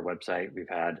our website. We've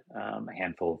had a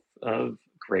handful of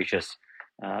gracious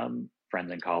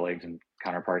friends and colleagues and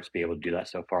counterparts be able to do that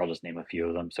so far. I'll just name a few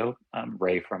of them. So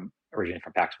Ray, originally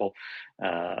from Paxful,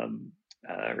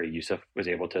 Ray Yusuf was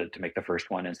able to make the first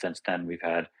one, and since then we've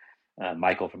had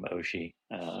Michael from Oshi,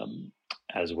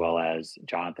 as well as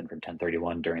Jonathan from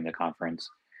 1031 during the conference,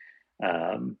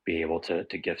 be able to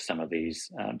gift some of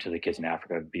these to the kids in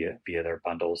Africa via their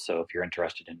bundles. So if you're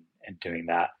interested in doing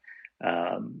that,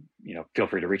 feel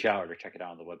free to reach out or check it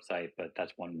out on the website. But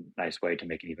that's one nice way to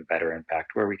make an even better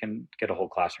impact, where we can get a whole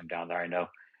classroom down there. I know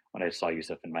when I saw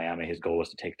Yusuf in Miami, his goal was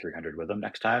to take 300 with him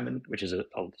next time, and which is a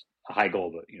high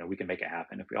goal, but we can make it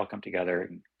happen if we all come together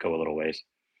and go a little ways.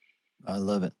 I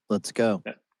love it. Let's go.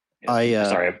 Yeah.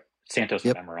 Sorry, Santos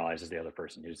from Emeralize is the other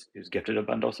person who's gifted a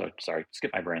bundle. So sorry,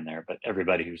 skip my brain there. But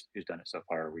everybody who's done it so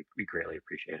far, we greatly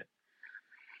appreciate it.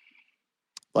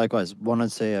 Likewise, want to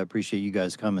say I appreciate you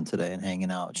guys coming today and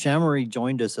hanging out. SHAmmy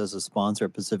joined us as a sponsor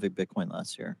at Pacific Bitcoin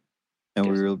last year, and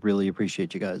we really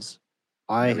appreciate you guys.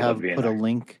 I have put a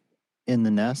link in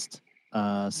the nest,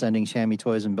 sending SHAmmy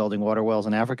toys and building water wells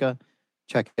in Africa.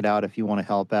 Check it out if you want to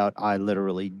help out. I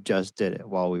literally just did it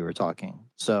while we were talking.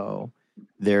 So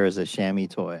there is a SHAmmy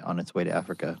toy on its way to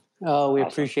Africa. Oh, we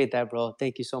appreciate that, bro.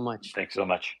 Thank you so much. Thanks so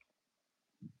much.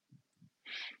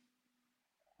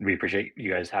 We appreciate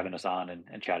you guys having us on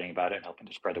and chatting about it and helping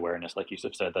to spread awareness. Like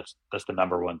Yusuf said, that's the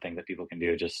number one thing that people can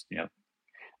do. Just,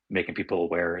 making people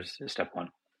aware is step one.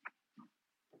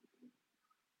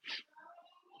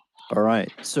 All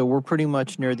right. So we're pretty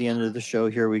much near the end of the show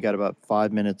here. We got about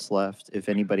 5 minutes left. If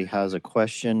anybody has a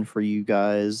question for you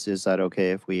guys, is that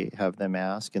okay if we have them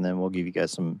ask? And then we'll give you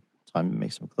guys some time to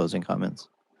make some closing comments.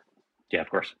 Yeah, of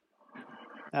course.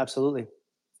 Absolutely.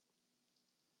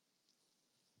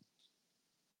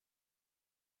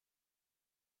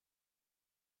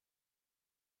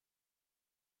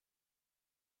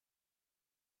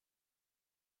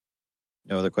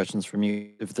 No other questions from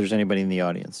you? If there's anybody in the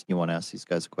audience you want to ask these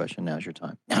guys a question, now's your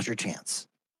time. Now's your chance.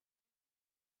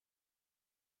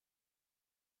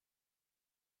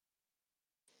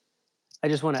 I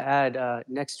just want to add,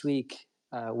 next week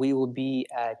we will be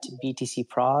at BTC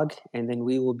Prague, and then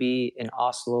we will be in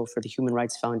Oslo for the Human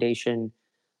Rights Foundation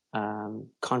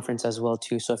conference as well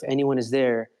too. So if anyone is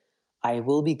there, I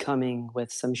will be coming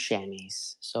with some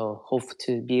SHAmmys. So hope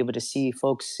to be able to see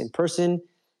folks in person,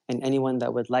 and anyone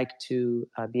that would like to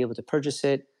be able to purchase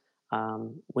it.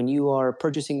 When you are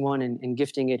purchasing one and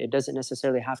gifting it, it doesn't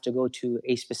necessarily have to go to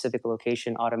a specific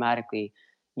location automatically.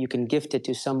 You can gift it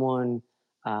to someone,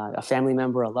 a family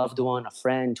member, a loved one, a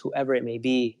friend, whoever it may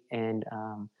be, and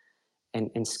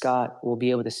Scott will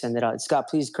be able to send it out. Scott,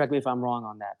 please correct me if I'm wrong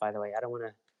on that. By the way, I don't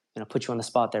want to put you on the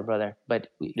spot there, brother. But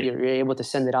you're able to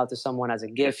send it out to someone as a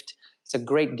gift. It's a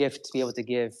great gift to be able to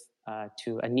give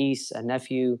to a niece, a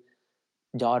nephew,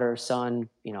 daughter, son.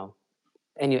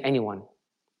 Anyone.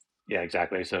 Yeah,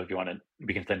 exactly. So if you want to,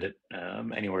 we can send it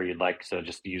anywhere you'd like. So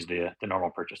just use the normal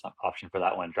purchase option for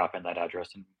that one. Drop in that address,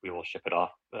 and we will ship it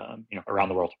off, around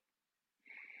the world.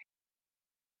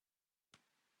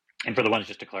 And for the ones,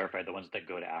 just to clarify, the ones that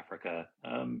go to Africa,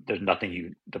 there's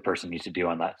nothing the person needs to do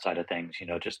on that side of things.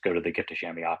 Just go to the gift to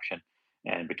SHAmmy option.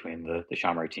 And between the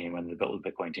SHAmmy team and the Built with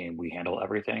Bitcoin team, we handle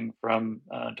everything from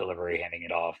delivery, handing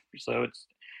it off. So it's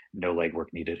no legwork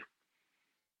needed.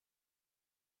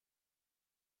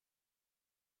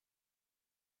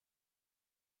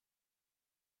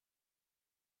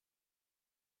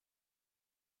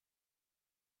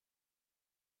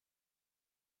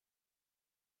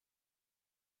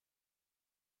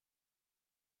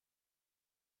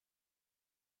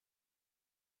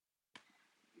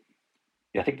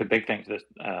 Yeah, I think the big things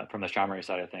from the SHAmmy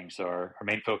side of things, so our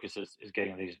main focus is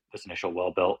getting this initial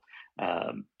well built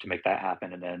to make that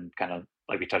happen. And then kind of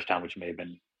like we touched on, which may have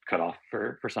been cut off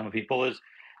for some people, is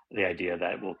the idea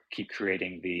that we'll keep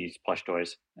creating these plush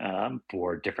toys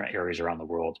for different areas around the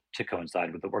world to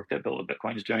coincide with the work that Built with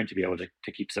Bitcoin is doing, to be able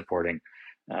to keep supporting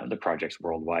the projects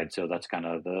worldwide. So that's kind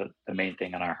of the main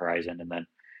thing on our horizon. And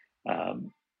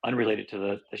then unrelated to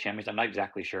the SHAmmys, I'm not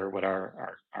exactly sure what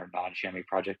our non-SHAmmy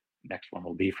project next one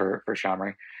will be for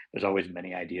SHAmmy. There's always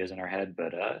many ideas in our head,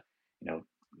 but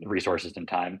resources and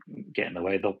time get in the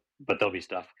way. There'll be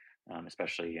stuff,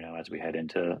 especially as we head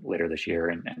into later this year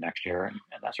and next year and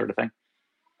that sort of thing.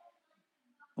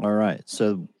 All right.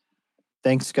 So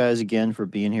thanks, guys, again for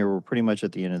being here. We're pretty much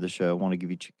at the end of the show. I want to give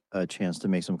you a chance to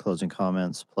make some closing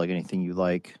comments, plug anything you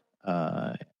like,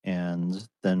 and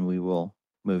then we will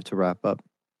move to wrap up.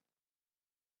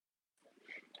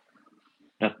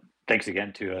 Thanks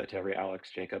again to every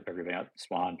Alex, Jacob, everybody at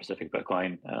Swan, Pacific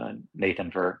Bitcoin,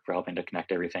 Nathan for helping to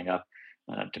connect everything up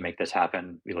to make this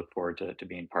happen. We look forward to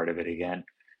being part of it again.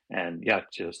 And yeah,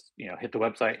 just hit the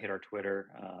website, hit our Twitter,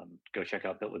 go check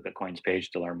out Built with Bitcoin's page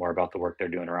to learn more about the work they're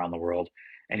doing around the world.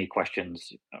 Any questions,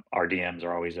 our DMs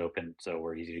are always open, so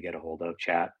we're easy to get a hold of.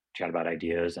 Chat about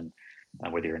ideas, and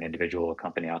whether you're an individual or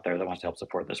company out there that wants to help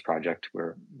support this project,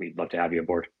 we'd love to have you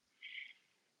aboard.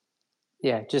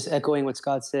 Yeah, just echoing what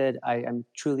Scott said, I am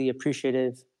truly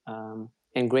appreciative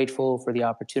and grateful for the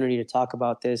opportunity to talk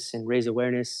about this and raise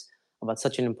awareness about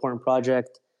such an important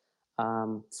project.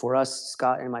 For us,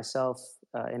 Scott and myself,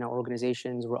 in our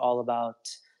organizations, we're all about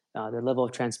the level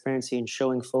of transparency and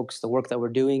showing folks the work that we're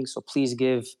doing. So please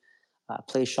give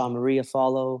Play Sean Marie a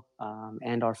follow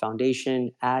and our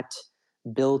foundation at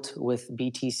Built with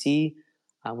BTC.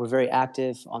 We're very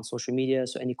active on social media,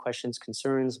 so any questions,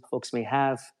 concerns folks may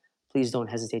have, please don't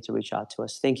hesitate to reach out to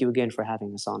us. Thank you again for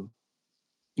having us on.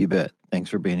 You bet. Thanks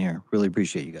for being here. Really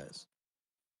appreciate you guys.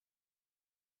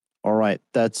 All right,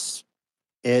 that's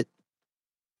it.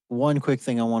 One quick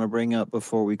thing I want to bring up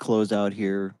before we close out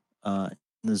here.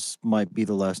 This might be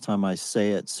the last time I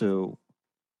say it, so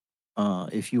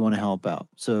if you want to help out.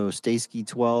 So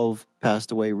Stacy12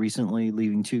 passed away recently,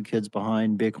 leaving 2 kids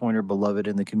behind, Bitcoiner beloved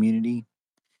in the community.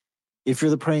 If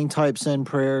you're the praying type, send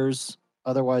prayers.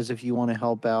 Otherwise, if you want to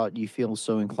help out, you feel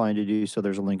so inclined to do so,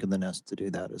 there's a link in the nest to do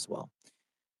that as well.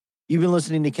 You've been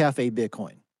listening to Café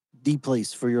Bitcoin, the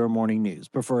place for your morning news,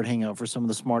 preferred hangout for some of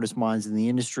the smartest minds in the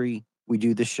industry. We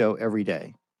do this show every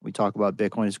day. We talk about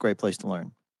Bitcoin. It's a great place to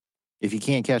learn. If you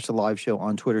can't catch the live show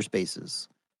on Twitter Spaces,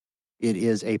 it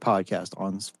is a podcast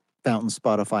on Fountain,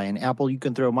 Spotify, and Apple. You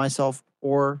can throw myself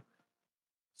or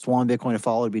Swan Bitcoin a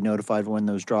follow to be notified when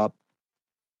those drop.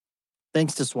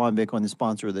 Thanks to Swan Bitcoin, the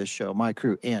sponsor of this show, my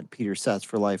crew, Ant, Peter, Sats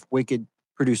for Life, Wicked,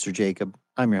 producer Jacob.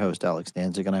 I'm your host, Alex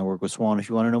Danzig, and I work with Swan. If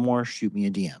you want to know more, shoot me a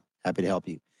DM. Happy to help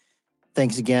you.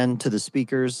 Thanks again to the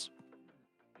speakers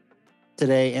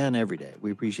today and every day.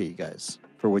 We appreciate you guys.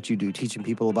 for what you do, teaching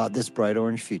people about this bright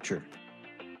orange future.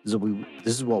 This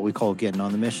is what we call getting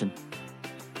on the mission.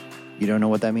 You don't know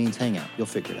what that means? Hang out. You'll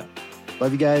figure it out.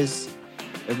 Love you guys.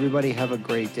 Everybody have a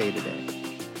great day today.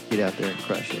 Get out there and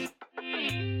crush it.